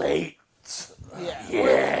on years. late.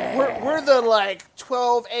 Yeah. We're the like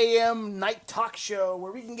 12 a.m. night talk show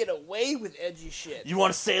where we can get away with edgy shit. You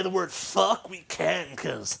want to say the word fuck? We can,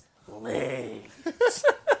 because late.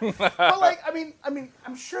 But like, I mean,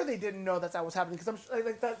 I'm sure they didn't know that was happening because I'm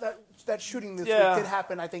like that shooting this Yeah. week did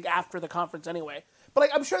happen. I think after the conference anyway. But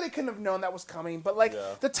like, I'm sure they couldn't have known that was coming. But like,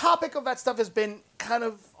 Yeah. the topic of that stuff has been kind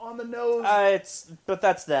of on the nose. But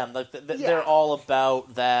that's them. Like Yeah. they're all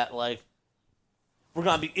about that. Like, we're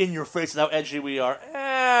gonna be in your face with how edgy we are.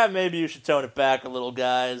 Maybe you should tone it back a little,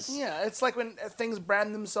 guys. Yeah, it's like when things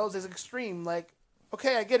brand themselves as extreme. Like,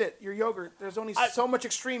 okay, I get it. You're yogurt. There's only so much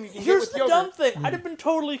extreme you can get Here's with the yogurt. dumb thing. I'd have been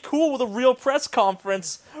totally cool with a real press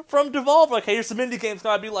conference from Devolver. Like, hey, here's some indie games.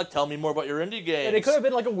 I'd be like, tell me more about your indie games. And it could have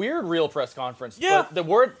been like a weird real press conference. Yeah. But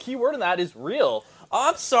the key word in that is real.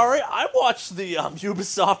 I'm sorry, I watched the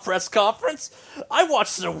Ubisoft press conference. I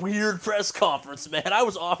watched a weird press conference, man. I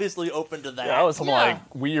was obviously open to that. Yeah, that was some Yeah.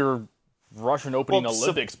 like weird Russian opening Well, so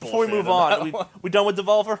Olympics before we bullshit. move on, we done with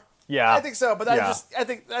Devolver? Yeah. I think so, but that Yeah. just I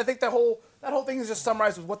think that whole thing is just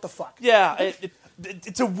summarized with what the fuck. Yeah,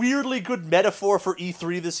 it's a weirdly good metaphor for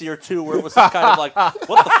E3 this year, too, where it was kind of like,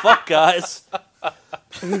 what the fuck, guys? Oh,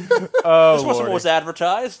 This wasn't what Lordy. was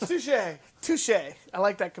advertised. Touche. I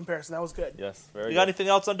like that comparison. That was good. Yes, very You good. got anything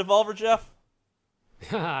else on Devolver, Jeff?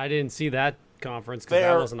 I didn't see that conference because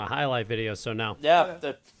Fair. that wasn't a highlight video, so no. Yeah.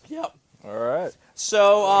 Yep. All right.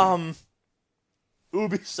 So,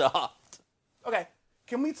 Ubisoft. Okay,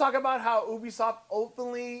 can we talk about how Ubisoft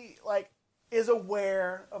openly is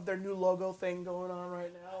aware of their new logo thing going on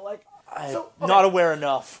right now? I'm not aware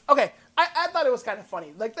enough. Okay, I thought it was kind of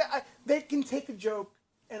funny. They can take a joke,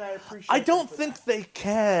 and I appreciate. I don't them for think that. they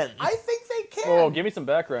can. I think they can. Oh, give me some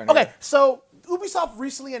background. Okay, here. so Ubisoft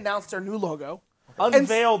recently announced their new logo.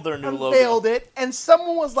 Unveiled their new logo. Unveiled it, and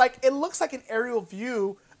someone was like, "It looks like an aerial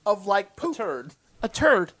view of poop." Turd. A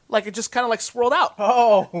turd, it just kind of swirled out.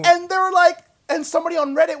 Oh. And they were like, and somebody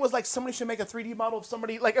on Reddit was like, somebody should make a 3D model of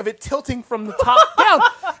somebody, of it tilting from the top down.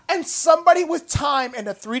 And somebody with time and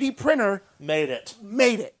a 3D printer Made it.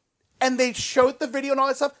 made it. And they showed the video and all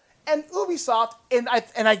that stuff. And Ubisoft, and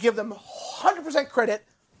I give them 100% credit,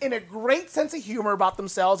 in a great sense of humor about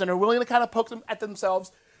themselves and are willing to kind of poke them at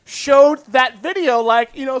themselves, showed that video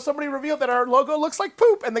somebody revealed that our logo looks like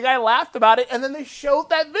poop. And the guy laughed about it. And then they showed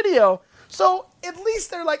that video. So at least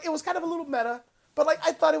they're it was kind of a little meta. But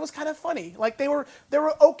I thought it was kind of funny. They were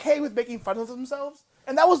okay with making fun of themselves,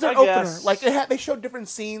 and that was their opener. guess. They showed different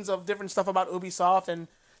scenes of different stuff about Ubisoft and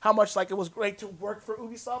how much it was great to work for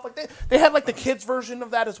Ubisoft. They had the kids version of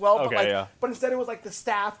that as well. Okay, yeah. But instead it was the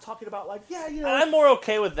staff talking about I'm more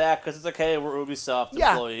okay with that because it's okay. We're Ubisoft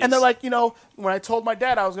employees. and they're when I told my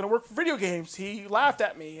dad I was going to work for video games, he laughed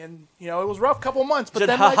at me, and it was a rough couple months. But said,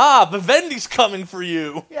 then haha, Vivendi's coming for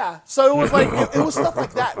you. yeah, so it was it was stuff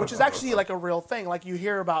like that, which is actually a real thing. You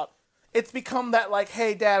hear about, it's become that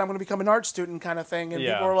hey, Dad, I'm going to become an art student kind of thing, and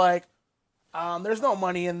Yeah. people are like, there's no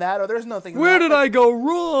money in that, or there's nothing. Where did I go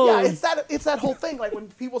wrong? Yeah, it's that whole thing. When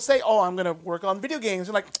people say, "Oh, I'm going to work on video games,"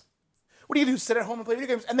 they're like, "What do you do? Sit at home and play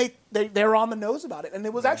video games?" And they're on the nose about it. And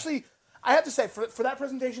it was actually, I have to say, for that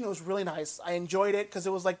presentation, it was really nice. I enjoyed it because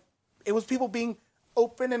it was it was people being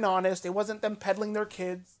open and honest. It wasn't them peddling their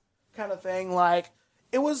kids kind of thing.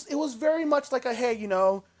 It was very much like a, hey,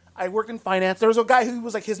 I worked in finance. There was a guy who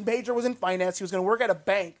was his major was in finance. He was going to work at a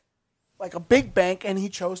bank, a big bank, and he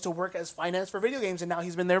chose to work as finance for video games, and now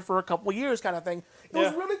he's been there for a couple years kind of thing. It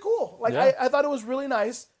was really cool. Yeah. I thought it was really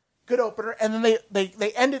nice. Good opener. And then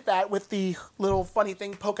they ended that with the little funny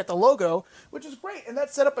thing, poke at the logo, which is great. And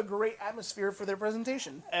that set up a great atmosphere for their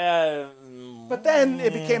presentation. But then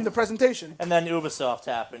it became the presentation. And then Ubisoft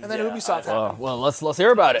happened. And then Ubisoft happened. Well, let's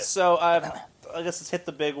hear about it. So I guess let's hit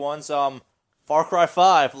the big ones. Far Cry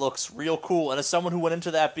 5 looks real cool, and as someone who went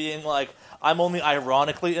into that being I'm only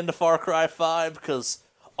ironically into Far Cry 5 because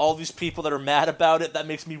all these people that are mad about it, that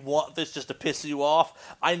makes me want this just to piss you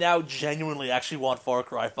off. I now genuinely actually want Far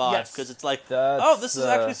Cry 5 because it's this is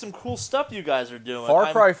actually some cool stuff you guys are doing.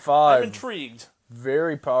 Far Cry 5. I'm intrigued.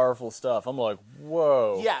 Very powerful stuff. I'm like,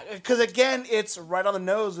 whoa. Yeah, because again, it's right on the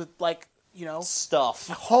nose with Stuff.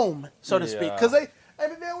 home, so to speak. Yeah. Because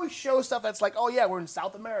they always show stuff that's oh yeah, we're in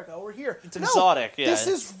South America, we're here. It's exotic, yeah. This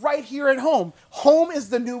is right here at home. Home is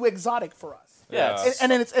the new exotic for us. Yeah.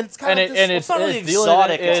 And it's kind of it's not really dealing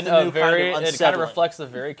exotic, in it's the a new very kind of it kind unsettling. of reflects the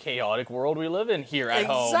very chaotic world we live in here at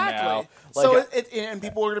home now. So and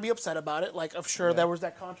people are going to be upset about it. I'm sure there was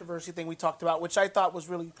that controversy thing we talked about, which I thought was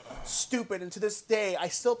really stupid. And to this day, I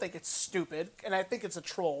still think it's stupid, and I think it's a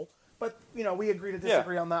troll. But we agree to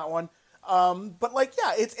disagree on that one. But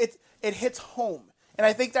it hits home, and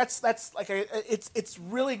I think that's it's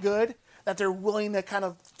really good that they're willing to kind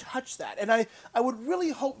of touch that. And I would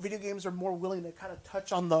really hope video games are more willing to kind of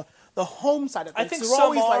touch on the home side of things. I think They're some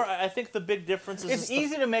always are. I think the big difference is It's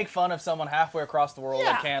easy to make fun of someone halfway across the world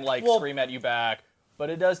Yeah. that can't Well- scream at you back, but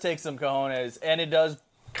it does take some cojones, and it does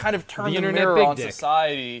kind of turn The the internet mirror big on dick.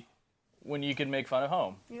 society when you can make fun of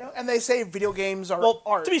home. and they say video games are Well,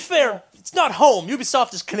 art. to be fair, it's not home.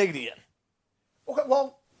 Ubisoft is Canadian. Okay,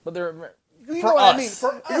 well, But they're you For know what us. I mean.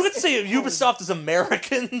 For us, You could it's say home. Ubisoft is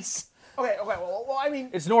Americans. Okay, well, I mean,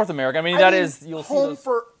 it's North America. I mean, I mean, you'll see home those.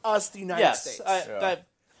 for us, the United Yes, States.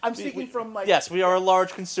 I'm speaking we- from yes, we are a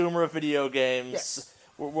large consumer of video games. Yes.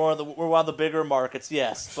 We're one of the bigger markets.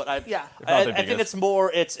 Yes, but Yeah. I the think biggest. it's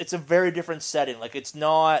more. It's a very different setting. It's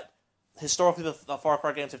not historically the Far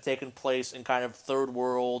Cry games have taken place in kind of third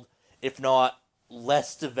world, if not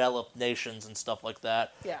less developed nations and stuff like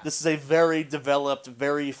that. Yeah. This is a very developed,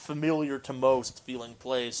 very familiar to most feeling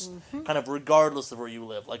place, kind of regardless of where you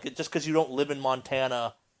live. Just because you don't live in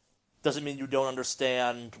Montana doesn't mean you don't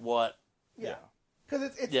understand what. Yeah.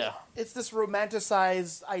 Because Yeah. it's this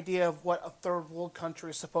romanticized idea of what a third world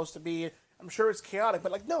country is supposed to be. I'm sure it's chaotic,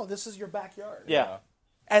 but no, this is your backyard. Yeah.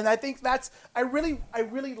 And I think I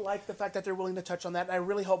really like the fact that they're willing to touch on that. And I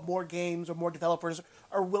really hope more games or more developers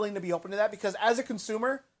are willing to be open to that, because as a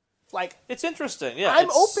consumer, Like, It's interesting. Yeah, I'm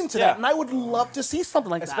it's- open to yeah. that, and I would love to see something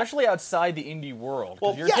like that. Especially outside the indie world. 'Cause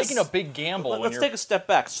Well, you're yes. taking a big gamble when Let's you're... take a step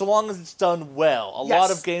back. So long as it's done well, a Yes,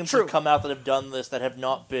 lot of games true. have come out that have done this that have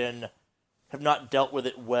not dealt with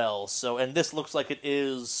it well. So, and this looks like it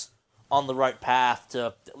is on the right path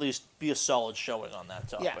to at least be a solid showing on that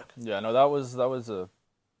topic. Yeah. Yeah, no, that's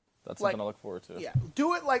something Like- I look forward to. Yeah,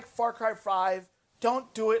 do it like Far Cry 5.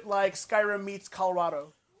 Don't do it like Skyrim meets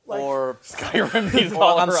Colorado. Like, Or, Skyrim needs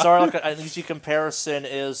well, I'm Colorado. sorry, like an easy comparison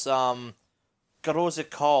is God, what was it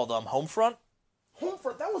called? Homefront.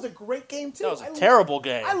 Homefront, that was a great game too. That was a terrible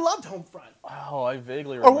game. I loved Homefront. Oh, I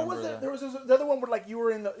vaguely Or remember what was it? that. There was the other one where like you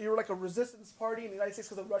were like a resistance party in the United States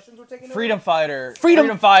because the Russians were taking over. Freedom Fighter.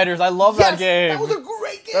 Freedom Fighters. I love Yes, that game. that was a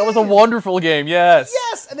great game. That was a wonderful game. Yes.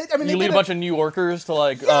 Yes, and they You lead a bunch of New Yorkers to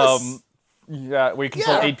like Yes. yeah, we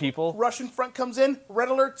control 8 people. Russian front comes in. Red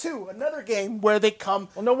Alert 2, another game where they come.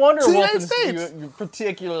 Well, no wonder to the United Wolfen, States. you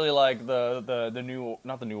particularly like the new,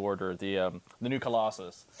 not the New Order, the new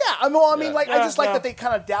Colossus. Yeah, I mean, Yeah. like I Yeah, just like yeah. that they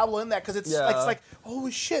kind of dabble in that because it's Yeah. like it's like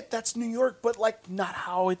holy shit, that's New York, but like not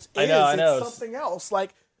how it is. I know. It's something else.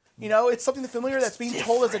 Like it's something familiar that's being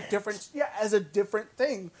told as a different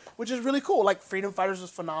thing, which is really cool. Like Freedom Fighters was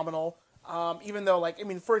phenomenal. Even though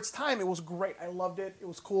for its time it was great. I loved it. It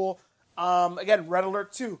was cool. Again, Red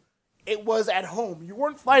Alert 2. It was at home. You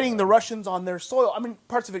weren't fighting the Russians on their soil. I mean,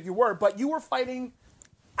 parts of it you were, but you were fighting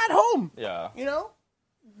at home. Yeah.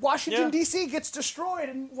 Washington, Yeah. D.C. gets destroyed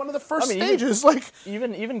in one of the first I mean, stages.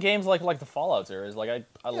 Even games like the Fallout series, like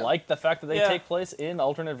I like the fact that they Yeah. take place in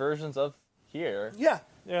alternate versions of here. Yeah.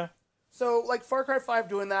 Yeah. So, Far Cry 5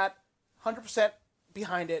 doing that, 100%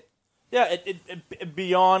 behind it. Yeah, it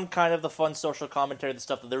beyond kind of the fun social commentary, the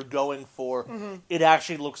stuff that they're going for, Mm-hmm. it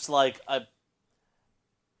actually looks like a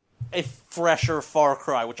fresher Far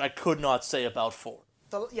Cry, which I could not say about 4.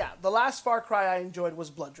 The last Far Cry I enjoyed was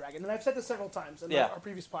Blood Dragon, and I've said this several times in Yeah. our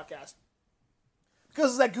previous podcast.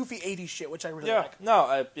 Because of that goofy 80s shit, which I really Yeah, like.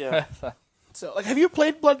 no, yeah. So, have you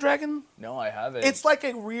played Blood Dragon? No, I haven't. It's like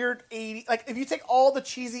a weird 80s... Like, if you take all the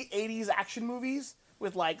cheesy 80s action movies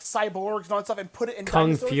with, cyborgs and all that stuff and put it in Kung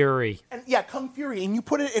dinosaurs- Fury. And Kung Fury, and you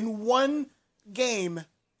put it in one game,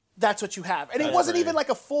 that's what you have. And it That's wasn't great. even like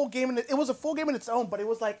a full game. It was a full game in its own, but it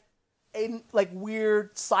was like a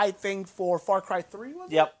weird side thing for Far Cry 3,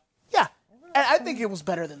 was it? Yep. Yeah. And I think it was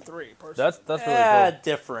better than 3, personally. that's really cool.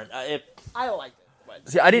 Different. I liked it. But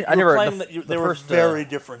See, I never. Playing The they were first, very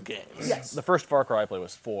different games. yes. The first Far Cry I played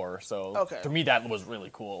was 4, so Okay. to me that was really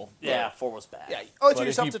cool. Yeah, 4 was bad. Yeah. Owe it to But if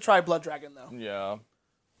yourself you- to try Blood Dragon, though. Yeah.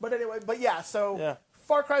 But anyway, so Yeah.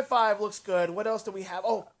 Far Cry 5 looks good. What else do we have?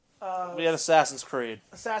 Oh, We had Assassin's Creed.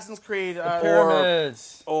 Assassin's Creed.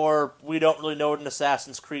 Pyramids. Or we don't really know what an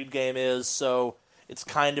Assassin's Creed game is, so it's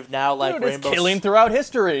kind of now like Dude, it's Rainbow killing throughout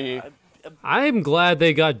history. I'm glad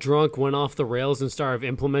they got drunk, went off the rails, and started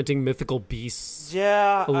implementing mythical beasts.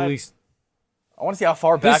 Yeah, At least I want to see how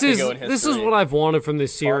far back this they go in history. this is what I've wanted from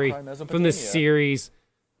this series. Cry From this Mesopotamia. series,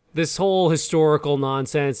 this whole historical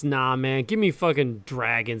nonsense. Nah, man, give me fucking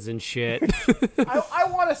dragons and shit. I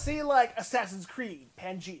want to see, Assassin's Creed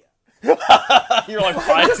Pangea. You're like,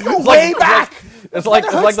 fine. Just go way back. It's like The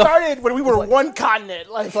it's hook like the started when we were one continent.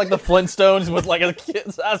 it's like the Flintstones with like a kid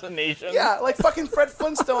assassination. Yeah, like fucking Fred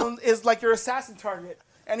Flintstone is like your assassin target,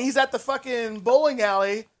 and he's at the fucking bowling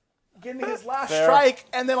alley getting his last Fair. strike,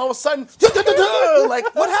 and then all of a sudden,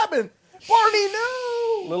 like, what happened? Barney,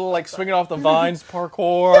 no. Little like swinging off the vines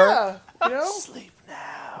parkour. Yeah, you know. Sleep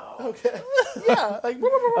now. Okay. Yeah, like.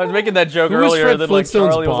 I was making that joke Who was earlier Fred that like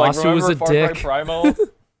Flintstone's Charlie was like, boss who was remember a Far Cry dick? Primal?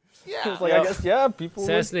 Yeah. Like I guess people.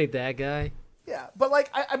 Would, Assassinate that guy. Yeah, but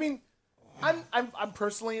I mean, I'm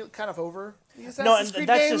personally kind of over the Assassin's No, and Creed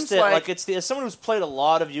that's games. just it. Like it's as someone who's played a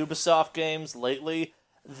lot of Ubisoft games lately,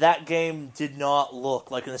 that game did not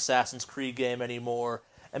look like an Assassin's Creed game anymore.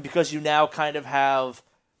 And because you now kind of have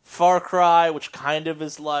Far Cry, which kind of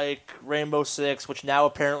is like Rainbow Six, which now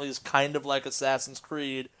apparently is kind of like Assassin's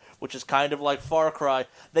Creed, which is kind of like Far Cry,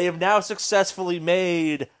 they have now successfully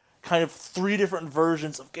made kind of 3 different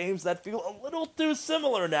versions of games that feel a little too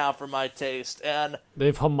similar now for my taste. And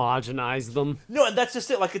They've homogenized them. no, and that's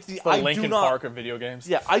just it. Like it's the the I do Linkin not. Park of video games.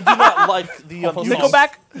 Yeah, I do not like the Almost Ubisoft.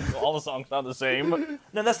 Nickelback. All the songs sound the same.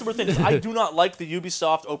 No, that's the weird thing. Is I do not like the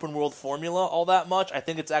Ubisoft open world formula all that much. I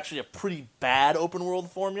think it's actually a pretty bad open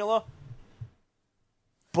world formula.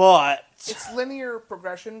 But It's linear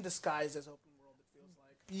progression disguised as open world. It feels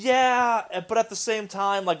like. yeah, but at the same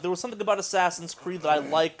time, like there was something about Assassin's Creed that I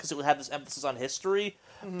liked because it would have this emphasis on history.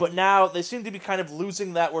 But now they seem to be kind of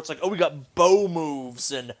losing that, where it's like, oh, we got bow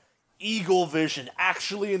moves and eagle vision,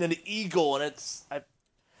 actually in an eagle, and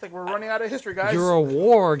Like we're running out of history, guys. You're a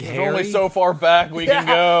warg, There's Harry. only so far back we can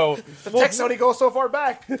go. the text only goes so far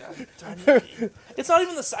back. It's not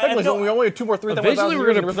even the. I have We only have 2 more 3,000 Eventually,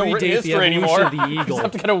 we're going to years, and there's no predate written the history evolution anymore. of the You just eagle.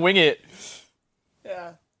 have to kind of wing it.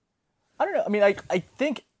 Yeah. I don't know. I mean, I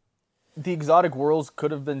think the exotic worlds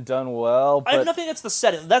could have been done well, I have but, nothing against the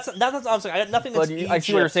setting. That's what I'm saying. I have nothing but against I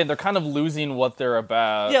see what you're Egypt. saying. They're kind of losing what they're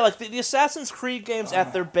about. Yeah, like the Assassin's Creed games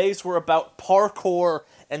at their base were about parkour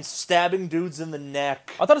and stabbing dudes in the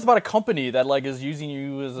neck. I thought it was about a company that like is using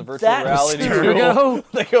you as a virtual That was reality Abstergo. tool.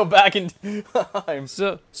 They go back in time.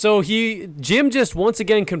 So Jim just once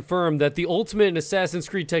again confirmed that the ultimate in Assassin's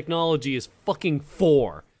Creed technology is fucking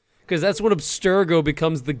 4. Because that's when Abstergo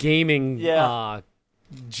becomes the gaming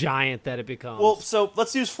giant that it becomes. Well, so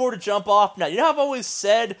let's use 4 to jump off now. You know how I've always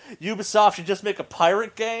said Ubisoft should just make a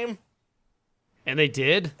pirate game? and they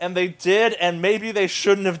did? And they did, and maybe they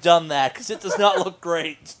shouldn't have done that, because it does not look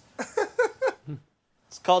great.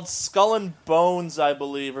 It's called Skull and Bones, I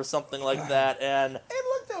believe, or something like that, and It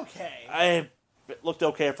looked okay. it looked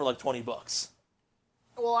okay for like $20.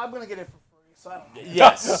 Well, I'm gonna get it for free, so I don't know.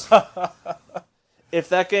 Yes. If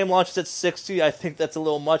that game launches at 60, I think that's a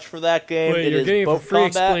little much for that game. Wait, It you're is getting it for boat free.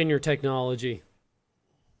 combat. Explain your technology.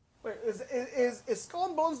 Wait, is Skull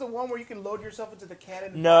and Bones the one where you can load yourself into the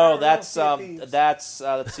cannon? and No, fire? that's Sea of Thieves? that's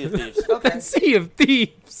Sea of Thieves. Okay, Sea of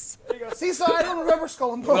Thieves. there you go. See, so I don't remember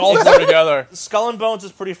Skull and They all Bones. go together. Skull and Bones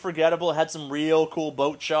is pretty forgettable. It had some real cool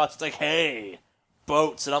boat shots. It's like, hey,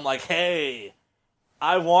 boats, and I'm like, hey,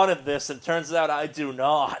 I wanted this, and turns out I do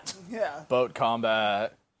not. Yeah. Boat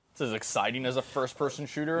combat. It's as exciting as a first-person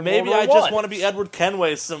shooter. In Maybe World I War just I. want to be Edward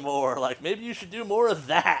Kenway some more. Like, maybe you should do more of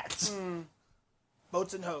that.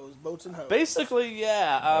 Boats and hoes. Boats and hoes. Basically,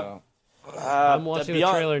 yeah. I'm watching the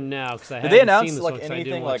Beyond- trailer now because I Did haven't they seen announce this like one 'cause I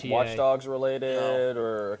anything didn't like watch Watch EA. Dogs related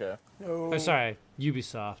or okay? No. Oh, sorry,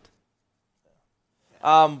 Ubisoft.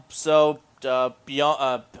 So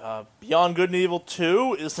Beyond Good and Evil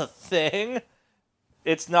 2 is a thing.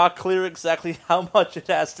 It's not clear exactly how much it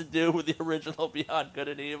has to do with the original Beyond Good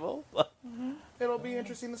and Evil, but It'll be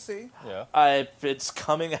interesting to see. Yeah. it's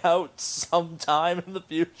coming out sometime in the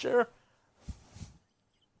future.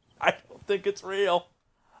 I don't think it's real.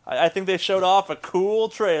 I think they showed off a cool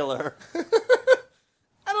trailer.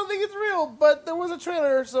 I don't think it's real, but there was a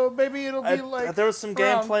trailer, so maybe it'll be There was some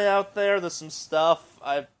around. gameplay out there. There's some stuff.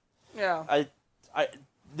 Yeah.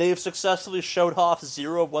 They've successfully showed off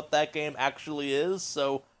zero of what that game actually is.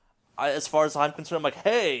 So, as far as I'm concerned, I'm like,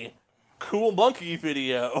 hey, cool monkey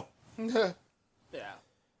video. Yeah.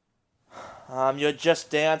 You had Just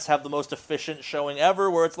Dance have the most efficient showing ever,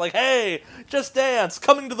 where it's like, hey, Just Dance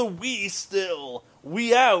coming to the Wii still.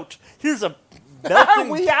 Wii out. Here's a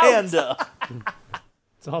melting Wii out. panda.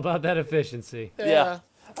 It's all about that efficiency. Yeah.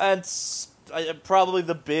 And probably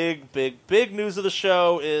the big news of the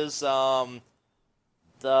show is the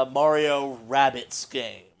Mario Rabbids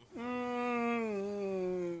game.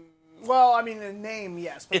 Well, I mean, in name,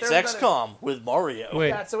 yes. But It's there's XCOM with Mario.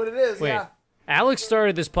 Wait, That's what it is, wait. yeah. Alex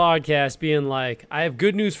started this podcast being like, "I have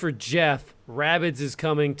good news for Jeff. Rabbids is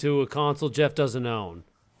coming to a console Jeff doesn't own."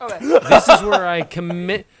 Okay. This is where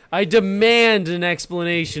I demand an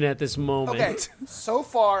explanation at this moment. Okay. So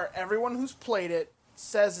far, everyone who's played it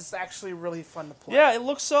says it's actually really fun to play. Yeah, it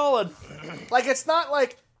looks solid. Like, it's not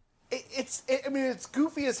like... I mean, it's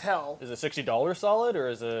goofy as hell. Is it $60 solid or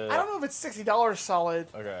is it? I don't know if it's $60 solid.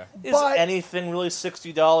 Okay. Is But- anything really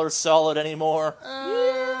 $60 solid anymore?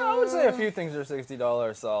 I would say a few things are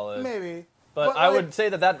 $60 solid. Maybe. But I would say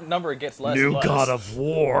that number gets less. New and less. God of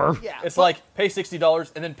War. Yeah. It's but- like pay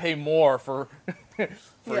 $60 and then pay more for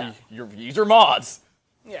Yeah. your user mods.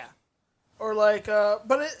 Yeah. Or like,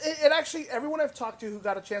 but it actually, everyone I've talked to who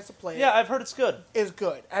got a chance to play it Yeah, I've heard it's good. is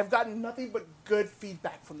good. I've gotten nothing but good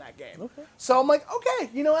feedback from that game. Okay. So I'm like, okay,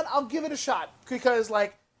 you know what? I'll give it a shot. Because,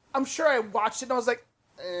 like, I'm sure I watched it and I was like,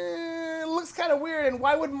 it looks kind of weird, and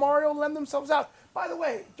why would Mario lend themselves out? By the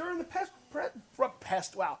way, during the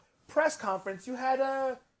press conference, you had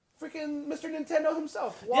freaking Mr. Nintendo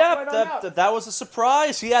himself walk Yeah, right on out. that was a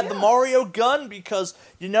surprise. He had the Yeah. Mario gun because,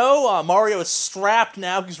 Mario is strapped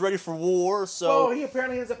now. He's ready for war, Oh, so he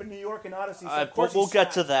apparently ends up in New York and Odyssey, so of course we'll he's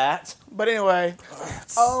get to strapped. that. But anyway,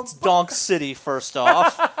 Donk City, first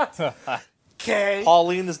off. okay.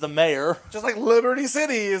 Pauline is the mayor. Just like Liberty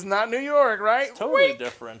City is not New York, right? Totally Wink.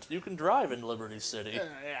 different. You can drive in Liberty City.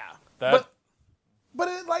 Yeah. But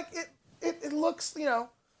it looks,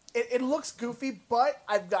 it looks goofy, but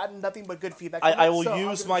I've gotten nothing but good feedback. From I it, will so I'll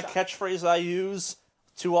use give it a my shot. catchphrase I use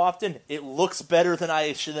too often. It looks better than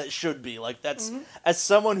it should be. Like, that's, as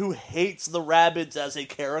someone who hates the Rabbids as a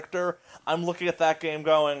character, I'm looking at that game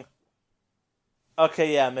going,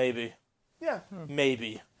 okay, yeah, maybe. Yeah.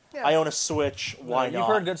 Maybe. Yeah. I own a Switch. Why You've not?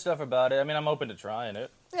 heard good stuff about it. I mean, I'm open to trying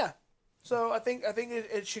it. Yeah. So I think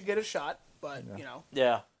it should get a shot, but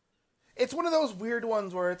Yeah. it's one of those weird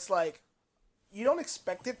ones where it's like you don't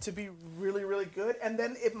expect it to be really, really good, and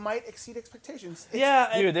then it might exceed expectations. Dude,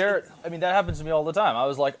 that happens to me all the time. I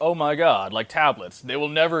was like, oh my god, like tablets, they will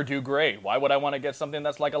never do great. Why would I want to get something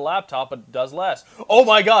that's like a laptop but does less? Oh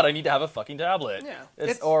my god, I need to have a fucking tablet.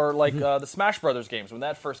 Yeah. Or like the Smash Brothers games, when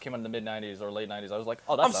that first came out in the mid-90s or late 90s, I was like,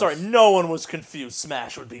 oh, that's I'm sorry, no one was confused.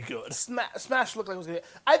 Smash would be good. Smash looked like it was good.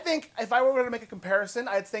 I think if I were going to make a comparison,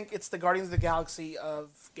 I'd think it's the Guardians of the Galaxy of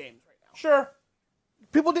games right now. Sure.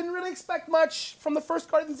 People didn't really expect much from the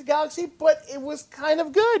first Guardians of the Galaxy, but it was kind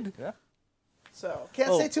of good. Yeah. So,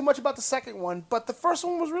 can't say too much about the second one, but the first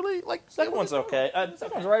one was really, like... Second one's okay.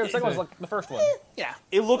 Second one's right. The second one's like the first one. Yeah.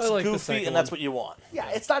 It looks I like the goofy, second and that's one. what you want. Yeah,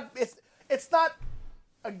 it's not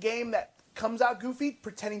a game that comes out goofy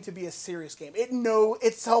pretending to be a serious game.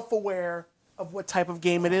 It's self-aware of what type of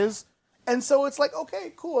game it is. And so it's like,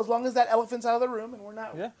 okay, cool, as long as that elephant's out of the room and we're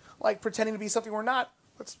not like pretending to be something we're not,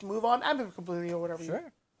 let's move on. I'm completely or whatever.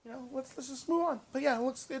 Sure. Let's just move on. But yeah,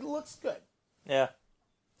 it looks good. Yeah.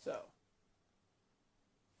 So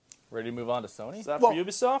Ready to move on to Sony? Is that Well- for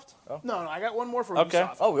Ubisoft? no, I got one more for Okay.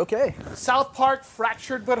 Ubisoft. Oh, okay. South Park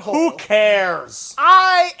Fractured But Whole. Who cares?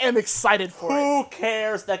 I am excited for it. Who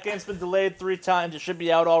cares? That game's been delayed 3 times. It should be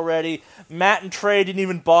out already. Matt and Trey didn't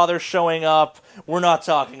even bother showing up. We're not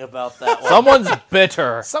talking about that one. Someone's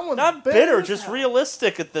bitter. Someone's Not bitter, as just hell.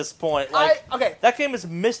 realistic at this point. Okay. That game has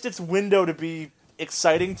missed its window to be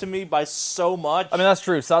exciting to me by so much. I mean, that's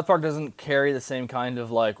true. South Park doesn't carry the same kind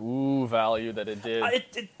of like value that it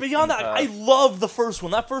did. Beyond that, I love the first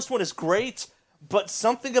one. That first one is great, but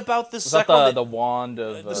something about this Was that second one, the wand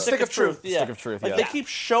of the Stick of Truth. Yeah. Stick of Truth, Like yeah. they keep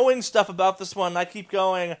showing stuff about this one, and I keep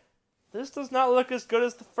going, this does not look as good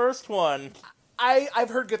as the first one. I've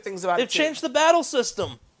heard good things about They've it too. changed the battle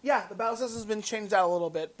system. Yeah, the battle system's been changed out a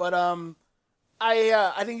little bit, but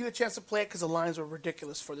I didn't get a chance to play it because the lines were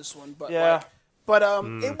ridiculous for this one. But Yeah.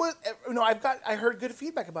 it was I heard good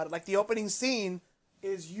feedback about it. Like the opening scene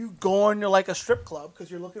is you going to like a strip club because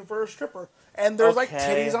you're looking for a stripper, and there's like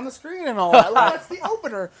Okay. titties on the screen and all that. Like, that's the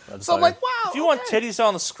opener. So I'm funny. like, wow. If you want titties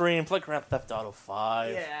on the screen, play Grand Theft Auto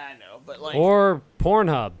 5. yeah, I know, but like, Or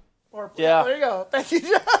Pornhub. Yeah. there you go. Thank you,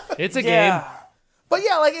 John. It's a Yeah. game. But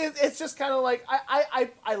yeah, like it's just kind of like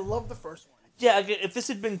I love the first one. Yeah, again, if this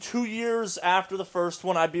had been 2 years after the first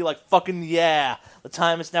one, I'd be like, fucking yeah, the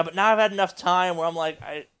time is now. But now I've had enough time where I'm like,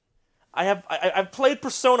 I've played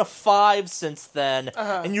Persona 5 since then,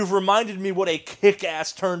 and you've reminded me what a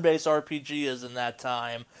kick-ass turn-based RPG is in that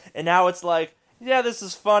time. And now it's like, yeah, this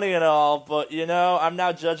is funny and all, but, I'm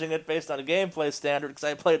now judging it based on a gameplay standard because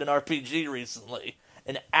I played an RPG recently.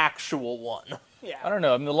 An actual one. Yeah. I don't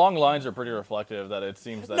know. I mean, the long lines are pretty reflective that it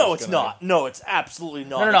seems that No, it's gonna not. No, it's absolutely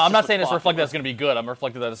not. No, It's I'm just not saying what's it's reflective that popular. it's going to be good. I'm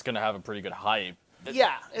reflective that it's going to have a pretty good hype.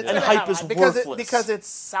 Yeah, it's And gonna hype have is hype because worthless. because it's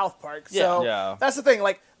South Park. Yeah. So Yeah. that's the thing.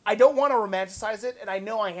 Like, I don't want to romanticize it, and I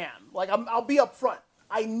know I am. Like, I'll be upfront.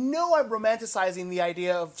 I know I'm romanticizing the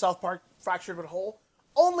idea of South Park Fractured But Whole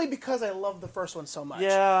only because I love the first one so much.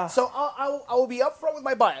 Yeah. So I will be upfront with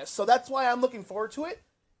my bias. So that's why I'm looking forward to it.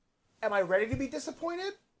 Am I ready to be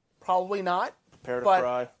disappointed? Probably not. Prepare to but-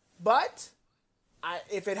 cry. But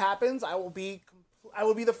if it happens, I will be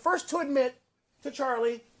the first to admit to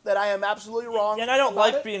Charlie that I am absolutely wrong. And I don't about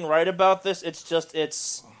like it. being right about this. It's just it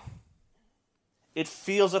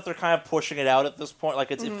feels like they're kind of pushing it out at this point. Like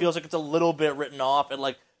it feels like it's a little bit written off. And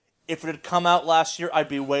like if it had come out last year, I'd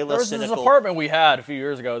be way There less was this cynical. apartment we had a few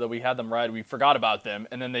years ago that we had them ride. We forgot about them,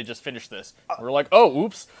 and then they just finished this. We were like, oh,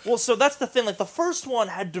 oops. Well, so that's the thing. Like the first one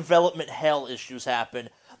had development hell issues happen.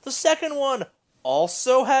 The second one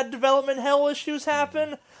also had development hell issues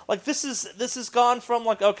happen. Like this is gone from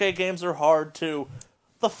like, okay, games are hard to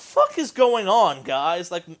the fuck is going on,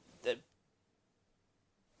 guys? Like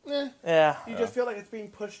yeah. You just feel like it's being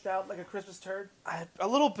pushed out like a Christmas turd. A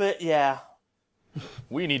little bit, yeah.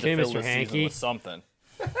 We need Okay, to fill Mr. this season Hankey. with something.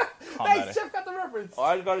 Hey, Combat Chef got the reference. Oh,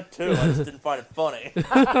 I got it too. I just didn't find it funny.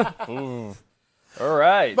 it. All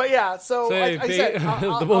right. But yeah, so Say, like I said,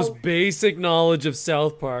 the most basic knowledge of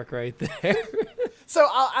South Park right there. So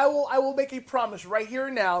I will make a promise right here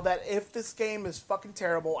and now that if this game is fucking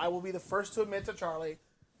terrible, I will be the first to admit to Charlie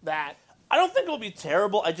that. I don't think it'll be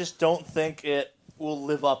terrible. I just don't think it will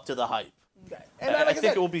live up to the hype. Okay. And I like think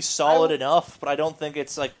said, it will be solid I will- enough, but I don't think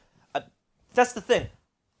it's like. That's the thing.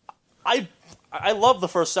 I love the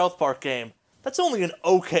first South Park game. That's only an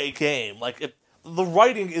okay game. Like the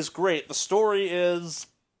writing is great. The story is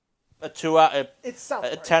a It's South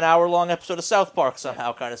a Park. 10-hour long episode of South Park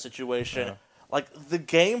somehow kind of situation. Like, the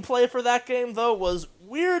gameplay for that game, though, was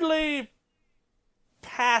weirdly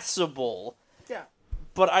passable. Yeah.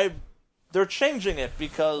 But they're changing it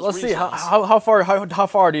because Let's see reasons. how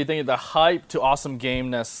far do you think the hype to awesome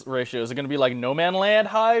gameness ratio is it going to be like No Man's Land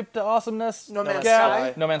hype to awesomeness? No Man's gap?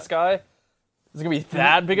 Sky? No Man's Sky. Is it going to be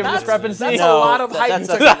that big of a discrepancy? that's a lot of hype.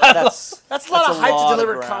 That's That's a lot of hype to lot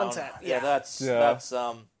deliver ground. content. Yeah, Yeah. that's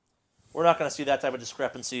we're not going to see that type of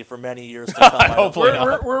discrepancy for many years to come. I don't Hopefully think.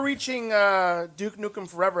 not. We're reaching Duke Nukem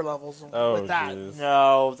Forever levels with that. jeez.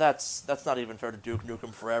 No, that's not even fair to Duke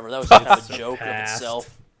Nukem Forever. That was kind of a joke of past.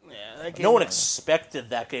 itself. Yeah, that game No one expected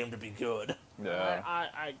that game to be good. Yeah.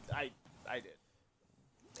 I did.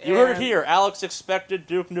 You heard it And- here. Alex expected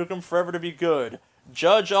Duke Nukem Forever to be good.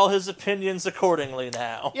 Judge all his opinions accordingly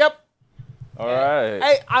now. Yep. All right.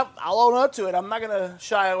 Hey, I'll own up to it. I'm not gonna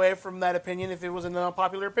shy away from that opinion if it was an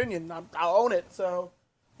unpopular opinion. I'll own it. So,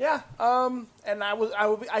 yeah. And I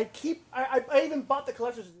even bought the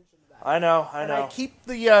collector's edition of that. I know. And I keep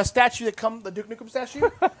the statue the Duke Nukem statue,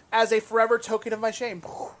 as a forever token of my shame.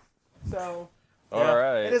 So, All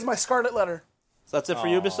right. it is my scarlet letter. So that's it for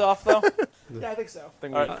Ubisoft, though? Yeah, I think so.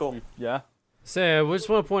 Think All right, cool. Yeah. Say, I just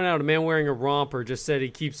want to point out a man wearing a romper just said he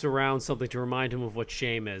keeps around something to remind him of what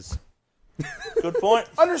shame is. Good point.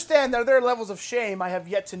 Understand that there are levels of shame I have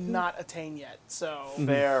yet to not attain yet. So,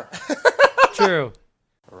 Fair. True.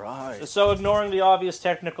 Right. So ignoring the obvious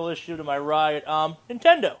technical issue to my right,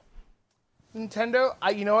 Nintendo. Nintendo,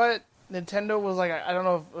 you know what? Nintendo was like, I don't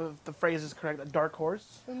know if the phrase is correct, a dark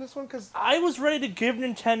horse in this one, because I was ready to give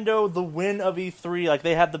Nintendo the win of E3, like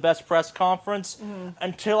they had the best press conference,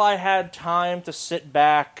 until I had time to sit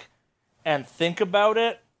back and think about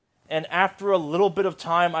it. And after a little bit of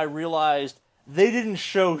time, I realized they didn't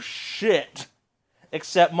show shit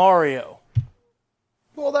except Mario.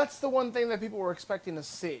 well, that's the one thing that people were expecting to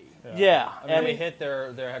see. Yeah, I mean, they hit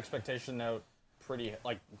their expectation note pretty,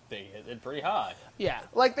 like, they hit it pretty high. Yeah,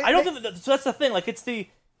 like I don't think so. That's the thing. Like,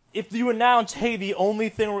 if you announce, hey, the only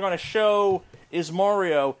thing we're going to show is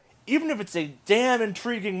Mario, even if it's a damn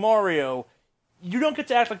intriguing Mario, you don't get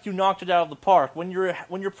to act like you knocked it out of the park. When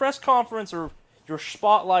your press conference or your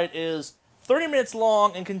spotlight is 30 minutes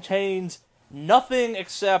long and contains nothing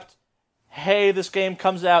except, hey, this game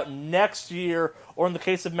comes out next year, or in the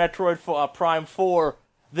case of Metroid Prime 4,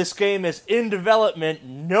 this game is in development,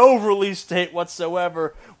 no release date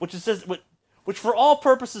whatsoever, which for all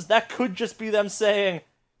purposes, that could just be them saying,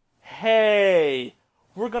 hey,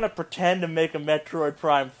 we're going to pretend to make a Metroid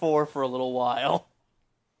Prime 4 for a little while.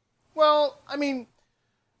 Well, I mean,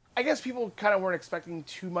 I guess people kind of weren't expecting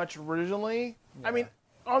too much originally. Yeah. I mean,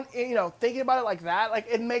 thinking about it like that, like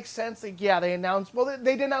it makes sense. Like, yeah, they announced. Well,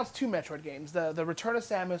 they did announce 2 Metroid games: the Return of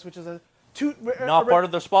Samus, which is not part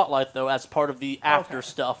of the spotlight though, as part of the after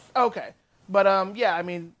stuff. Okay, but yeah, I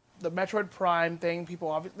mean, the Metroid Prime thing, people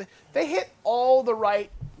obviously they hit all the right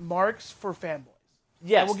marks for fanboys.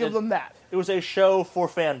 Yes, we'll give them that. It was a show for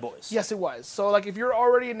fanboys. Yes, it was. So, like, if you're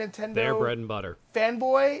already a Nintendo Their bread and butter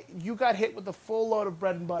fanboy, you got hit with the full load of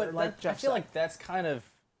bread and butter. But Jeff I feel said. like that's kind of,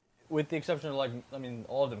 with the exception of, like, I mean,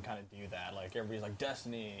 all of them kind of do that. Like, everybody's like,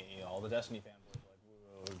 Destiny, all the Destiny fanboys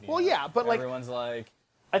are like, woo. Well, yeah, but, like, everyone's like,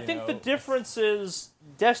 I think the difference is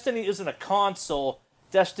Destiny isn't a console.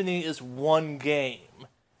 Destiny is one game.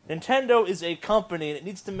 Nintendo is a company, and it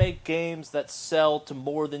needs to make games that sell to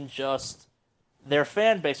more than just their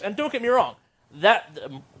fan base. And don't get me wrong, that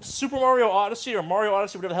Super Mario Odyssey, or Mario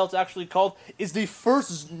Odyssey, whatever the hell it's actually called, is the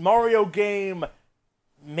first Mario game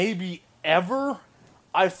maybe ever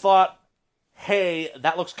I thought, hey,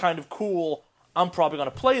 that looks kind of cool, I'm probably going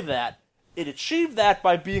to play that. It achieved that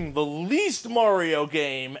by being the least Mario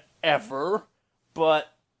game ever,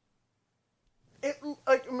 but it,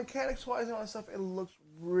 like, mechanics-wise and all that stuff, it looks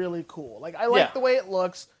really cool. Like, I like the way it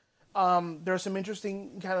looks. There's some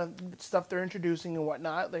interesting kind of stuff they're introducing and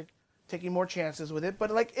whatnot, like taking more chances with it.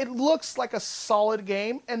 But, like, it looks like a solid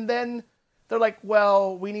game. And then they're like,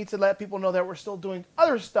 well, we need to let people know that we're still doing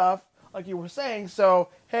other stuff, like you were saying. So,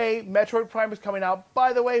 hey, Metroid Prime is coming out.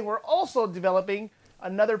 By the way, we're also developing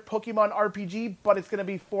another Pokemon RPG, but it's going to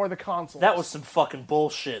be for the consoles. that was some fucking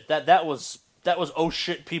bullshit. That was oh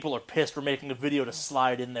shit, people are pissed, we're making a video to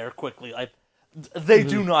slide in there quickly. Like, they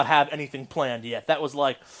do not have anything planned yet. That was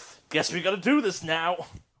like, guess we gotta do this now.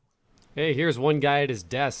 Hey, here's one guy at his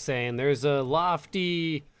desk saying there's a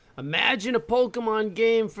lofty, imagine a Pokemon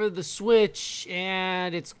game for the Switch,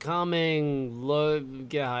 and it's coming.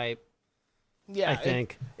 Get hype. Yeah, I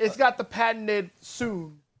think. it's got the patented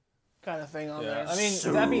soon kind of thing on there. I mean,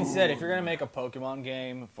 that being said, if you're going to make a Pokemon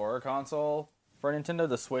game for a console, for Nintendo,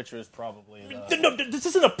 the Switch is probably the... No, this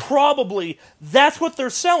isn't a probably. That's what they're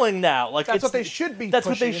selling now. Like, That's what they should be That's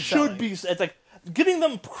what pushing they and should selling. be. It's like giving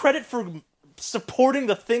them credit for supporting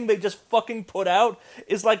the thing they just fucking put out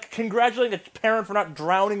is like congratulating a parent for not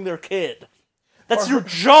drowning their kid. That's your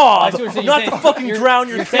job, not to fucking drown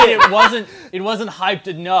your kid. It wasn't hyped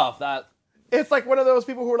enough. That It's like one of those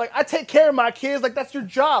people who are like, I take care of my kids. Like, that's your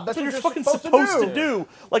job. That's what what you're fucking supposed to do.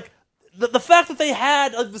 Like, the fact that they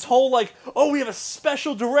had this whole, like, oh, we have a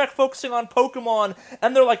special direct focusing on Pokemon,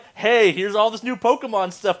 and they're like, hey, here's all this new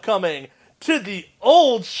Pokemon stuff coming, to the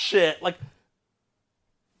old shit. Like,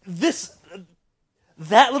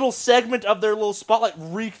 that little segment of their little spotlight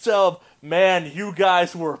reeked of, man, you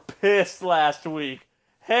guys were pissed last week.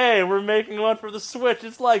 Hey, we're making one for the Switch.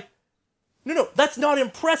 It's like, no, that's not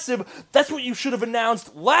impressive. That's what you should have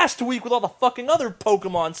announced last week with all the fucking other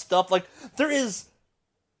Pokemon stuff. Like,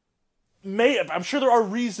 I'm sure there are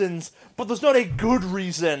reasons, but there's not a good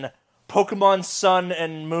reason Pokemon Sun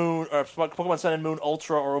and Moon, or Pokemon Sun and Moon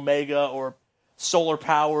Ultra or Omega or Solar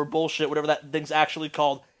Power bullshit, whatever that thing's actually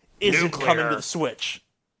called, isn't coming to the Switch.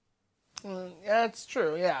 Yeah, it's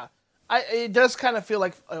true, yeah. It does kind of feel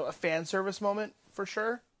like a fan service moment, for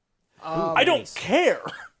sure. I don't care.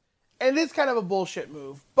 And it is kind of a bullshit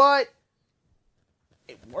move, but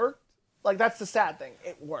it worked. Like, that's the sad thing.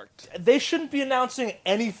 It worked. They shouldn't be announcing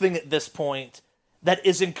anything at this point that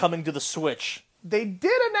isn't coming to the Switch. They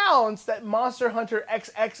did announce that Monster Hunter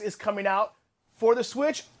XX is coming out for the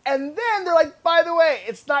Switch, and then they're like, by the way,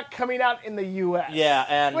 it's not coming out in the U.S. Yeah,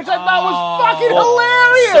 and which I thought was fucking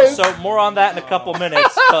hilarious. So more on that in a couple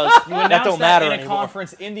minutes, because that don't matter in a anymore.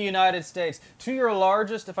 conference in the United States to your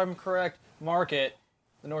largest, if I'm correct, market,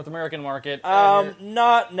 the North American market.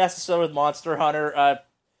 Not necessarily with Monster Hunter.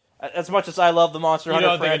 As much as I love the Monster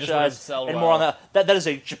Hunter franchise, and more on that is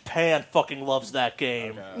a Japan fucking loves that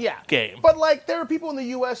game. Okay. Yeah. Game. But, like, there are people in the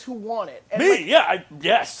U.S. who want it. And Me? like, Yeah.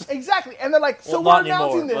 Yes. exactly. And they're like, so Well, we're not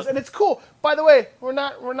announcing anymore, this, but- and it's cool. By the way, we're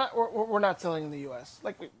not selling in the U.S.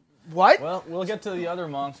 Like, what? Well, we'll get to the other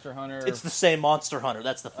Monster Hunter. It's the same Monster Hunter.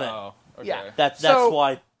 That's the thing. Oh, okay. Yeah. That's So-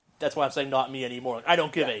 why I'm saying not me anymore. Like, I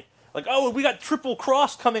don't give a like. Oh, we got Triple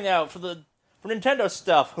Cross coming out for Nintendo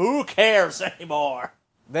stuff. Who cares anymore?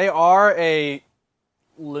 They are a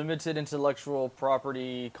limited intellectual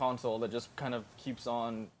property console that just kind of keeps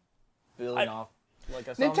on building off. Like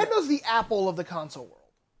I saw Nintendo's the Apple of the console world,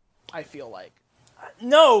 I feel like.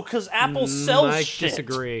 No, because Apple sells I shit.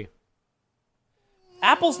 disagree.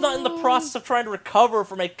 Apple's not in the process of trying to recover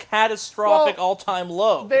from a catastrophic all-time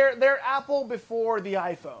low. They're Apple before the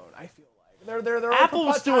iPhone, I feel like. They're Apple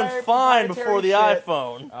was doing fine before the shit.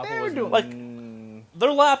 iPhone. Apple They were was doing- Like, their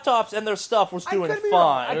laptops and their stuff was doing could be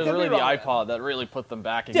wrong. fine. It was could really be the wrong. iPod that really put them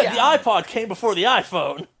back in. Yeah, the iPod came before the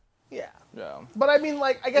iPhone. Yeah. Yeah. But I mean,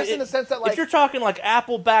 like, I guess in the sense that, like, if you're talking like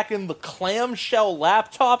Apple back in the clamshell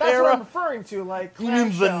laptop that's what I'm era, referring to, like, you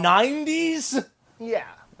mean the clamshell. 90s? Yeah.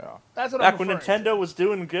 Yeah. That's what Back I'm when referring Nintendo was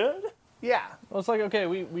doing good? to. Yeah. Well, it's like, okay,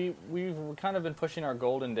 we've kind of been pushing our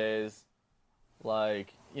golden days,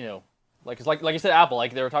 like, you know, like it's like you said, Apple,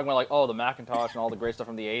 like they were talking about like, oh, the Macintosh and all the great stuff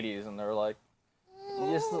from the '80s, and they're like,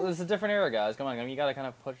 it's a different era, guys. Come on, I mean, you gotta kind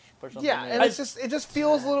of push something. Yeah, new. and it just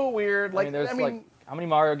feels a little weird. Like, there's like, how many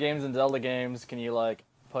Mario games and Zelda games can you like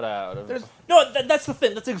put out? there's No, that's the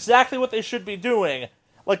thing. That's exactly what they should be doing.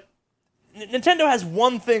 Like, Nintendo has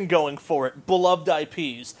one thing going for it, beloved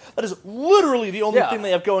IPs. That is literally the only Yeah. thing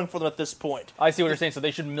they have going for them at this point. I see what you're saying. So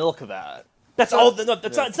they should milk that. That's all. No,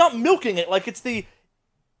 that's not. It's not milking it. Like, it's the.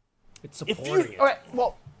 It's If supporting you- it. all right.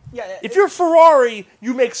 Well, yeah. If you're Ferrari,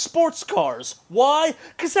 you make sports cars. Why?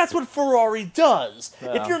 Because that's what Ferrari does.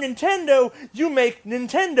 Yeah. If you're Nintendo, you make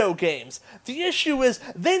Nintendo games. The issue is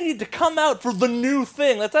they need to come out for the new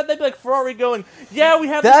thing. That's they'd be like Ferrari going, yeah, we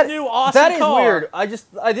have this new awesome that is car. weird. I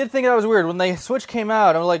did think that was weird when the Switch came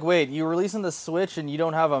out. I'm like, wait, you're releasing the Switch and you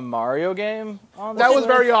don't have a Mario game on the that was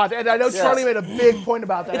Switch? very odd, and I know Yes. Charlie made a big point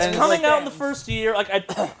about that. It's And coming like- out in the first year. Like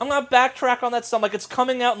I'm gonna backtrack on that some. Like it's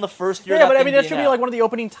coming out in the first year. Yeah, of but I thing mean, that being should be out. like one of the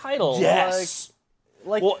opening titles. Yes.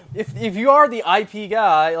 Like Well- if you are the IP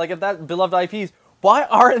guy, like if that beloved IPs, why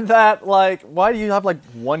aren't that like? Why do you have like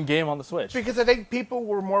one game on the Switch? Because I think people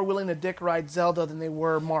were more willing to dick ride Zelda than they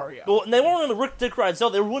were Mario. Well, and they weren't willing to dick ride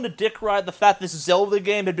Zelda. They were willing to dick ride the fact this Zelda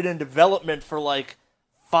game had been in development for like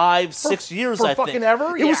 5-6 years. for I think fucking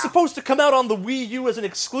ever? It was Yeah. supposed to come out on the Wii U as an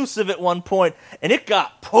exclusive at one point, and it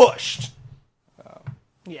got pushed.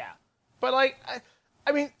 Yeah, but like,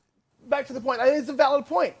 I mean, back to the point. I think it's a valid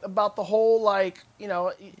point about the whole like, you know,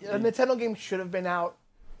 a Nintendo game should have been out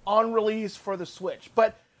on release for the Switch,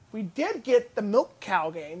 but we did get the Milk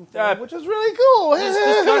Cow game, thing, which is really cool.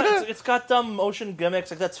 It's got dumb motion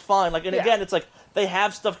gimmicks. Like that's fine. Like, and Yeah. again, it's like they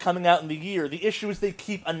have stuff coming out in the year. The issue is they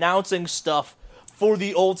keep announcing stuff for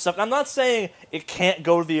the old stuff. I'm not saying it can't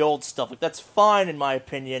go to the old stuff. Like, that's fine in my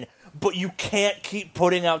opinion, but you can't keep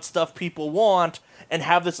putting out stuff people want and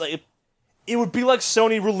have this, like, it would be like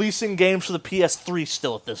Sony releasing games for the PS3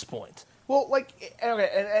 still at this point. Well, like,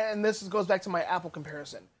 okay, and this goes back to my Apple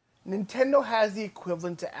comparison. Nintendo has the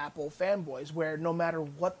equivalent to Apple fanboys, where no matter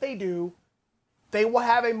what they do, they will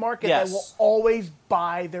have a market that will always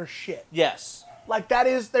buy their shit. Yes. Like,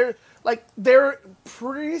 they're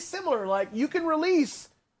pretty similar. Like, you can release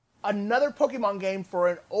another Pokemon game for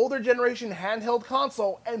an older generation handheld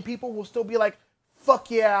console, and people will still be like, fuck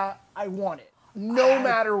yeah, I want it. No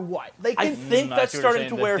matter what. I think that's starting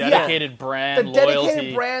to wear dedicated brand the loyalty.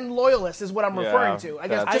 dedicated brand loyalist is what I'm referring to. I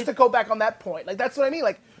guess just to go back on that point. Like, that's what I mean.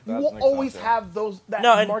 Like, you will always have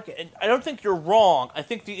that market. And I don't think you're wrong. I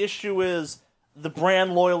think the issue is the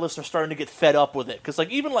brand loyalists are starting to get fed up with it. Because,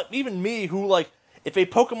 even me, who, like, if a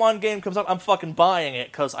Pokemon game comes out, I'm fucking buying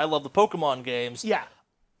it because I love the Pokemon games. Yeah.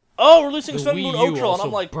 Oh, releasing The Sun Wii Moon U Ultra, also and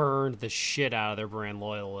I'm like, burned the shit out of their brand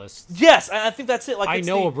loyalists. yes, I think that's it. Like, I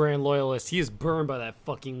know a brand loyalist. He is burned by that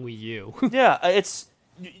fucking Wii U. Yeah, it's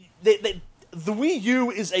the Wii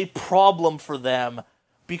U is a problem for them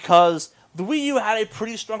because the Wii U had a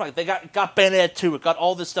pretty strong, like, they got Bayonetta 2, it got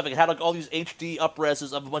all this stuff, it had, like, all these HD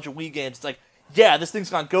up-reses of a bunch of Wii games. It's like, yeah, this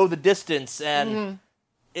thing's gonna go the distance, and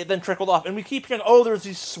it then trickled off. And we keep hearing, oh, there's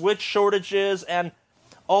these Switch shortages and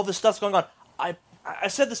all this stuff's going on. I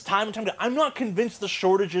said this time and time again, I'm not convinced the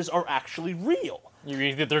shortages are actually real. You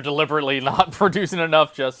mean that they're deliberately not producing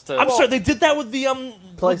enough just to... I'm sorry, they did that with the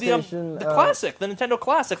PlayStation, the Classic, the Nintendo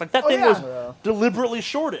Classic. Like, that thing was deliberately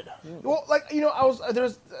shorted. Well, like, you know, I was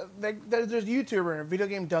there's a YouTuber, Video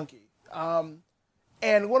Game Donkey,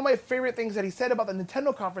 and one of my favorite things that he said about the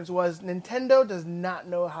Nintendo conference was Nintendo does not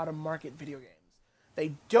know how to market video games.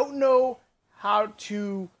 They don't know how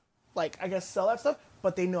to, like, I guess, sell that stuff,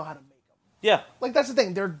 but they know how to make them. Yeah. Like, that's the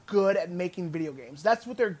thing. They're good at making video games. That's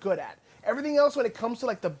what they're good at. Everything else, when it comes to,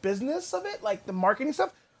 like, the business of it, like the marketing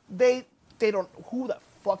stuff, they don't. Who the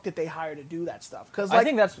fuck did they hire to do that stuff? Because, like, I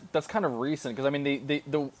think that's kind of recent. Because I mean,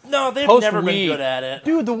 no, they've never been good at it.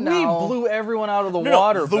 Dude, the Wii blew everyone out of the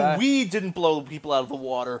water. The Wii didn't blow people out of the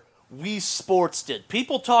water. Wii Sports did.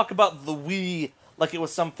 People talk about the Wii like it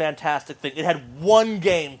was some fantastic thing. It had one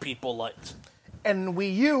game people liked. And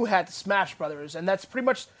Wii U had Smash Brothers, and that's pretty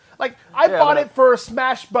much. Like, I bought it for a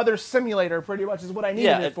Smash Brothers simulator, pretty much, is what I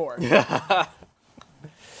needed it for.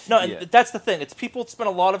 No, and that's the thing. It's people spend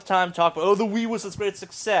a lot of time talking about, oh, the Wii was a great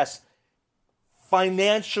success.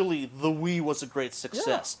 Financially, the Wii was a great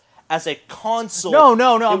success. Yeah. As a console,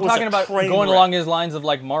 no. I'm talking about going wreck. along his lines of,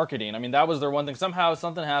 like, marketing. I mean, that was their one thing. Somehow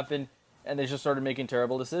something happened, and they just started making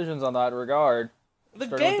terrible decisions on that regard. The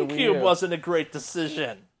GameCube wasn't a great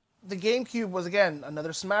decision. The GameCube was, again,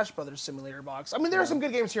 another Smash Brothers simulator box. I mean, there are some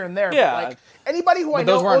good games here and there. Yeah. But, like, anybody who I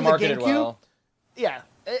know those weren't owns a marketed GameCube, well. yeah,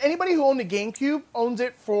 anybody who owned a GameCube owns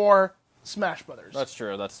it for Smash Brothers. That's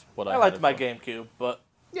true. That's what I liked had it my for. GameCube, but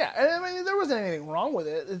yeah, and I mean, there wasn't anything wrong with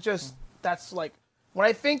it. It's just, that's like, when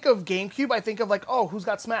I think of GameCube, I think of, like, oh, who's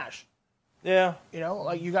got Smash? yeah. You know,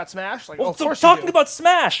 like, you got Smash? Like, Well, of so course talking you do. about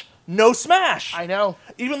Smash, no Smash. I know.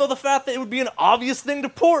 Even though the fact that it would be an obvious thing to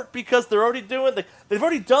port because they're already doing, they've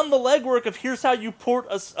already done the legwork of here's how you port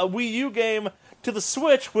a Wii U game to the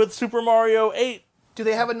Switch with Super Mario 8. Do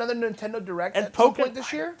they have another Nintendo Direct And at some point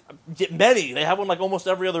this year? Many. They have one like almost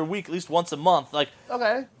every other week, at least once a month. Like,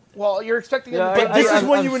 Okay. Well, you're expecting Yeah, it to but this is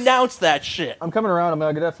when I'm you announce that shit. I'm coming around.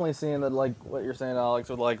 I'm definitely seeing that, like what you're saying, Alex,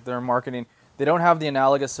 with like their marketing. They don't have the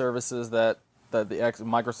analogous services that the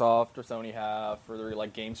Microsoft or Sony have for their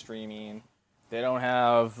like game streaming. They don't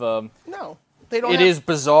have. No. They don't It is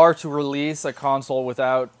bizarre to release a console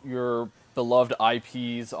without your beloved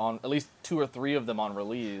IPs on at least 2 or 3 of them on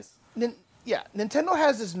release. Nintendo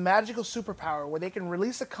has this magical superpower where they can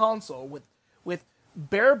release a console with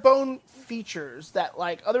bare bone features that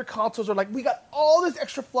like other consoles are like, we got all this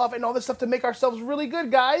extra fluff and all this stuff to make ourselves really good,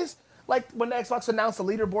 guys. Like when Xbox announced the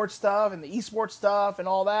leaderboard stuff and the esports stuff and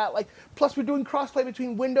all that. Like, plus we're doing crossplay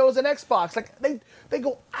between Windows and Xbox. Like they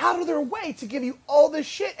go out of their way to give you all this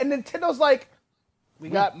shit, and Nintendo's like, we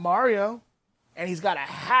got Mario, and he's got a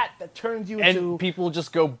hat that turns you into. And people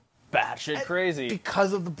just go batshit crazy.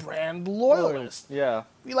 Because of the brand loyalist. Yeah.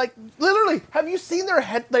 Like, literally, have you seen their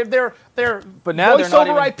But now they're not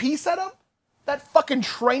voiceover even- IP setup? That fucking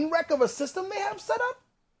train wreck of a system they have set up?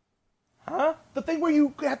 Huh? The thing where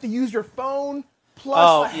you have to use your phone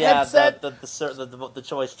plus a headset. The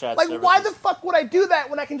choice chat Like, services. why the fuck would I do that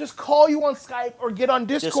when I can just call you on Skype or get on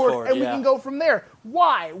Discord and we yeah. can go from there?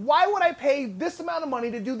 Why? Why would I pay this amount of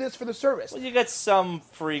money to do this for the service? Well, you get some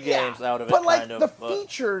free games out of it, but like kind of. the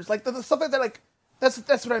features, like the stuff like that, like that's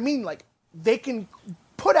what I mean. Like they can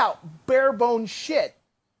put out bare bone shit,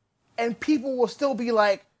 and people will still be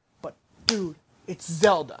like, "But dude, it's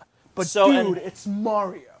Zelda. But it's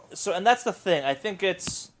Mario." So, and that's the thing. I think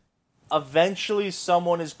it's eventually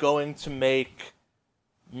someone is going to make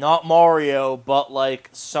not Mario, but like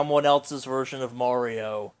someone else's version of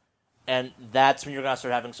Mario, and that's when you're gonna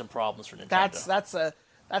start having some problems for Nintendo.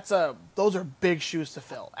 Those are big shoes to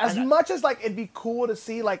fill. As much as like it'd be cool to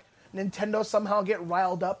see like Nintendo somehow get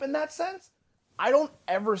riled up in that sense, I don't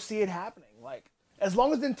ever see it happening. Like as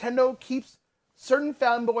long as Nintendo keeps certain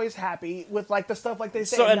fanboys happy with like the stuff like they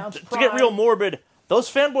say. So, and to get real morbid, those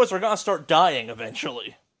fanboys are gonna start dying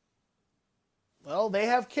eventually. Well, they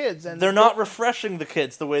have kids, and they're not refreshing the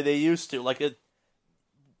kids the way they used to. Like it.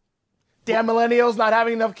 Damn millennials not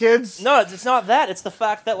having enough kids. No, it's not that. It's the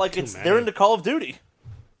fact that like they're into Call of Duty.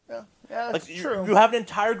 Yeah, that's like, true. You have an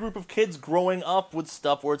entire group of kids growing up with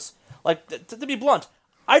stuff where it's like to be blunt.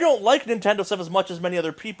 I don't like Nintendo stuff as much as many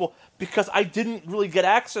other people because I didn't really get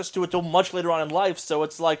access to it till much later on in life. So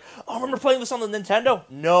it's like, oh, remember playing this on the Nintendo?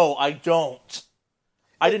 No, I don't.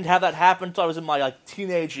 I didn't have that happen until I was in my like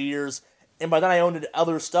teenage years, and by then I owned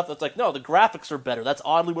other stuff that's like, no, the graphics are better. That's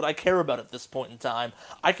oddly what I care about at this point in time.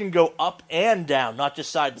 I can go up and down, not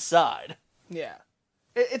just side to side. Yeah.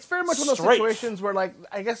 It's very much one of those situations where, like,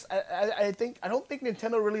 I guess I don't think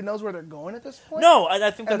Nintendo really knows where they're going at this point. No, and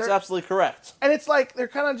I think that's absolutely correct. And it's like they're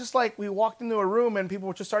kind of just like we walked into a room and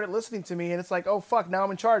people just started listening to me, and it's like, oh fuck, now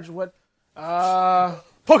I'm in charge. What?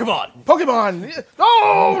 Pokemon.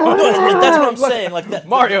 Oh, that's what I'm saying. Like that,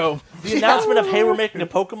 Mario. The announcement of hey, we're making a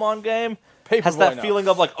Pokemon game has that feeling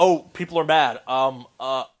of like, oh, people are mad.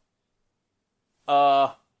 You're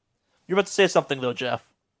about to say something though, Jeff.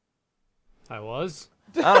 I was.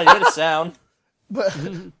 I don't know, you made a sound. But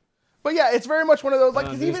yeah, it's very much one of those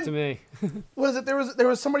like News even to me. what is it? There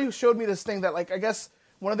was somebody who showed me this thing that like I guess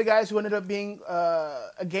one of the guys who ended up being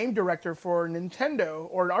a game director for Nintendo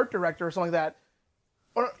or an art director or something like that.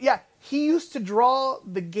 Or yeah, he used to draw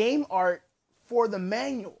the game art for the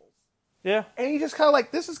manuals. Yeah. And he just kind of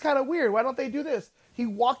like, this is kind of weird. Why don't they do this? He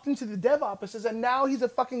walked into the dev offices and now he's a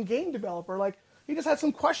fucking game developer. Like he just had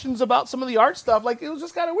some questions about some of the art stuff. Like it was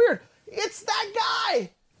just kind of weird. It's that guy.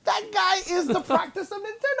 That guy is the practice of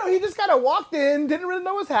Nintendo. He just kind of walked in, didn't really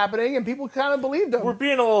know what's happening, and people kind of believed him. We're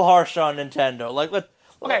being a little harsh on Nintendo. Like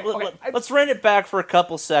let's rein it back for a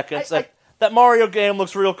couple seconds. That Mario game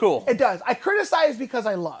looks real cool. It does. I criticize because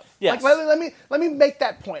I love. Yes. Like, let me make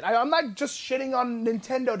that point. I'm not just shitting on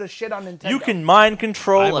Nintendo to shit on Nintendo. You can mind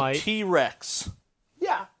control a T-Rex.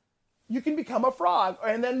 Yeah. You can become a frog,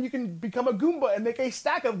 and then you can become a Goomba and make a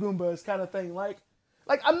stack of Goombas kind of thing. Like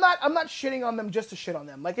I'm not shitting on them just to shit on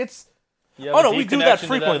them. Like it's. Oh no, we do that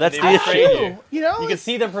frequently. That's the issue. You know, you can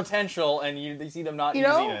see the potential, and you see them not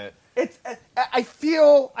using it. It's. I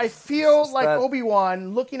feel like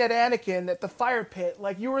Obi-Wan looking at Anakin at the fire pit,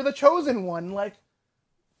 like you were the chosen one. Like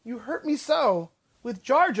you hurt me so with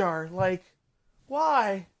Jar Jar. Like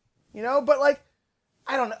why? You know, but like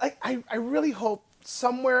I don't know. Like I really hope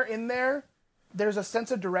somewhere in there's a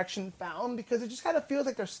sense of direction found because it just kind of feels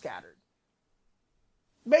like they're scattered.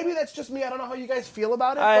 Maybe that's just me. I don't know how you guys feel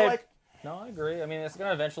about it. But like, no, I agree. I mean, it's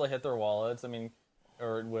gonna eventually hit their wallets. I mean,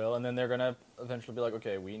 or it will, and then they're gonna eventually be like,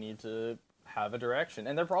 okay, we need to have a direction,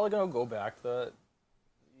 and they're probably gonna go back to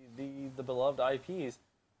the beloved IPs.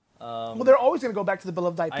 Well, they're always gonna go back to the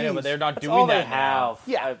beloved IPs. I know, but they're not That's doing all that they now. have.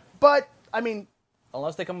 Yeah, but I mean,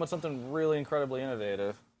 unless they come with something really incredibly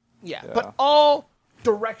innovative. Yeah. But all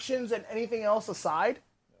directions and anything else aside,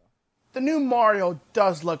 the new Mario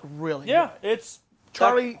does look really good. It's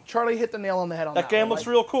Charlie hit the nail on the head on that. That game looks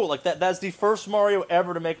real cool. Like that's the first Mario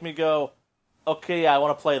ever to make me go, okay, yeah, I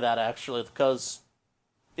want to play that actually because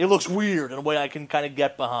it looks weird in a way I can kind of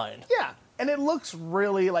get behind. Yeah, and it looks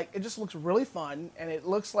really it just looks really fun, and it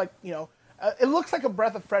looks like it looks like a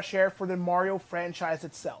breath of fresh air for the Mario franchise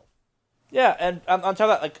itself. Yeah, and on top of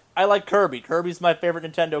that, like I like Kirby. Kirby's my favorite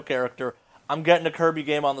Nintendo character. I'm getting a Kirby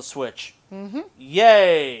game on the Switch. Mm-hmm.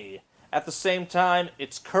 Yay! At the same time,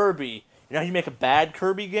 it's Kirby. You know how you make a bad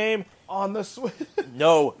Kirby game? On the Switch?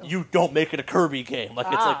 No, you don't make it a Kirby game. Like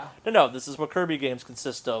it's like no, this is what Kirby games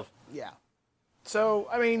consist of. Yeah. So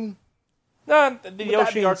I mean, no, the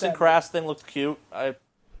Yoshi Arts and Crafts thing looks cute.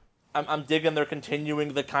 I'm digging they're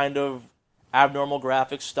continuing the kind of abnormal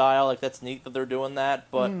graphics style. Like that's neat that they're doing that,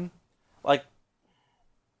 but like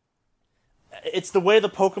it's the way the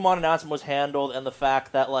Pokemon announcement was handled and the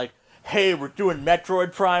fact that like, hey, we're doing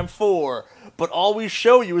Metroid Prime 4, but all we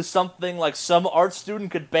show you is something like some art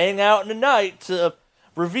student could bang out in a night to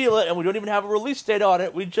reveal it, and we don't even have a release date on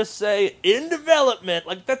it. We just say, in development.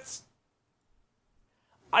 Like, that's...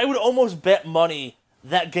 I would almost bet money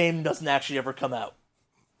that game doesn't actually ever come out.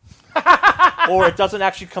 Or it doesn't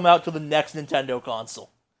actually come out to the next Nintendo console.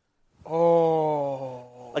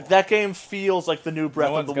 Oh. Like, that game feels like the new Breath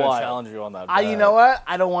No of one's the gonna Wild. challenge you on that. You know what?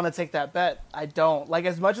 I don't want to take that bet. I don't. Like,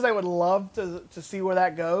 as much as I would love to see where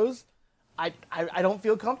that goes, I don't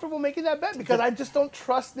feel comfortable making that bet because I just don't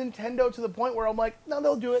trust Nintendo to the point where I'm like, no,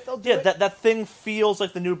 they'll do it. They'll do Yeah, it. that thing feels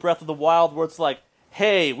like the new Breath of the Wild, where it's like,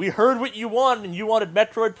 hey, we heard what you wanted, and you wanted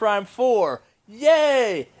Metroid Prime 4.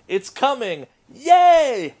 Yay! It's coming.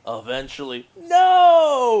 Yay! Eventually.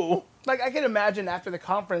 No! Like, I can imagine after the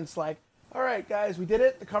conference, like, all right, guys, we did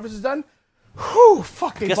it. The conference is done. Whew,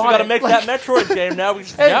 fuck, they Guess we bought gotta it. make Like, that Metroid game now. We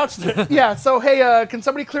just announced it. Yeah, so hey, can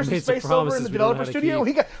somebody clear some Made some space over in promises the we don't know developer how to studio?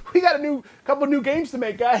 keep. We got a couple new games to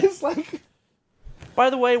make, guys. Like, By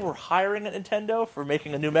the way, we're hiring at Nintendo for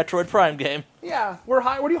making a new Metroid Prime game. yeah, what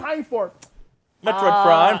are you hiring for? Metroid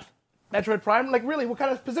Prime. Metroid Prime? Like, really, what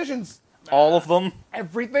kind of positions? All of them.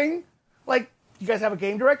 Everything? Like, you guys have a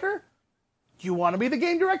game director? Do you want to be the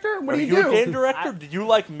game director? What Are do you you do? a game director? Do you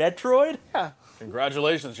like Metroid? Yeah.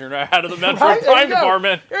 Congratulations, you're now out of the Metroid Right? There Prime you go.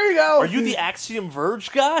 department. There you go. Are you the Axiom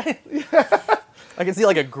Verge guy? I can see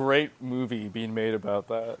like a great movie being made about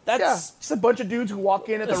that. Yeah, That's just a bunch of dudes who walk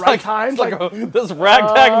in at the It's right times. Like, this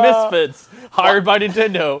ragtag misfits hired by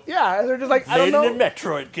Nintendo. yeah, and they're just like, I made don't in know. a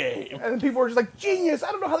Metroid game. And then people were just like, genius,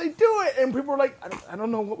 I don't know how they do it. And people were like, I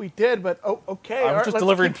don't know what we did, but okay. all I'm right, just let's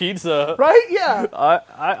delivering keep- pizza. Right? Yeah.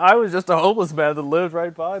 I was just a homeless man that lived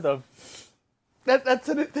right by them. That's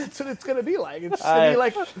what it's going to be like. It's going to be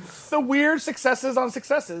like the weird successes on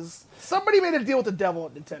successes. Somebody made a deal with the devil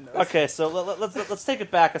at Nintendo. Okay, so let's take it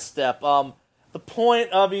back a step. The point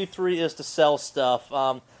of E3 is to sell stuff.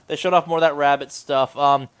 They showed off more of that Rabbit stuff.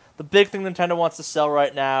 The big thing Nintendo wants to sell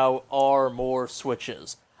right now are more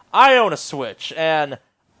Switches. I own a Switch, and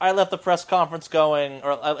I left the press conference going,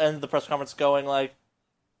 or I ended the press conference going like,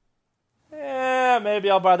 maybe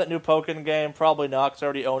I'll buy that new Pokken game. Probably not, because I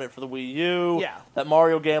already own it for the Wii U. Yeah. That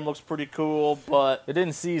Mario game looks pretty cool, but It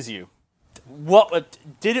didn't seize you. what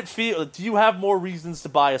did it feel? Do you have more reasons to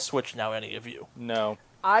buy a Switch now, any of you? No.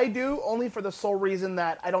 I do, only for the sole reason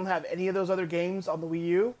that I don't have any of those other games on the Wii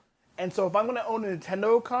U. And so if I'm going to own a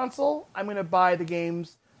Nintendo console, I'm going to buy the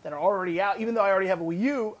games that are already out. Even though I already have a Wii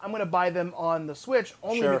U, I'm going to buy them on the Switch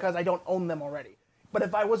only Sure. because I don't own them already. But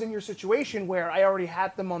if I was in your situation where I already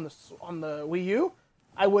had them on the Wii U,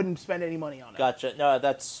 I wouldn't spend any money on it. Gotcha. No,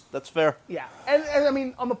 that's fair. Yeah, and I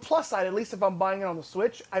mean, on the plus side, at least if I'm buying it on the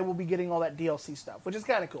Switch, I will be getting all that DLC stuff, which is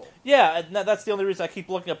kind of cool. Yeah, and that's the only reason I keep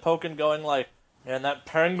looking at Pokken going like, man, that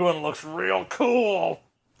penguin looks real cool.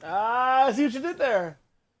 Ah, I see what you did there.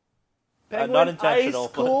 Penguin, not intentional,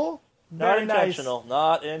 ice, but- cool. Not Very intentional.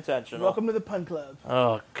 Not intentional. Nice. Welcome to the Pun Club.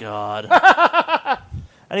 Oh, God.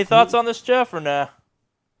 Any thoughts on this, Jeff, or nah?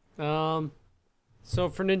 So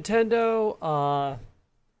for Nintendo,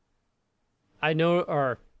 I know,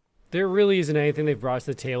 or there really isn't anything they've brought to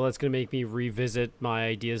the table that's going to make me revisit my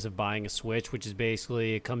ideas of buying a Switch, which is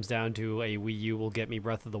basically, it comes down to a Wii U will get me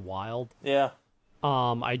Breath of the Wild. Yeah.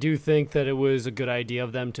 I do think that it was a good idea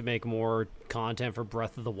of them to make more content for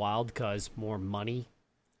Breath of the Wild because more money.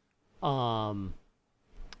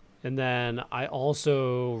 And then I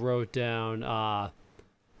also wrote down,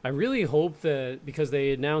 I really hope that, because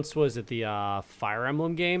they announced, was it the Fire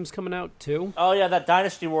Emblem games coming out too? Oh, yeah, that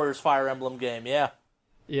Dynasty Warriors Fire Emblem game, yeah.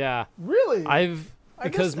 Yeah. Really?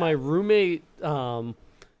 Because missed my roommate,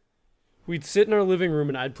 we'd sit in our living room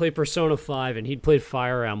and I'd play Persona 5 and he'd play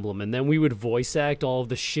Fire Emblem, and then we would voice act all of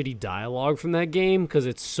the shitty dialogue from that game because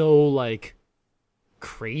it's so, like,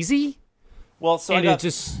 crazy. Well, so And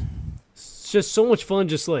it's just so much fun,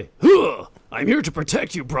 just like, "Huh, I'm here to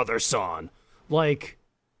protect you, brother son." Like,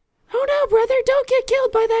 oh no, brother, don't get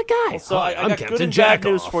killed by that guy. So I I'm got good Captain and bad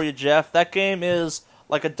news Jackoff. for you, Jeff. That game is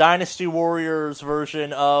like a Dynasty Warriors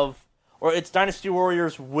version of, or it's Dynasty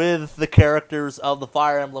Warriors with the characters of the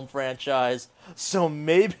Fire Emblem franchise. So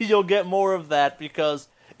maybe you'll get more of that, because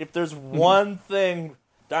if there's one thing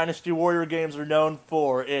Dynasty Warrior games are known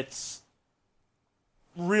for, it's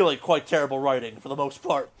really quite terrible writing for the most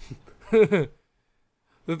part. The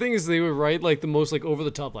thing is, they would write like the most like over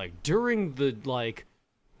the top, like during the like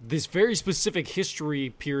this very specific history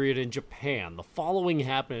period in Japan, the following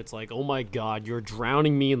happened. It's like, oh my god, you're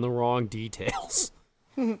drowning me in the wrong details.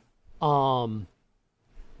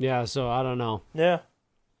 Yeah, so I don't know. Yeah.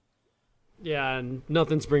 Yeah, and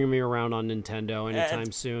nothing's bringing me around on Nintendo anytime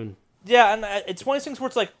And- soon. Yeah, and it's one of these things where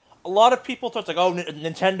it's like, a lot of people thought, like, oh,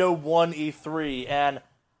 Nintendo won E3, and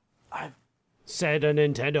Said a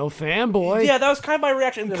Nintendo fanboy. Yeah, that was kind of my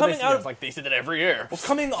reaction. And coming out of like they said it every year. Well,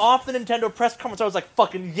 coming off the Nintendo press conference, I was like,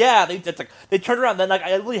 "Fucking yeah!" They turned around. Then like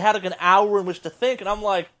I really had like an hour in which to think, and I'm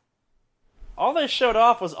like, all they showed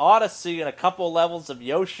off was Odyssey and a couple levels of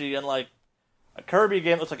Yoshi and like a Kirby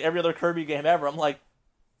game that looks like every other Kirby game ever. I'm like,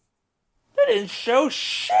 they didn't show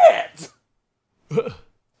shit.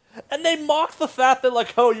 And they mocked the fact that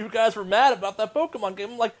like, oh, you guys were mad about that Pokemon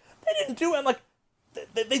game. I'm like, they didn't do it. I'm like,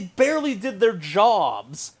 they barely did their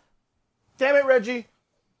jobs. Damn it, Reggie.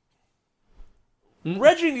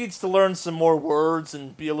 Reggie needs to learn some more words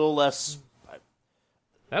and be a little less.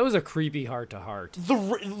 That was a creepy heart-to-heart.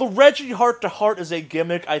 The Reggie heart-to-heart is a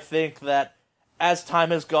gimmick, I think, that as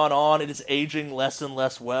time has gone on, it is aging less and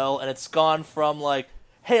less well, and it's gone from, like,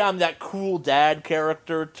 hey, I'm that cool dad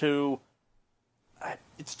character to...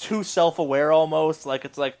 It's too self-aware, almost. Like,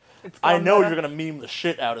 it's like, I know you're going to meme the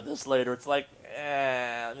shit out of this later. It's like,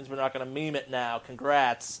 that means we're not going to meme it now.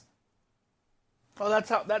 Congrats. Oh, that's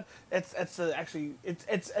how that it's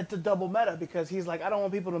a double meta because he's like, I don't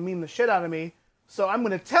want people to meme the shit out of me, so I'm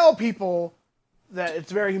gonna tell people that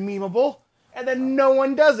it's very memeable, and then no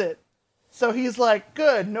one does it. So he's like,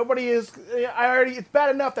 good, nobody is. It's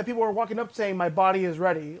bad enough that people are walking up saying my body is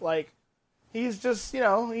ready. Like, he's just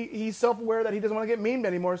he's self-aware that he doesn't want to get memed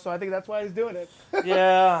anymore. So I think that's why he's doing it.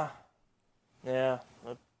 Yeah.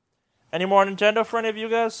 Any more Nintendo for any of you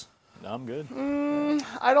guys? No, I'm good.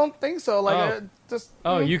 I don't think so. Like,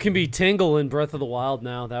 You can be Tingle in Breath of the Wild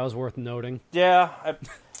now. That was worth noting. Yeah,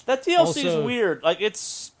 that DLC is Also- weird. Like,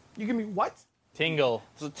 it's you can be what? Tingle.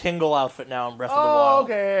 a Tingle outfit now in Breath of the Oh, Wild.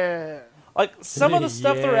 okay. Like, some of the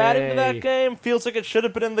stuff they're adding to Yay. that game feels like it should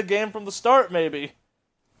have been in the game from the start, maybe.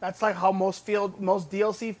 That's like how most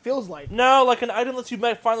DLC feels like. No, like an item lets you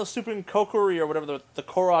find the Super Kokiri or whatever, the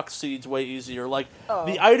Korok seeds way easier. Like,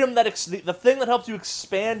 the item that, the thing that helps you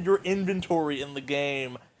expand your inventory in the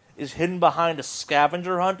game is hidden behind a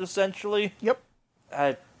scavenger hunt, essentially. Yep.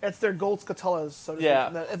 I, It's their gold Scatellas, so to yeah.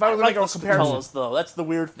 speak. If I was like making a the comparison. Scatellas, though. That's the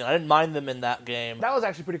weird thing. I didn't mind them in that game. That was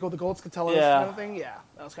actually pretty cool. The gold Scatellas Yeah. kind of thing. Yeah,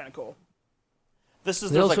 that was kind of cool. This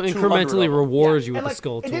is It there's also like 200 incrementally of them. rewards you and with like, the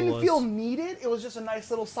skull it didn't tools. feel needed. It was just a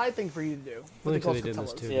nice little side thing for you to do. I With think the they gold did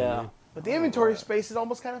this Scatellas. too. Yeah. didn't But the inventory space, it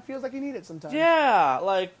almost kind of feels like you need it sometimes. Yeah,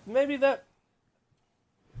 like, maybe that...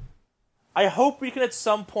 I hope we can at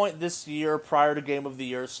some point this year, prior to Game of the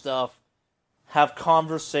Year stuff, have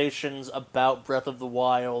conversations about Breath of the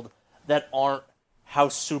Wild that aren't how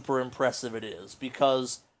super impressive it is,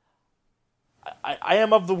 because I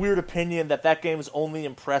am of the weird opinion that game is only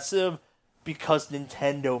impressive because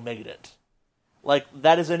Nintendo made it. Like,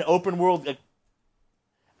 that is an open world... Like,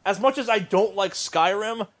 as much as I don't like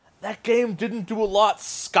Skyrim, that game didn't do a lot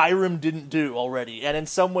Skyrim didn't do already, and in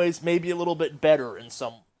some ways maybe a little bit better in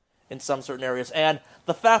some certain areas. And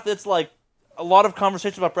the fact that it's like, a lot of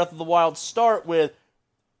conversations about Breath of the Wild start with,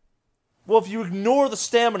 well, if you ignore the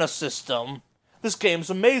stamina system, this game's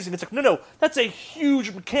amazing. It's like, no, that's a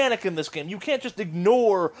huge mechanic in this game. You can't just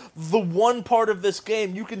ignore the one part of this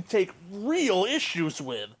game you can take real issues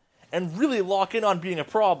with and really lock in on being a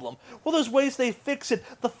problem. Well, there's ways they fix it.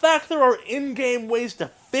 The fact there are in-game ways to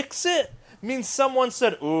fix it means someone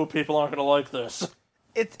said, ooh, people aren't going to like this.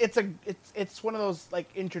 It's one of those like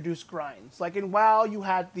introduced grinds. Like in WoW, you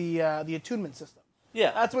had the attunement system.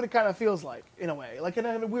 Yeah. That's what it kind of feels like in a way, like in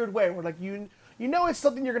a weird way, where like you know it's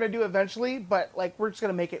something you're gonna do eventually, but like we're just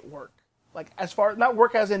gonna make it work. Like as far not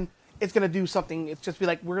work as in it's gonna do something. It's just be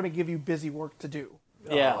like we're gonna give you busy work to do.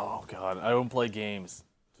 Yeah. Oh god, I don't play games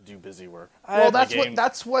to do busy work. Well, play that's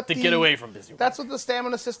games what to the, get away from busy work. That's what the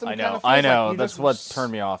stamina system. I Kind know. of feels I know. Like. That's what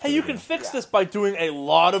turned me off. Hey, you can fix this by doing a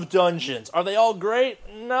lot of dungeons. Are they all great?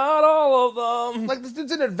 Not all of them. Like this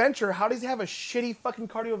dude's an adventurer. How does he have a shitty fucking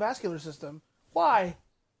cardiovascular system? Why?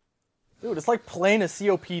 Dude, it's like playing a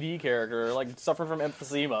COPD character, like suffering from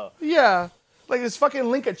emphysema. Yeah. Like is fucking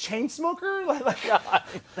Link a chain smoker? Like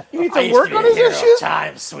you need I to used work to be on a his hero of issues?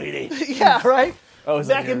 time, sweetie. Yeah, right? Oh, is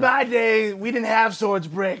it Back in here? my day, we didn't have swords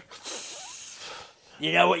break.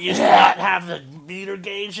 You know what used to not have the meter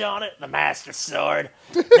gauge on it? The Master Sword.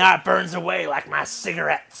 Now it burns away like my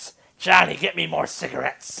cigarettes. Johnny, get me more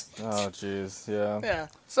cigarettes. Oh, jeez, yeah. Yeah.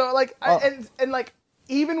 So like, and like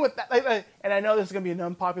even with that, and I know this is gonna be an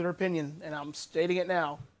unpopular opinion, and I'm stating it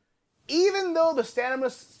now. Even though the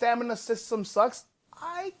stamina system sucks,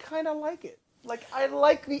 I kind of like it. Like I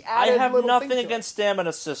like the I added have little nothing thing to it. against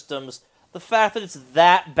stamina systems. The fact that it's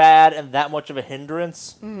that bad and that much of a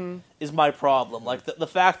hindrance is my problem. Like the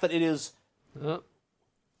fact that it is, Uh,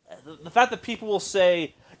 the fact that people will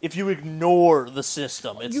say if you ignore the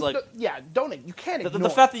system, it's You, like yeah, don't you can't the ignore.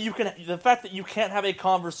 fact that you can't have a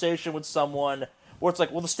conversation with someone where it's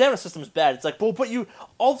like, well, the stamina system's bad. It's like, well, but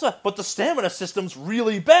the stamina system's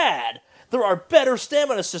really bad. There are better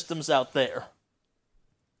stamina systems out there.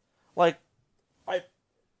 Like,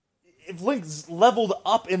 if Link's leveled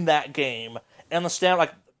up in that game, and the stamina,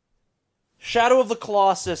 like, Shadow of the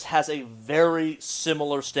Colossus has a very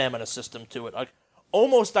similar stamina system to it, like,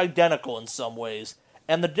 almost identical in some ways.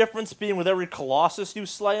 And the difference being with every Colossus you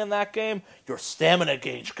slay in that game, your stamina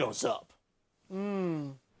gauge goes up.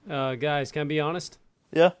 Guys, can I be honest?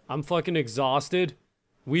 Yeah? I'm fucking exhausted.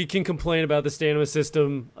 We can complain about the stamina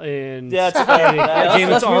system in Yeah, it's fair. a game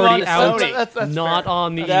let's that's move on already to out, Sony. That's not fair.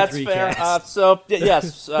 on the That's E3 fair. cast.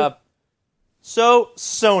 So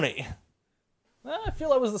Sony. I feel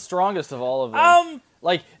that was the strongest of all of them.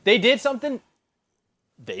 Like, they did something.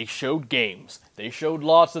 They showed games. They showed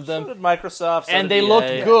lots of So them. did Microsoft, so And did they EA.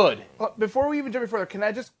 looked good. But before we even jump any further, can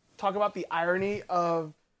I just talk about the irony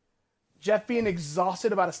of Jeff being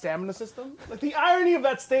exhausted about a stamina system? Like, the irony of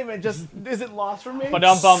that statement just isn't lost from me. But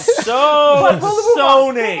bum. So Hold on,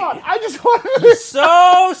 Sony. hold on. I just want to...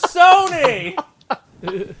 So Sony.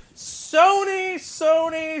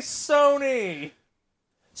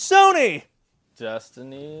 Sony.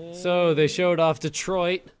 Destiny. So they showed off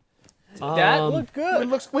Detroit. That Um, looked It good.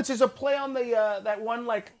 looks, which is a play on the that one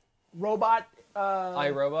like robot.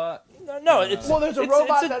 iRobot. No, it's Well, there's a it's,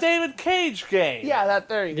 robot It's a that- David Cage game. Yeah, that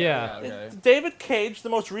there you go. Yeah. Okay. David Cage, the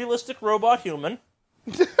most realistic robot human.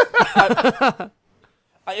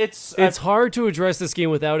 It's hard to address this game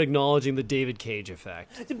without acknowledging the David Cage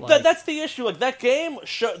effect. That's the issue. Like, that game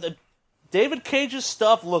David Cage's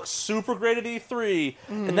stuff looks super great at E3,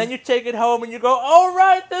 and then you take it home and you go, "Oh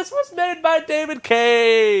right, this was made by David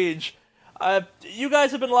Cage." You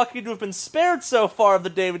guys have been lucky to have been spared so far of the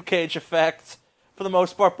David Cage effect, for the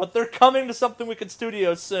most part, but they're coming to something Wicked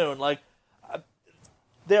Studios soon. Like,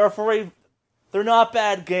 they're not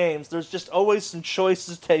bad games. There's just always some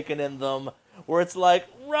choices taken in them where it's like,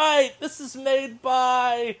 right, this is made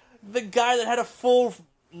by the guy that had a full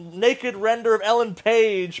naked render of Ellen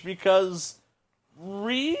Page because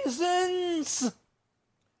reasons.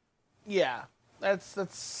 Yeah,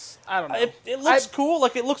 that's I don't know. It looks cool.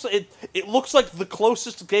 Like, it looks like the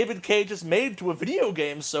closest David Cage has made to a video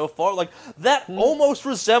game so far. Like, that almost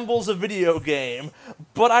resembles a video game.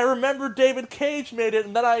 But I remember David Cage made it,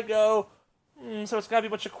 and then I go, so it's gotta be a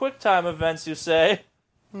bunch of QuickTime events, you say?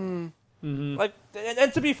 Like,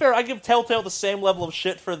 and to be fair, I give Telltale the same level of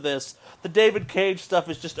shit for this. The David Cage stuff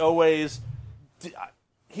is just always...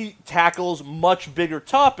 He tackles much bigger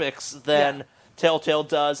topics than Telltale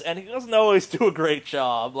does, and he doesn't always do a great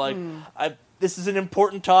job. Like, this is an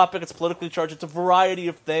important topic, it's politically charged, it's a variety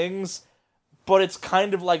of things, but it's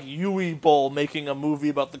kind of like Yui Bowl making a movie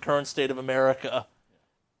about the current state of America.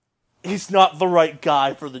 He's not the right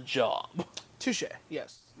guy for the job. Touche.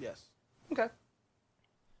 Yes. Okay.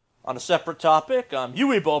 On a separate topic,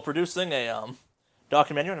 Yui Bowl producing a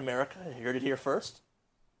documentary on America. You heard it here first.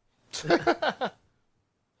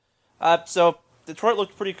 So Detroit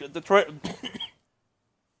looked pretty good. Detroit,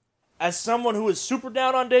 as someone who is super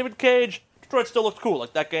down on David Cage, Detroit still looked cool.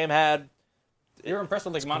 Like, that game had... You're impressed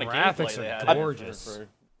with the amount of graphics gameplay they are had. gorgeous.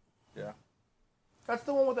 Yeah. That's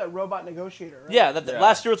the one with that robot negotiator, right? Yeah,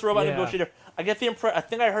 last year was Robot Yeah. Negotiator. I get the impression... I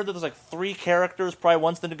think I heard that there's like 3 characters. Probably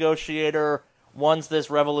one's the Negotiator, one's this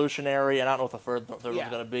Revolutionary, and I don't know what the third one's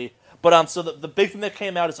going to be. But so the big thing that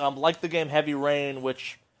came out is like the game Heavy Rain,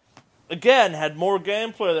 which, again, had more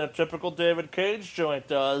gameplay than a typical David Cage joint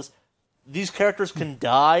does. These characters can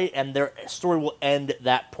die, and their story will end at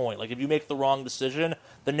that point. Like, if you make the wrong decision,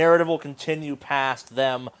 the narrative will continue past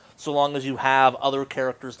them so long as you have other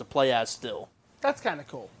characters to play as still. That's kind of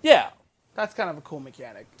cool. Yeah. That's kind of a cool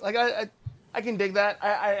mechanic. Like I can dig that.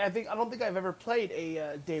 I don't think I've ever played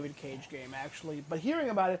a David Cage game actually, but hearing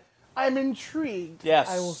about it, I'm intrigued. Yes.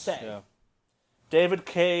 I will say. Yeah. David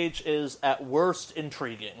Cage is, at worst,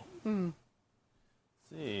 intriguing.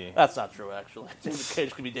 See. That's not true, actually. David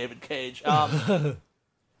Cage can be David Cage.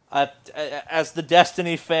 As the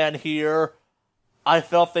Destiny fan here, I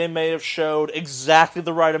felt they may have showed exactly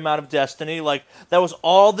the right amount of Destiny. Like, that was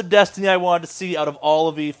all the Destiny I wanted to see out of all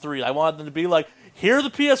of E3. I wanted them to be like, here's the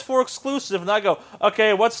PS4 exclusive, and I go,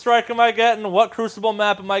 okay, what strike am I getting? What Crucible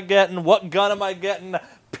map am I getting? What gun am I getting?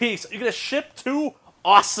 Peace. You're gonna ship 2?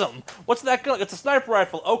 Awesome. What's that gun? It's a sniper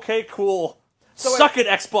rifle. Okay, cool. So Suck it,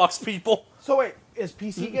 Xbox people. So wait, is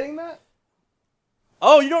PC getting that?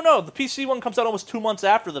 Oh, you don't know. The PC one comes out almost 2 months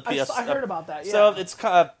after the PS. I heard about that. Yeah. So it's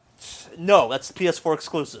kind of... No, that's PS4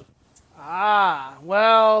 exclusive.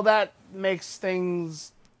 Well, that makes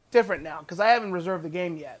things different now because I haven't reserved the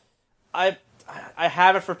game yet. I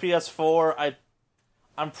have it for PS4.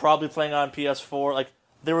 I'm probably playing on PS4. Like,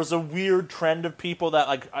 there was a weird trend of people that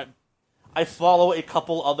like I follow a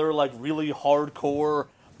couple other like really hardcore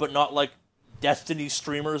but not like Destiny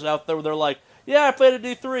streamers out there where they're like, yeah, I played at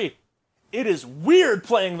D3. It is weird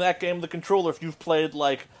playing that game with the controller if you've played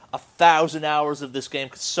like 1,000 hours of this game,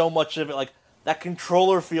 because so much of it, like that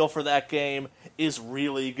controller feel for that game is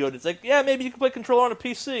really good. It's like, yeah, maybe you can play controller on a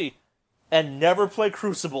PC and never play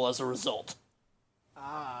Crucible as a result.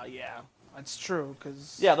 Yeah, that's true.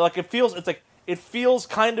 Cause Yeah, like it feels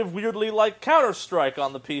kind of weirdly like Counter-Strike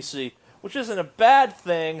on the PC, which isn't a bad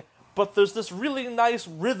thing, but there's this really nice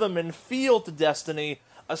rhythm and feel to Destiny,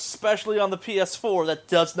 especially on the PS4, that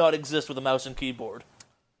does not exist with a mouse and keyboard.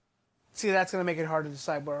 see, that's gonna make it hard to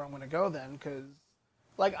decide where I'm gonna go then, because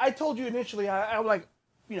like I told you initially, I'm like,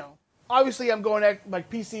 obviously I'm going like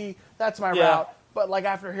PC. That's my Yeah. route. But like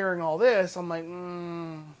after hearing all this, I'm like,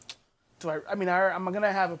 do I? I mean, I'm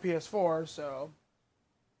gonna have a PS4, so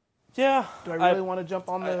Yeah. do I really want to jump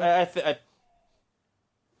on the?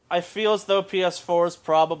 I feel as though PS4 is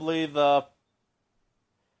probably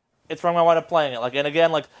it's where I wind up playing it. Like, and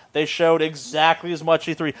again, like they showed exactly as much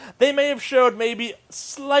E3. They may have showed maybe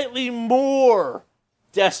slightly more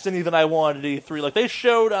Destiny than I wanted at E3. Like they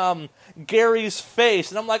showed Gary's face,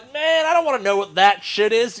 and I'm like, man, I don't want to know what that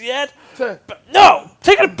shit is yet. But no,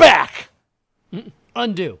 take it back.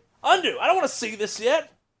 Undo. Undo. I don't want to see this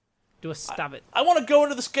yet. Do a stop it. I want to go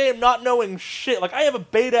into this game not knowing shit. Like I have a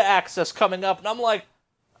beta access coming up, and I'm like,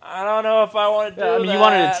 I don't know if I want to do I mean, that. you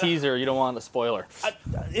wanted a teaser. You don't want the spoiler.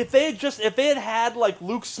 If they had like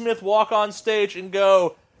Luke Smith walk on stage and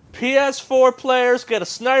go, PS4 players get a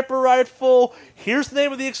sniper rifle, here's the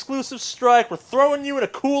name of the exclusive strike, we're throwing you in a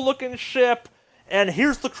cool looking ship, and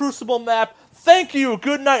here's the Crucible map, thank you,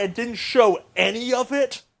 good night, and didn't show any of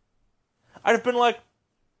it, I'd have been like,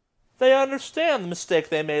 they understand the mistake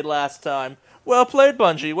they made last time. Well played,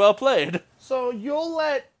 Bungie, well played. So you'll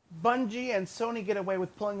let Bungie and Sony get away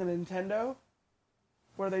with pulling a Nintendo,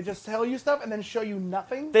 where they just tell you stuff and then show you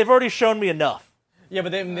nothing? They've already shown me enough. Yeah,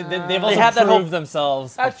 but they've also had that whole- proved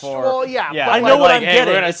themselves That's before. well, yeah. Yeah, but I like- know what like, I'm hey, getting.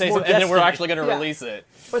 We're gonna It's say more something, and then we're Destiny. actually gonna Yeah. release it.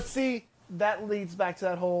 But see, that leads back to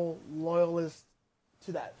that whole loyalist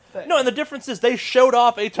to that thing. No, and the difference is they showed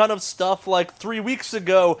off a ton of stuff like 3 weeks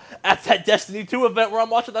ago at that Destiny 2 event where I'm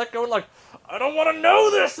watching that going like, I don't want to know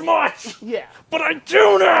this much, Yeah. but I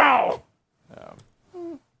do now.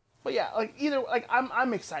 But yeah, like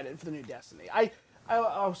I'm excited for the new Destiny. I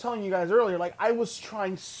was telling you guys earlier, like I was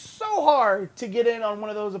trying so hard to get in on one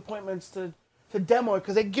of those appointments to demo it,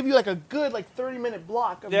 because they give you like a good like 30-minute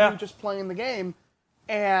block of Yeah. you just playing the game,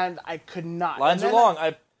 and I could not. Lines And are then-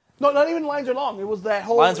 long. No, not even lines are long. It was that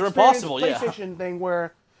whole Lines are Experience impossible, yeah. PlayStation thing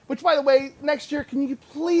where, which by the way, next year can you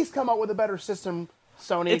please come out with a better system,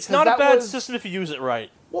 Sony? It's 'Cause not a that bad was- system if you use it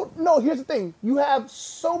right. Well, no. Here's the thing: you have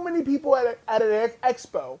so many people at an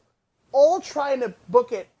expo, all trying to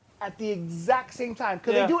book it at the exact same time,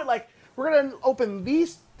 because Yeah. they do it like, we're gonna open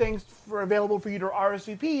these things for available for you to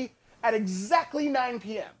RSVP at exactly 9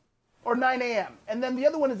 p.m. or 9 a.m. and then the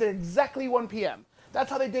other one is at exactly 1 p.m.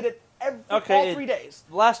 That's how they did it all 3 days.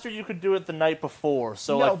 Last year you could do it the night before,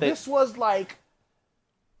 so No, like they, this was like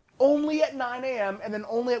only at 9 a.m. and then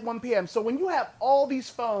only at 1 p.m. So when you have all these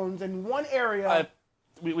phones in one area,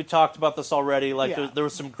 we talked about this already. Like Yeah. there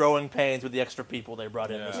was some growing pains with the extra people they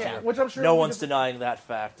brought in this yeah, year. which I'm sure No we one's just- denying that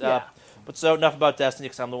fact. Yeah. But so enough about Destiny,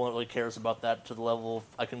 because I'm the one that really cares about that to the level of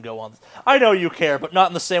I can go on. I know you care, but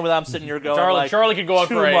not in the same way that I'm sitting here going like, Charlie could go on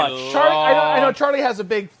too for a much. Charlie, I know Charlie has a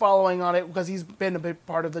big following on it because he's been a big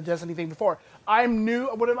part of the Destiny thing before. I'm new.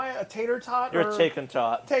 What am I? A tater tot? You're or a taken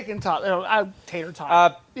tot. Taken tot. I'm tater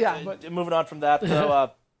tot. Yeah, but moving on from that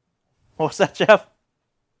though, what was that, Jeff?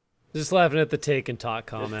 Just laughing at the take and talk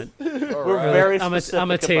comment. We're very I'm a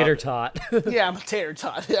specific tater about tot. yeah, I'm a tater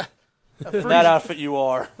tot. Yeah. that outfit you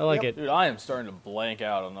are. I like it. Dude, I am starting to blank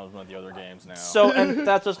out on those the other games now. So, and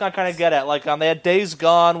that's what I was kind of get at. Like, they had Days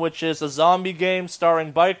Gone, which is a zombie game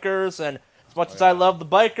starring bikers, and as much as I love the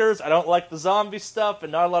bikers, I don't like the zombie stuff,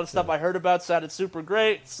 and not a lot of stuff I heard about sounded super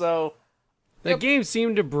great, so... That game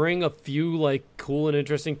seemed to bring a few like cool and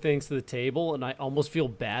interesting things to the table, and I almost feel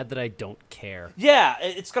bad that I don't care. Yeah,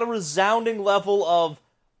 it's got a resounding level of...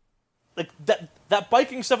 Like, that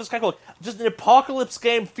biking stuff is kind of cool. Just an apocalypse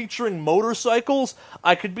game featuring motorcycles,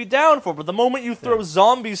 I could be down for, but the moment you throw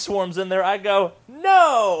zombie swarms in there, I go,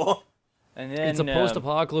 no! and then, It's a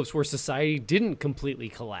post-apocalypse where society didn't completely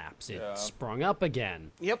collapse. It sprung up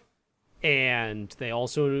again. Yep. And they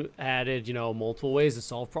also added, multiple ways to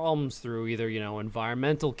solve problems through either,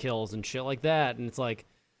 environmental kills and shit like that. And it's like,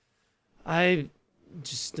 I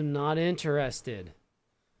just am not interested.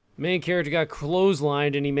 main character got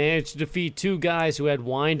clotheslined and he managed to defeat two guys who had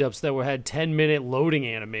windups that had 10-minute loading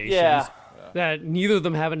animations. Yeah. That neither of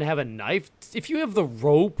them happen to have a knife. If you have the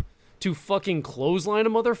rope to fucking clothesline a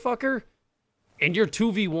motherfucker and you're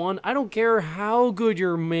 2v1, I don't care how good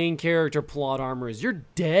your main character plot armor is. You're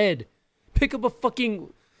dead. Pick up a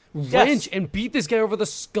fucking wrench and beat this guy over the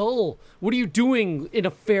skull. What are you doing in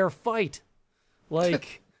a fair fight?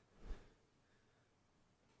 Like,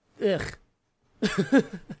 ugh.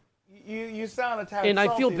 You sound attacked. And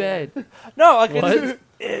I feel bad. No, like What?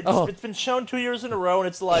 it's been shown 2 years in a row, and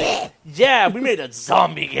it's like, yeah, we made a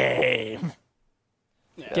zombie game.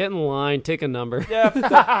 Get in line, take a number.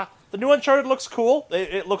 Yeah, the new Uncharted looks cool.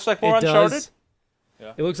 It looks like more It Uncharted. does.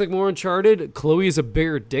 Yeah. It looks like more Uncharted. Chloe is a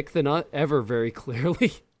bigger dick than ever, very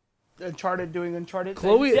clearly. Uncharted doing Uncharted.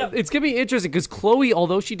 Chloe, things. it's gonna be interesting because Chloe,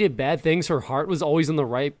 although she did bad things, her heart was always in the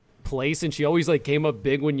right place, and she always like came up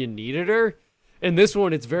big when you needed her. In this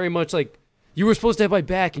one, it's very much like you were supposed to have my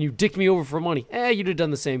back, and you dicked me over for money. You'd have done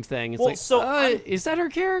the same thing. It's Well, like, so is that her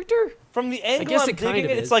character? From the angle guess I'm it kind digging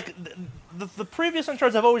of it, it's is. like the previous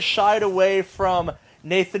Uncharted have always shied away from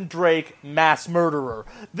Nathan Drake, mass murderer.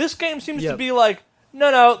 This game seems to Yep. be like,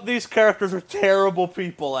 no, these characters are terrible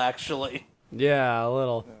people, actually. Yeah, a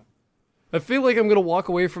little. I feel like I'm gonna walk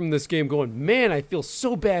away from this game going, man, I feel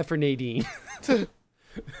so bad for Nadine.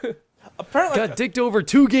 Apparently, Got dicked over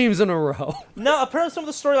 2 games in a row. no, apparently some of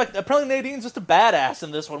the story, like, apparently Nadine's just a badass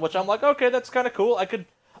in this one, which I'm like, okay, that's kind of cool. I'm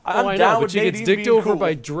I down know, but with she Nadine gets dicked being over cool.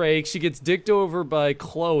 by Drake. She gets dicked over by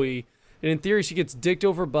Chloe, and in theory, she gets dicked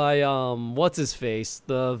over by what's his face,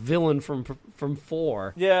 the villain from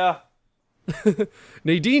 4. Yeah,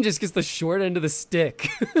 Nadine just gets the short end of the stick.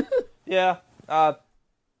 yeah.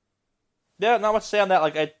 Yeah, not much to say on that.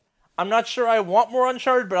 Like, I'm not sure I want more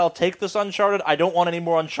Uncharted, but I'll take this Uncharted. I don't want any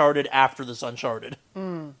more Uncharted after this Uncharted.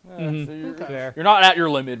 So you're, Fair. you're not at your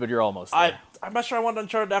limit, but you're almost there. I'm not sure I want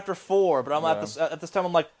Uncharted after 4, but I'm at this time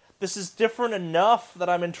I'm like, this is different enough that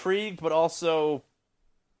I'm intrigued, but also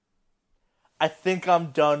I think I'm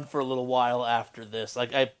done for a little while after this.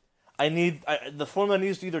 Like the formula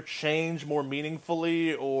needs to either change more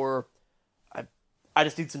meaningfully, or I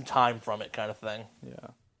just need some time from it, kind of thing.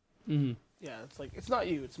 Yeah. Yeah, it's like it's not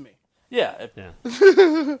you, it's me. Yeah.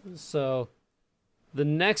 Yeah. So, the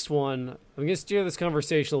next one, I'm going to steer this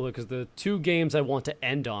conversation a little bit because the 2 games I want to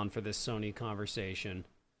end on for this Sony conversation.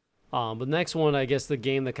 But the next one, I guess the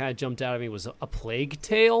game that kind of jumped out at me was A Plague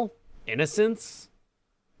Tale, Innocence,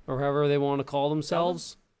 or however they want to call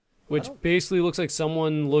themselves, which basically looks like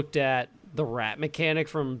someone looked at the rat mechanic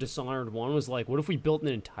from Dishonored 1, was like, what if we built an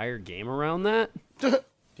entire game around that?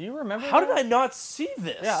 Do you remember How that? did I not see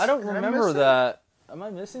this? Yeah, I don't I remember miss it? that. Am I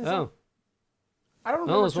missing Oh. something? I don't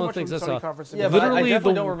No, remember it's too one much of from the the things I Sony saw. conference. Yeah, but Literally I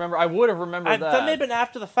definitely the- don't remember. I would have remembered that. That may have been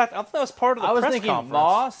after the fact. I don't think that was part of the I was press thinking conference.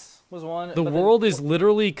 Moss was one. The but then- world is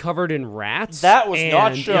literally covered in rats. That was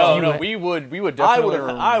not and shown. if No, you no, ha- we would I definitely. would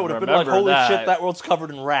have been like, remember holy that. shit, that world's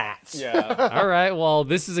covered in rats. Yeah. All right, well,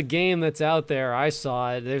 this is a game that's out there. I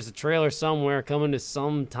saw it. There's a trailer somewhere coming to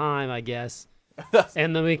some time, I guess.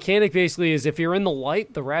 And the mechanic basically is if you're in the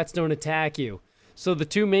light, the rats don't attack you. So the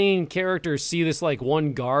 2 main characters see this like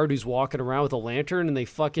one guard who's walking around with a lantern, and they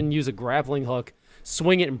fucking use a grappling hook,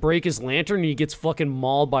 swing it, and break his lantern, and he gets fucking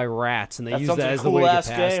mauled by rats, and they That use sounds that like a as the way to get cool-ass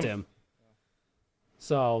past game. him.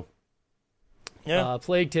 So, Yeah,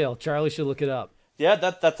 Plague Tale. Charlie should look it up. yeah,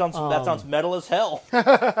 that sounds metal as hell.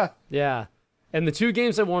 Yeah. And the 2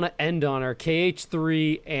 games I want to end on are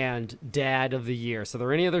KH3 and Dad of the Year. So, are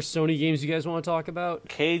there any other Sony games you guys want to talk about?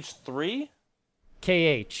 Cage 3?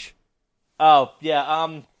 KH. Oh yeah,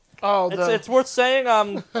 Oh, it's worth saying.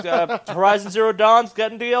 Horizon Zero Dawn's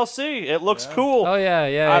getting DLC. It looks cool. Oh,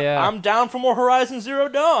 yeah. I'm down for more Horizon Zero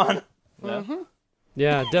Dawn.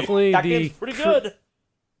 Yeah, definitely That the. game's pretty good.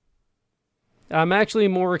 I'm actually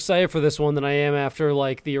more excited for this one than I am after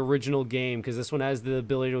like the original game because this one has the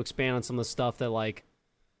ability to expand on some of the stuff that like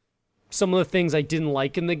some of the things I didn't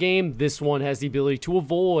like in the game. This one has the ability to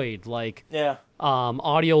avoid, like Yeah.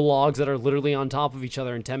 audio logs that are literally on top of each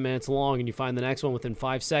other and 10 minutes long, and you find the next one within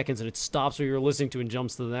 5 seconds, and it stops what you're listening to and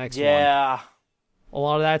jumps to the next one. Yeah. A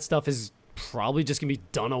lot of that stuff is probably just gonna be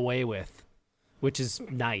done away with, which is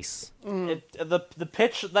nice. The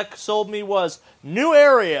pitch that sold me was new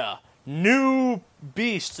area, new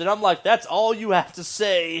beasts, and I'm like, that's all you have to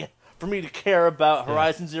say for me to care about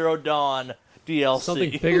Horizon Zero Dawn DLC.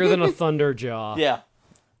 Something bigger than a thunder jaw. Yeah.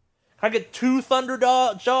 Can I get 2 Thunder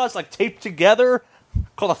Jaws like taped together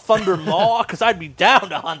called a Thunder Maw? Because I'd be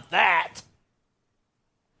down on that.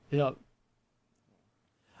 Yep.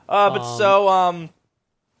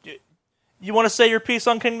 You want to say your piece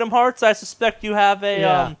on Kingdom Hearts? I suspect you have a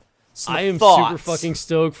Yeah. I am thoughts. super fucking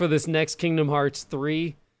stoked for this next Kingdom Hearts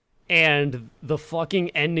 3, and the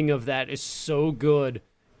fucking ending of that is so good.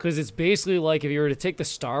 Because it's basically like if you were to take the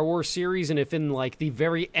Star Wars series, and if in like the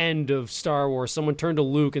very end of Star Wars, someone turned to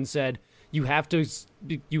Luke and said, you have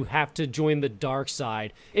to join the dark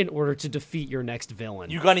side in order to defeat your next villain.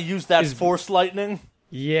 You gonna use that Force Lightning?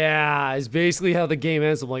 Yeah, is basically how the game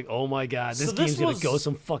ends. I'm like, oh my god, this So game's this gonna was- go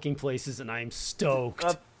some fucking places, and I'm stoked.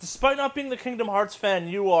 Despite not being the Kingdom Hearts fan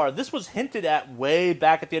you are, this was hinted at way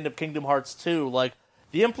back at the end of Kingdom Hearts 2. Like,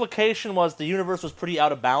 the implication was the universe was pretty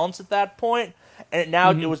out of balance at that point, and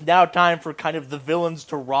it was now time for kind of the villains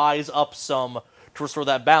to rise up some to restore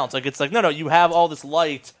that balance. Like, it's like, no, you have all this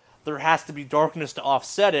light, there has to be darkness to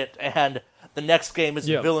offset it, and the next game is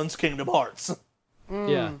Yep. Villains Kingdom Hearts.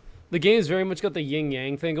 Yeah. The game's very much got the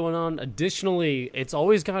yin-yang thing going on. Additionally, it's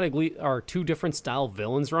always got two different style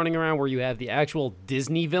villains running around, where you have the actual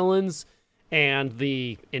Disney villains and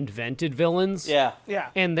the invented villains. Yeah. Yeah.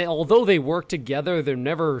 And although they work together, they're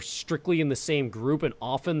never strictly in the same group, and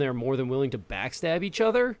often they're more than willing to backstab each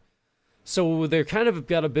other. So they're kind of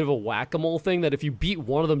got a bit of a whack-a-mole thing that if you beat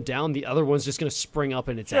one of them down, the other one's just going to spring up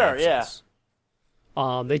in its Sure, yeah.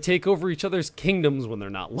 absence. They take over each other's kingdoms when they're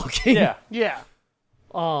not looking. Yeah. Yeah.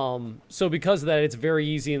 So because of that, it's very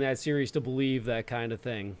easy in that series to believe that kind of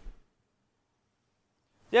thing.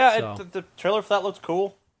 Yeah, So. the trailer for that looked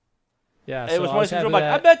cool. Yeah, It so was I one of was those things happy where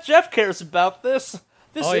I'm like, that- I bet Jeff cares about this.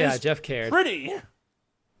 This Oh, is yeah, Jeff cared. pretty.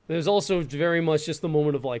 There's also very much just the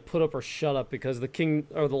moment of like put up or shut up, because the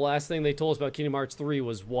last thing they told us about Kingdom Hearts 3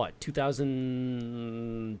 was what,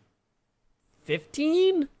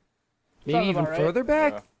 2015? Maybe Sounds even about right. further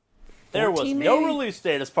back. Yeah. There was 14 no maybe? release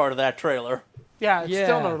date as part of that trailer. Yeah, it's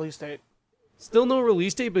still Yeah. no release date. Still no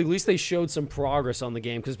release date, but at least they showed some progress on the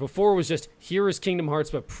game. Because before it was just, here is Kingdom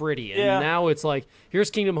Hearts, but pretty. And Yeah. now it's like,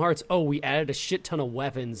 here's Kingdom Hearts. Oh, we added a shit ton of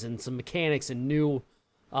weapons and some mechanics and new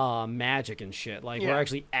magic and shit. Like, we're Yeah.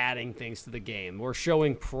 actually adding things to the game. We're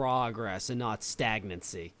showing progress and not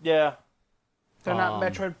stagnancy. Yeah. They're not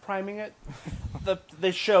Metroid priming it.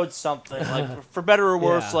 They showed something. Like, for better or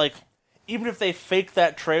worse, Yeah. like, even if they fake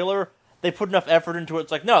that trailer, they put enough effort into it.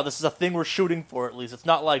 It's like, no, this is a thing we're shooting for at least. It's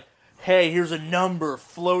not like, hey, here's a number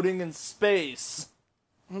floating in space.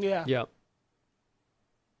 Yeah. Yep.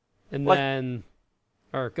 And Like- then,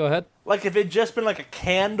 or go ahead. Like, if it'd just been like a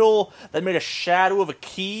candle that made a shadow of a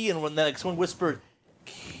key, and when like someone whispered,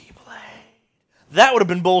 Keyblade, that would have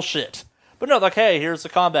been bullshit. But no, like, hey, here's the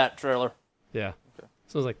combat trailer. Yeah.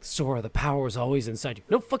 So it's like, Sora, the power is always inside you.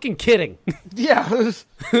 No fucking kidding. Yeah.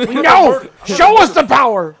 We know. Show us the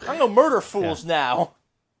power. I'm gonna murder fools now.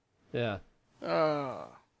 Yeah.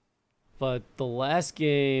 But the last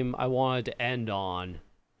game I wanted to end on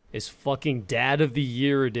is fucking Dad of the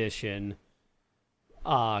Year edition.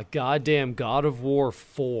 Goddamn God of War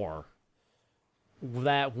 4.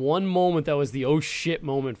 That one moment that was the oh shit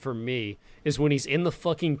moment for me is when he's in the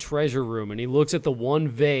fucking treasure room and he looks at the one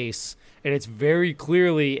vase and it's very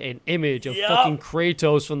clearly an image of Yup. fucking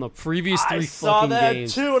Kratos from the previous three I saw fucking that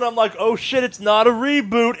games. too, and I'm like, oh shit, it's not a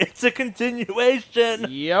reboot, it's a continuation.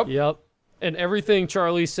 Yep. Yep. And everything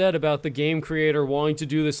Charlie said about the game creator wanting to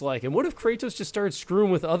do this, like, and what if Kratos just started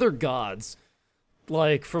screwing with other gods?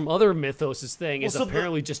 Like, from other mythos' thing is So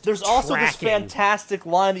apparently just there's also this tracking. fantastic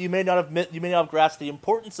line that you may not have grasped the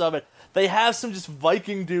importance of it. They have some just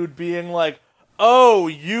Viking dude being like, "Oh,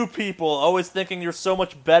 you people always thinking you're so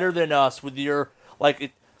much better than us with your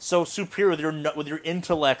so superior with your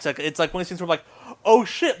intellects." Like, it's like one of these things where I'm like, "Oh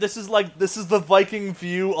shit, this is the Viking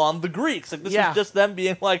view on the Greeks." Like, this Yeah. is just them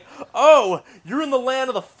being like, "Oh, you're in the land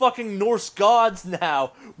of the fucking Norse gods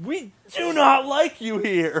now. We do not like you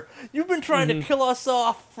here. You've been trying to kill us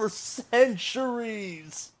off for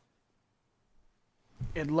centuries."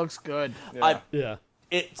 It looks good. Yeah. Yeah.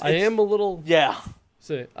 It's I am a little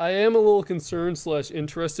concerned concerned /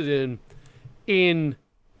 interested in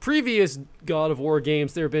previous God of War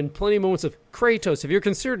games. There have been plenty of moments of Kratos, have you ever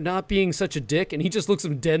considered not being such a dick? And he just looks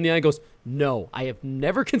him dead in the eye and goes, "No, I have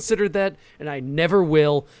never considered that, and I never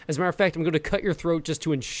will. As a matter of fact, I'm going to cut your throat just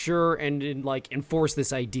to ensure and enforce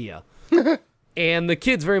this idea." And the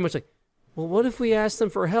kid's very much like, "Well, what if we ask them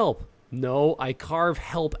for help?" No, I carve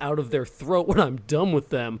help out of their throat when I'm done with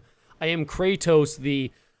them. I am Kratos,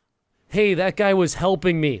 the, hey, that guy was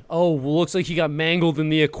helping me. Oh, well, looks like he got mangled in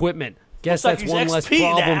the equipment. Guess Looks like that's he's one less XP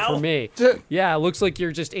problem now. for me. Yeah, looks like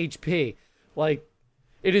you're just HP. Like,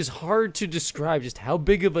 it is hard to describe just how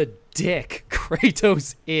big of a dick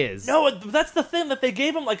Kratos is. No, that's the thing that they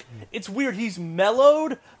gave him. Like, it's weird. He's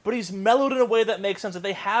mellowed, but he's mellowed in a way that makes sense. That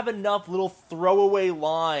they have enough little throwaway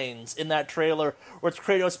lines in that trailer where it's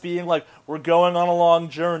Kratos being like, "We're going on a long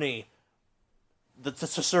journey. to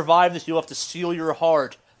survive this, you'll have to seal your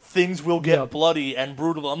heart. Things will get Yep. bloody and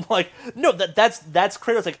brutal. I'm like, no, that's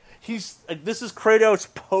Kratos. Like, he's like, this is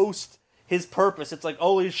Kratos post his purpose. It's like,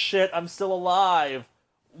 holy shit, I'm still alive.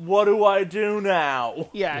 What do I do now?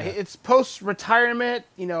 Yeah, it's post-retirement.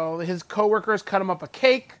 You know, his coworkers cut him up a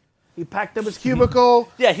cake. He packed up his cubicle.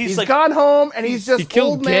 Yeah, he's like- gone home, and he's just He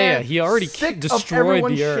killed old man. Gaia. He already sick of destroyed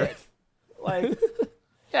everyone's the Earth. shit. Like,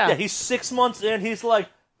 yeah, Yeah, he's 6 months in. He's like,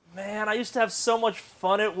 man, I used to have so much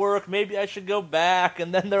fun at work. Maybe I should go back.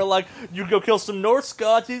 And then they're like, you go kill some Norse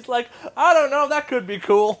gods. He's like, I don't know. That could be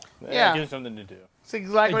cool. Yeah. Give him something to do. It's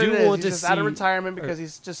exactly I what do it is. want He's to just out of see- retirement because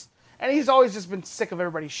he's just, and he's always just been sick of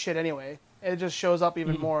everybody's shit anyway. It just shows up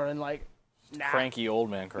even more and like, nah. Cranky old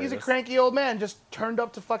man Kratos. He's a cranky old man, just turned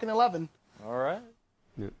up to fucking 11. All right.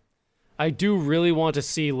 I do really want to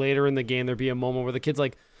see later in the game there be a moment where the kid's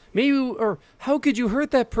like, maybe, or how could you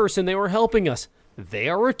hurt that person? They were helping us. They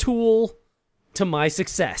are a tool to my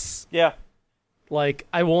success. Yeah. Like,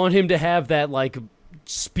 I want him to have that, like,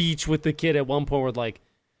 speech with the kid at one point where, like,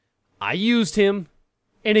 I used him,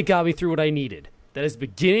 and it got me through what I needed. That is the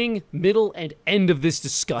beginning, middle, and end of this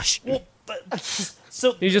discussion. Well,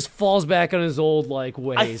 so He just falls back on his old, like,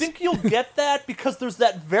 ways. I think you'll get that because there's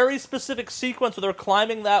that very specific sequence where they're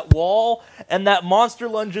climbing that wall and that monster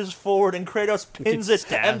lunges forward and Kratos pins it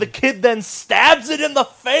stabbed. and the kid then stabs it in the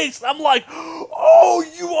face. I'm like, oh,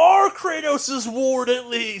 you are Kratos' ward at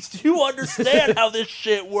least. You understand how this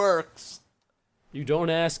shit works. You don't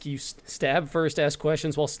ask, you stab first, ask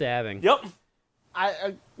questions while stabbing. Yep.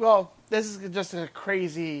 Well, this is just a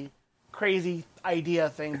crazy idea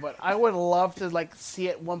thing, but I would love to like see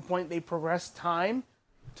at one point they progress time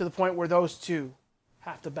to the point where those two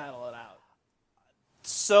have to battle it out.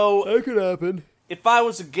 So That could happen. if I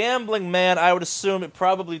was a gambling man, I would assume it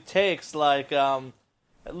probably takes like at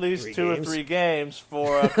least 3 two games. or 3 games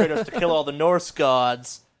for Kratos to kill all the Norse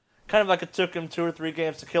gods. Kind of like it took him 2 or 3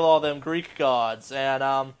 games to kill all them Greek gods, and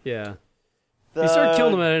Yeah. the, He started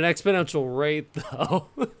killing them at an exponential rate, though.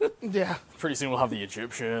 Yeah, Pretty soon we'll have the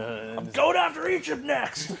Egyptians. Going after Egypt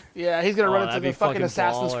next. yeah, he's gonna Oh, run into that'd the be fucking fucking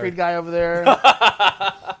Assassin's baller. Creed guy over there.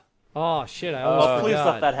 Oh, shit, I almost please forgot.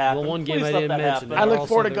 let that happen. The one game Please I let didn't that mention. happen. they I were look also-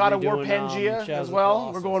 forward to they're God of War redoing, Pangea Shadows as of well.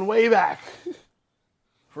 Colossus. We're going way back.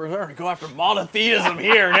 We're going to go after monotheism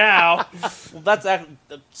here now. Well,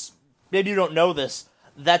 that's maybe you don't know this.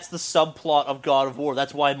 That's the subplot of God of War.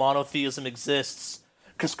 That's why monotheism exists.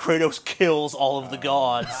 Because Kratos kills all of the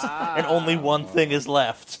gods, and only one thing is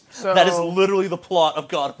left. So- That is literally the plot of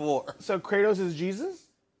God of War. So Kratos is Jesus?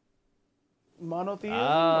 Monotheism?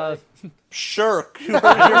 Uh, Sure, you heard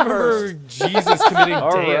I it here remember first. Jesus committing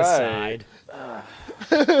All deicide.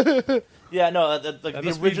 Yeah, no, That the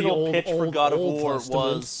must be the original old- pitch for old- God of Old War Testament.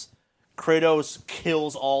 was Kratos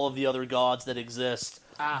kills all of the other gods that exist,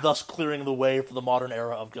 thus clearing the way for the modern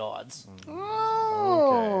era of gods.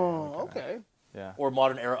 Oh, okay. Yeah. Or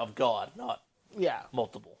modern era of God, not Yeah.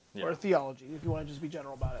 multiple. Or theology, if you want to just be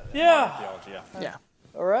general about it. Yeah. Theology, yeah. Yeah.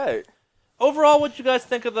 All right. Overall, what you guys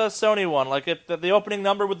think of the Sony one? Like, the opening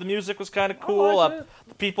number with the music was kind of cool. liked it.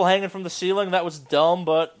 The people hanging from the ceiling, that was dumb,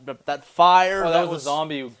 but that fire, Oh, that was a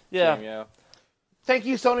zombie Yeah. game, yeah. Thank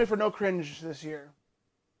you, Sony, for no cringe this year.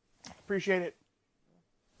 Appreciate it.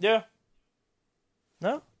 Yeah.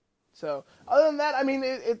 No? So, other than that, I mean,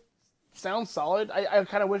 it sounds solid. I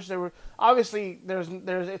kind of wish there were. Obviously, there's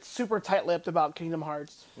it's super tight-lipped about Kingdom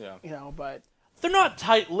Hearts. Yeah. You know, but They're not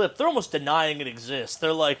tight-lipped. They're almost denying it exists.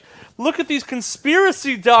 They're like, look at these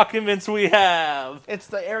conspiracy documents we have. it's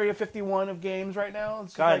the Area 51 of games right now. It's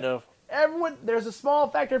just Kind like, of. Everyone, there's a small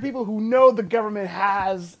factor of people who know the government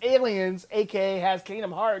has aliens, aka has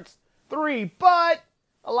Kingdom Hearts 3, but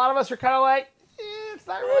a lot of us are kind of like, it's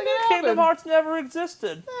not really Maybe gonna Kingdom happen. Hearts never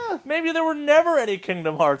existed. Maybe there were never any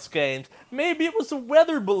Kingdom Hearts games. Maybe it was a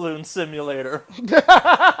weather balloon simulator.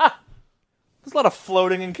 There's a lot of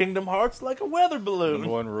floating in Kingdom Hearts, like a weather balloon. Number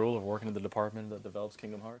one rule of working in the department that develops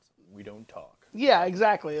Kingdom Hearts: we don't talk. Yeah,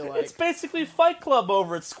 exactly. Like, It's basically Fight Club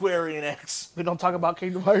over at Square Enix. we don't talk about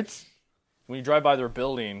Kingdom Hearts. When you drive by their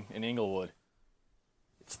building in Inglewood,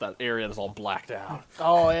 it's that area that's all blacked out.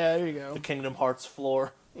 Oh yeah, there you go. The Kingdom Hearts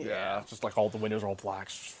floor. Yeah, it's just like all the windows are all black.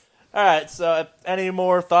 All right, so any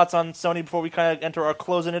more thoughts on Sony before we kind of enter our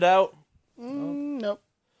closing it out? Nope.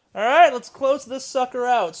 All right, let's close this sucker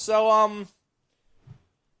out. So,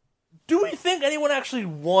 do we think anyone actually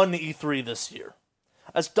won E3 this year?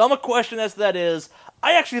 As dumb a question as that is,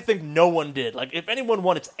 I actually think no one did. Like, if anyone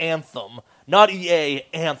won, it's Anthem, not EA,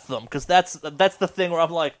 Anthem, because that's the thing where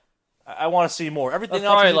I'm like, I want to see more. Everything That's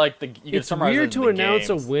else, probably is- like the. You could It's summarize it weird as to the announce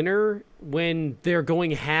games. a winner when they're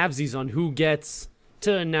going halvesies on who gets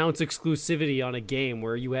to announce exclusivity on a game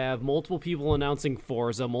where you have multiple people announcing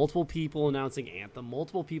Forza, multiple people announcing Anthem,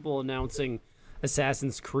 multiple people announcing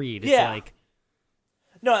Assassin's Creed. It's Yeah. like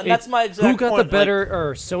No, and that's my exact who got point. the better,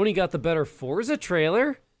 or Sony got the better Forza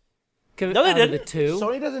trailer? No, they out of the didn't. two.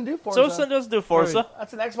 Sony doesn't do Forza. So doesn't do Forza.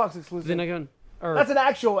 That's an Xbox exclusive. Then I go, or That's an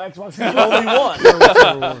actual Xbox exclusive. Only one.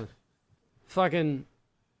 whichever one. Fucking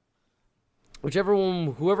whichever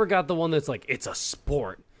one, whoever got the one that's like it's a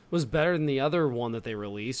sport was better than the other one that they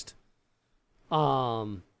released.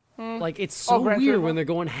 Like it's so Gran weird Turismo? when they're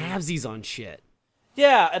going halvesies on shit.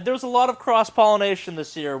 Yeah, and there was a lot of cross-pollination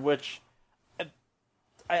this year, which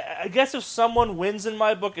I guess if someone wins in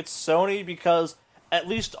my book, it's Sony, because at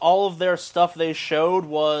least all of their stuff they showed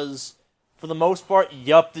was, for the most part,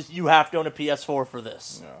 yup, you have to own a PS4 for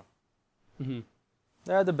this. Yeah.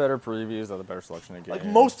 They had the better previews, they had the better selection of games. Like,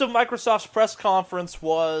 most of Microsoft's press conference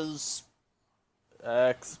was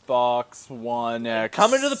Xbox One X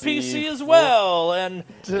coming to the PC as well, and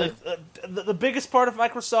the biggest part of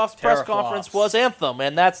Microsoft's press Teraflops. conference was Anthem,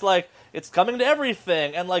 and that's like, it's coming to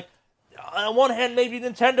everything, and like, on one hand, maybe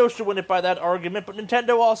Nintendo should win it by that argument, but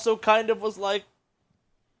Nintendo also kind of was like,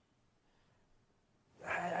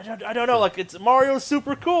 I don't know, like, it's Mario's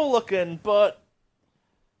super cool looking, but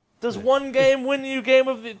does one game win you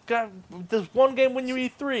does one game win you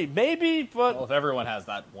E3? Maybe, but Well, if everyone has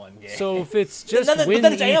that one game. So if it's just but win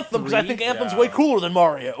then it's Anthem, because I E3 think Anthem's Yeah. way cooler than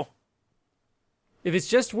Mario. if it's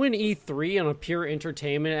just win E3 on a pure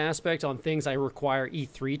entertainment aspect on things I require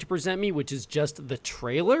E3 to present me, which is just the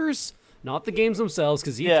trailers, not the games themselves,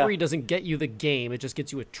 because E3 Yeah. doesn't get you the game, it just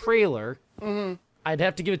gets you a trailer. I'd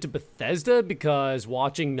have to give it to Bethesda because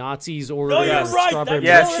watching Nazis order No, you're right. That strawberry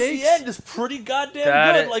trailer at milkshakes. the end is pretty goddamn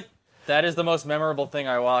That good. is- Like, that is the most memorable thing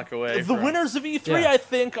I walk away the from. winners of E3, Yeah. I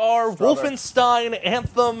think, are Strawberry. Wolfenstein,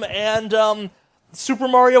 Anthem, and Super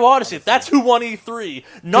Mario Odyssey. That's who won E3,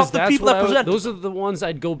 not 'Cause the that's people what that presented. those are the ones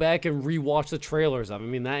I'd go back and rewatch the trailers of. I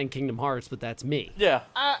mean, that and Kingdom Hearts, but that's me. Yeah.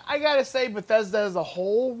 I gotta say, Bethesda as a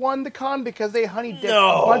whole won the con because they honey dipped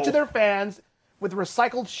No. a bunch of their fans with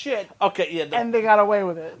recycled shit, Okay, yeah. and they got away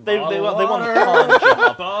with it. They won the con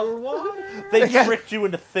job. Bottled water. They got- tricked you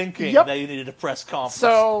into thinking Yep. that you needed a press conference.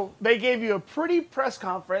 So they gave you a pretty press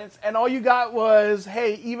conference, and all you got was,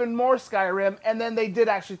 hey, even more Skyrim, and then they did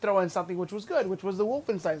actually throw in something which was good, which was the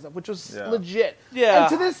Wolfenstein stuff, which was Yeah. legit. Yeah. And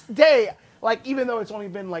to this day, like, even though it's only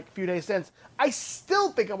been like a few days since, I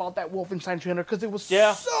still think about that Wolfenstein trailer because it was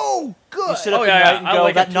Yeah. so good. You sit up Oh at yeah, night and I go,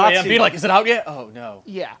 like that at 2 a.m. Nazi. Be like, is it out yet? Oh no.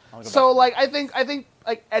 Yeah. go So like I think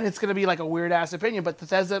like, and it's gonna be like a weird ass opinion, but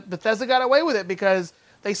Bethesda got away with it because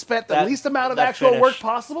they spent the That- least amount of that actual work finish.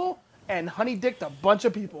 possible and honey dicked a bunch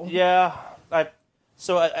of people. Yeah.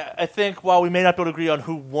 I think while we may not be able to agree on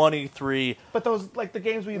who won E3, But those like the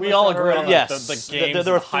games we We all listed agree on earlier- that. yes, the games,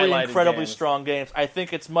 there are the three highlighted incredibly games. strong games. I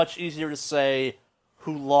think it's much easier to say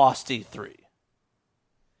who lost E3.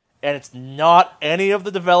 And it's not any of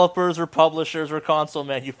the developers or publishers or console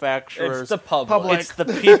manufacturers. It's the public. It's the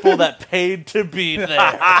people that paid to be there.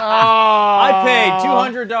 I paid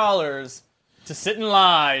 $200 to sit in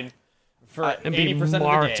line for And be 80% of the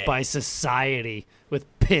marked game. by society with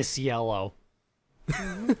piss yellow.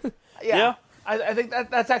 Yeah. I think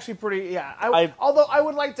that's actually pretty. Yeah. Although I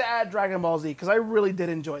would like to add Dragon Ball Z because I really did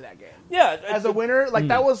enjoy that game. Yeah, As a winner, like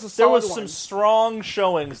that was a there solid was one. some strong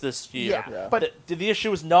showings this year. Yeah, but the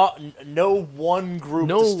issue is not no one group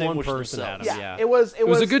No one distinguished person themselves. had 'em. yeah, Yeah. it was It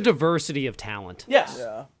was a good diversity of talent. Yes.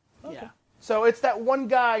 Yeah. Yeah. So it's that one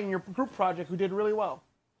guy in your group project who did really well.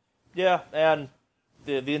 Yeah, and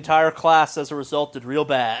the entire class as a result did real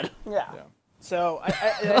bad. Yeah. So I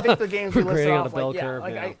think the games we We're listed grading on off, a bell like, yeah, curve,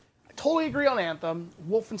 like yeah. I totally agree on Anthem,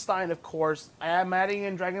 Wolfenstein, of course. I am adding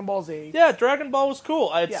in Dragon Ball Z, Yeah, Dragon Ball was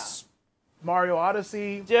cool. It's Mario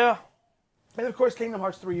Odyssey, yeah. and of course Kingdom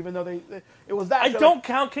Hearts 3. Even though it was that. I show, don't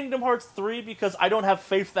count Kingdom Hearts 3 because I don't have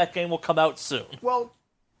faith that game will come out soon. Well,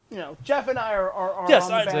 you know, Jeff and I are Yes, on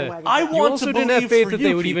the I- bandwagon. I now. want You to also didn't have believe faith for that you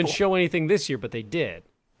they would even people. show anything this year, but they did.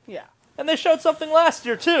 Yeah. And they showed something last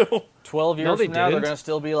year too. 12 years No, they from now, they're didn't. going to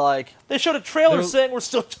still be like, They showed a trailer They're- saying we're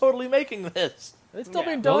still totally making this. it's still Yeah.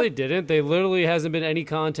 being No, done. they didn't. They literally hasn't been any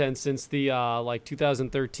content since the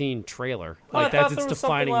 2013 trailer. Oh, I Like thought that's there its was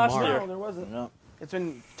something defining last mark. year. No, there wasn't. No. It's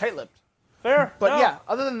been tight-lipped. Fair, But no. yeah,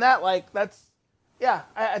 other than that, like that's yeah.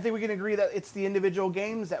 I think we can agree that it's the individual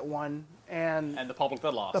games that won and And the public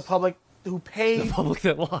that lost. the public who paid. Public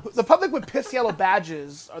that lost. The public with piss yellow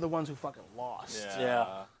badges are the ones who fucking lost. Yeah.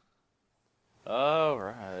 Oh,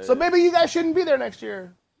 right. So maybe you guys shouldn't be there next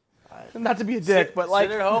year. Not to be a dick, but like,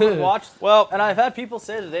 sit at home and watch. Well- and I've had people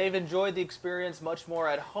say that they've enjoyed the experience much more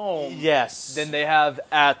at home Yes. than they have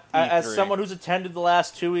at E3. As someone who's attended the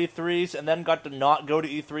last 2 E3s and then got to not go to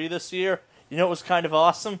E3 this year, you know what was kind of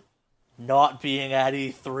awesome? Not being at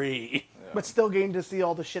E3. but still getting to see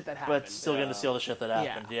all the shit that happened. But still getting to see all the shit that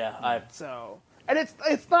happened. Yeah. So, and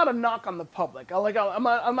it's not a knock on the public. I'm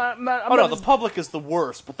not. Oh no, the public is the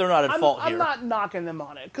worst, but they're not at fault I'm here. not knocking them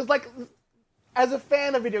on it because, like, as a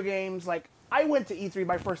fan of video games, like, I went to E3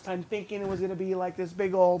 my first time thinking it was gonna be like this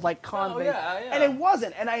big old like con thing, and it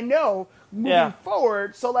wasn't. And I know moving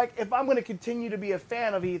forward, so like, if I'm gonna continue to be a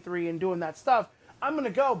fan of E3 and doing that stuff, I'm gonna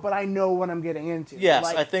go, but I know what I'm getting into. Yes,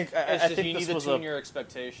 like, I think It's I just think you this need to was tune a your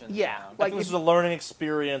expectations. Yeah, down. like, this was a learning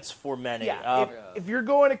experience for many. if you're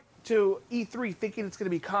going to E3 thinking it's gonna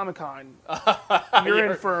be Comic-Con,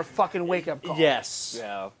 you're in for a fucking wake up call. yes.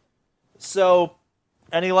 Yeah, So,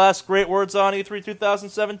 any last great words on E E3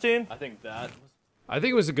 2017? I think that was I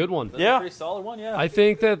think it was a good one. Yeah. a pretty solid one. Yeah, I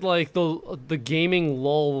think that like the gaming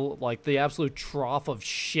lull, like the absolute trough of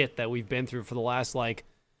shit that we've been through for the last like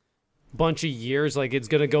bunch of years, like it's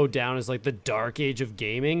gonna go down as like the dark age of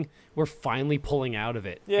gaming. We're finally pulling out of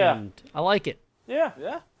it. Yeah. And I like it. Yeah.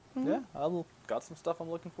 yeah. I've got some stuff I'm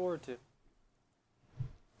looking forward to.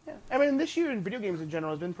 Yeah. I mean, this year in video games in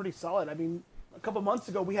general has been pretty solid. I mean, a couple months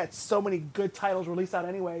ago we had so many good titles released out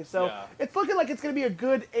anyway, so Yeah. it's looking like it's going to be a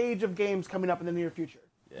good age of games coming up in the near future.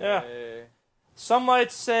 Yeah. Yay. Some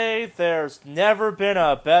might say there's never been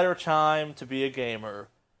a better time to be a gamer.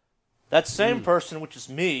 That same person, which is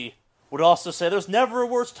me, would also say there's never a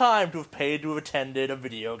worse time to have paid to have attended a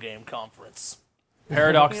video game conference.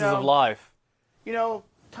 Paradoxes You know, of life. You know,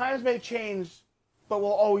 times may change, but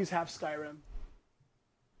we'll always have Skyrim.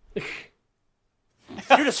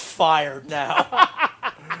 You're just fired now.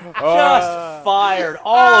 Just fired.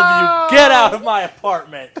 All of you, get out of my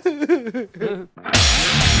apartment.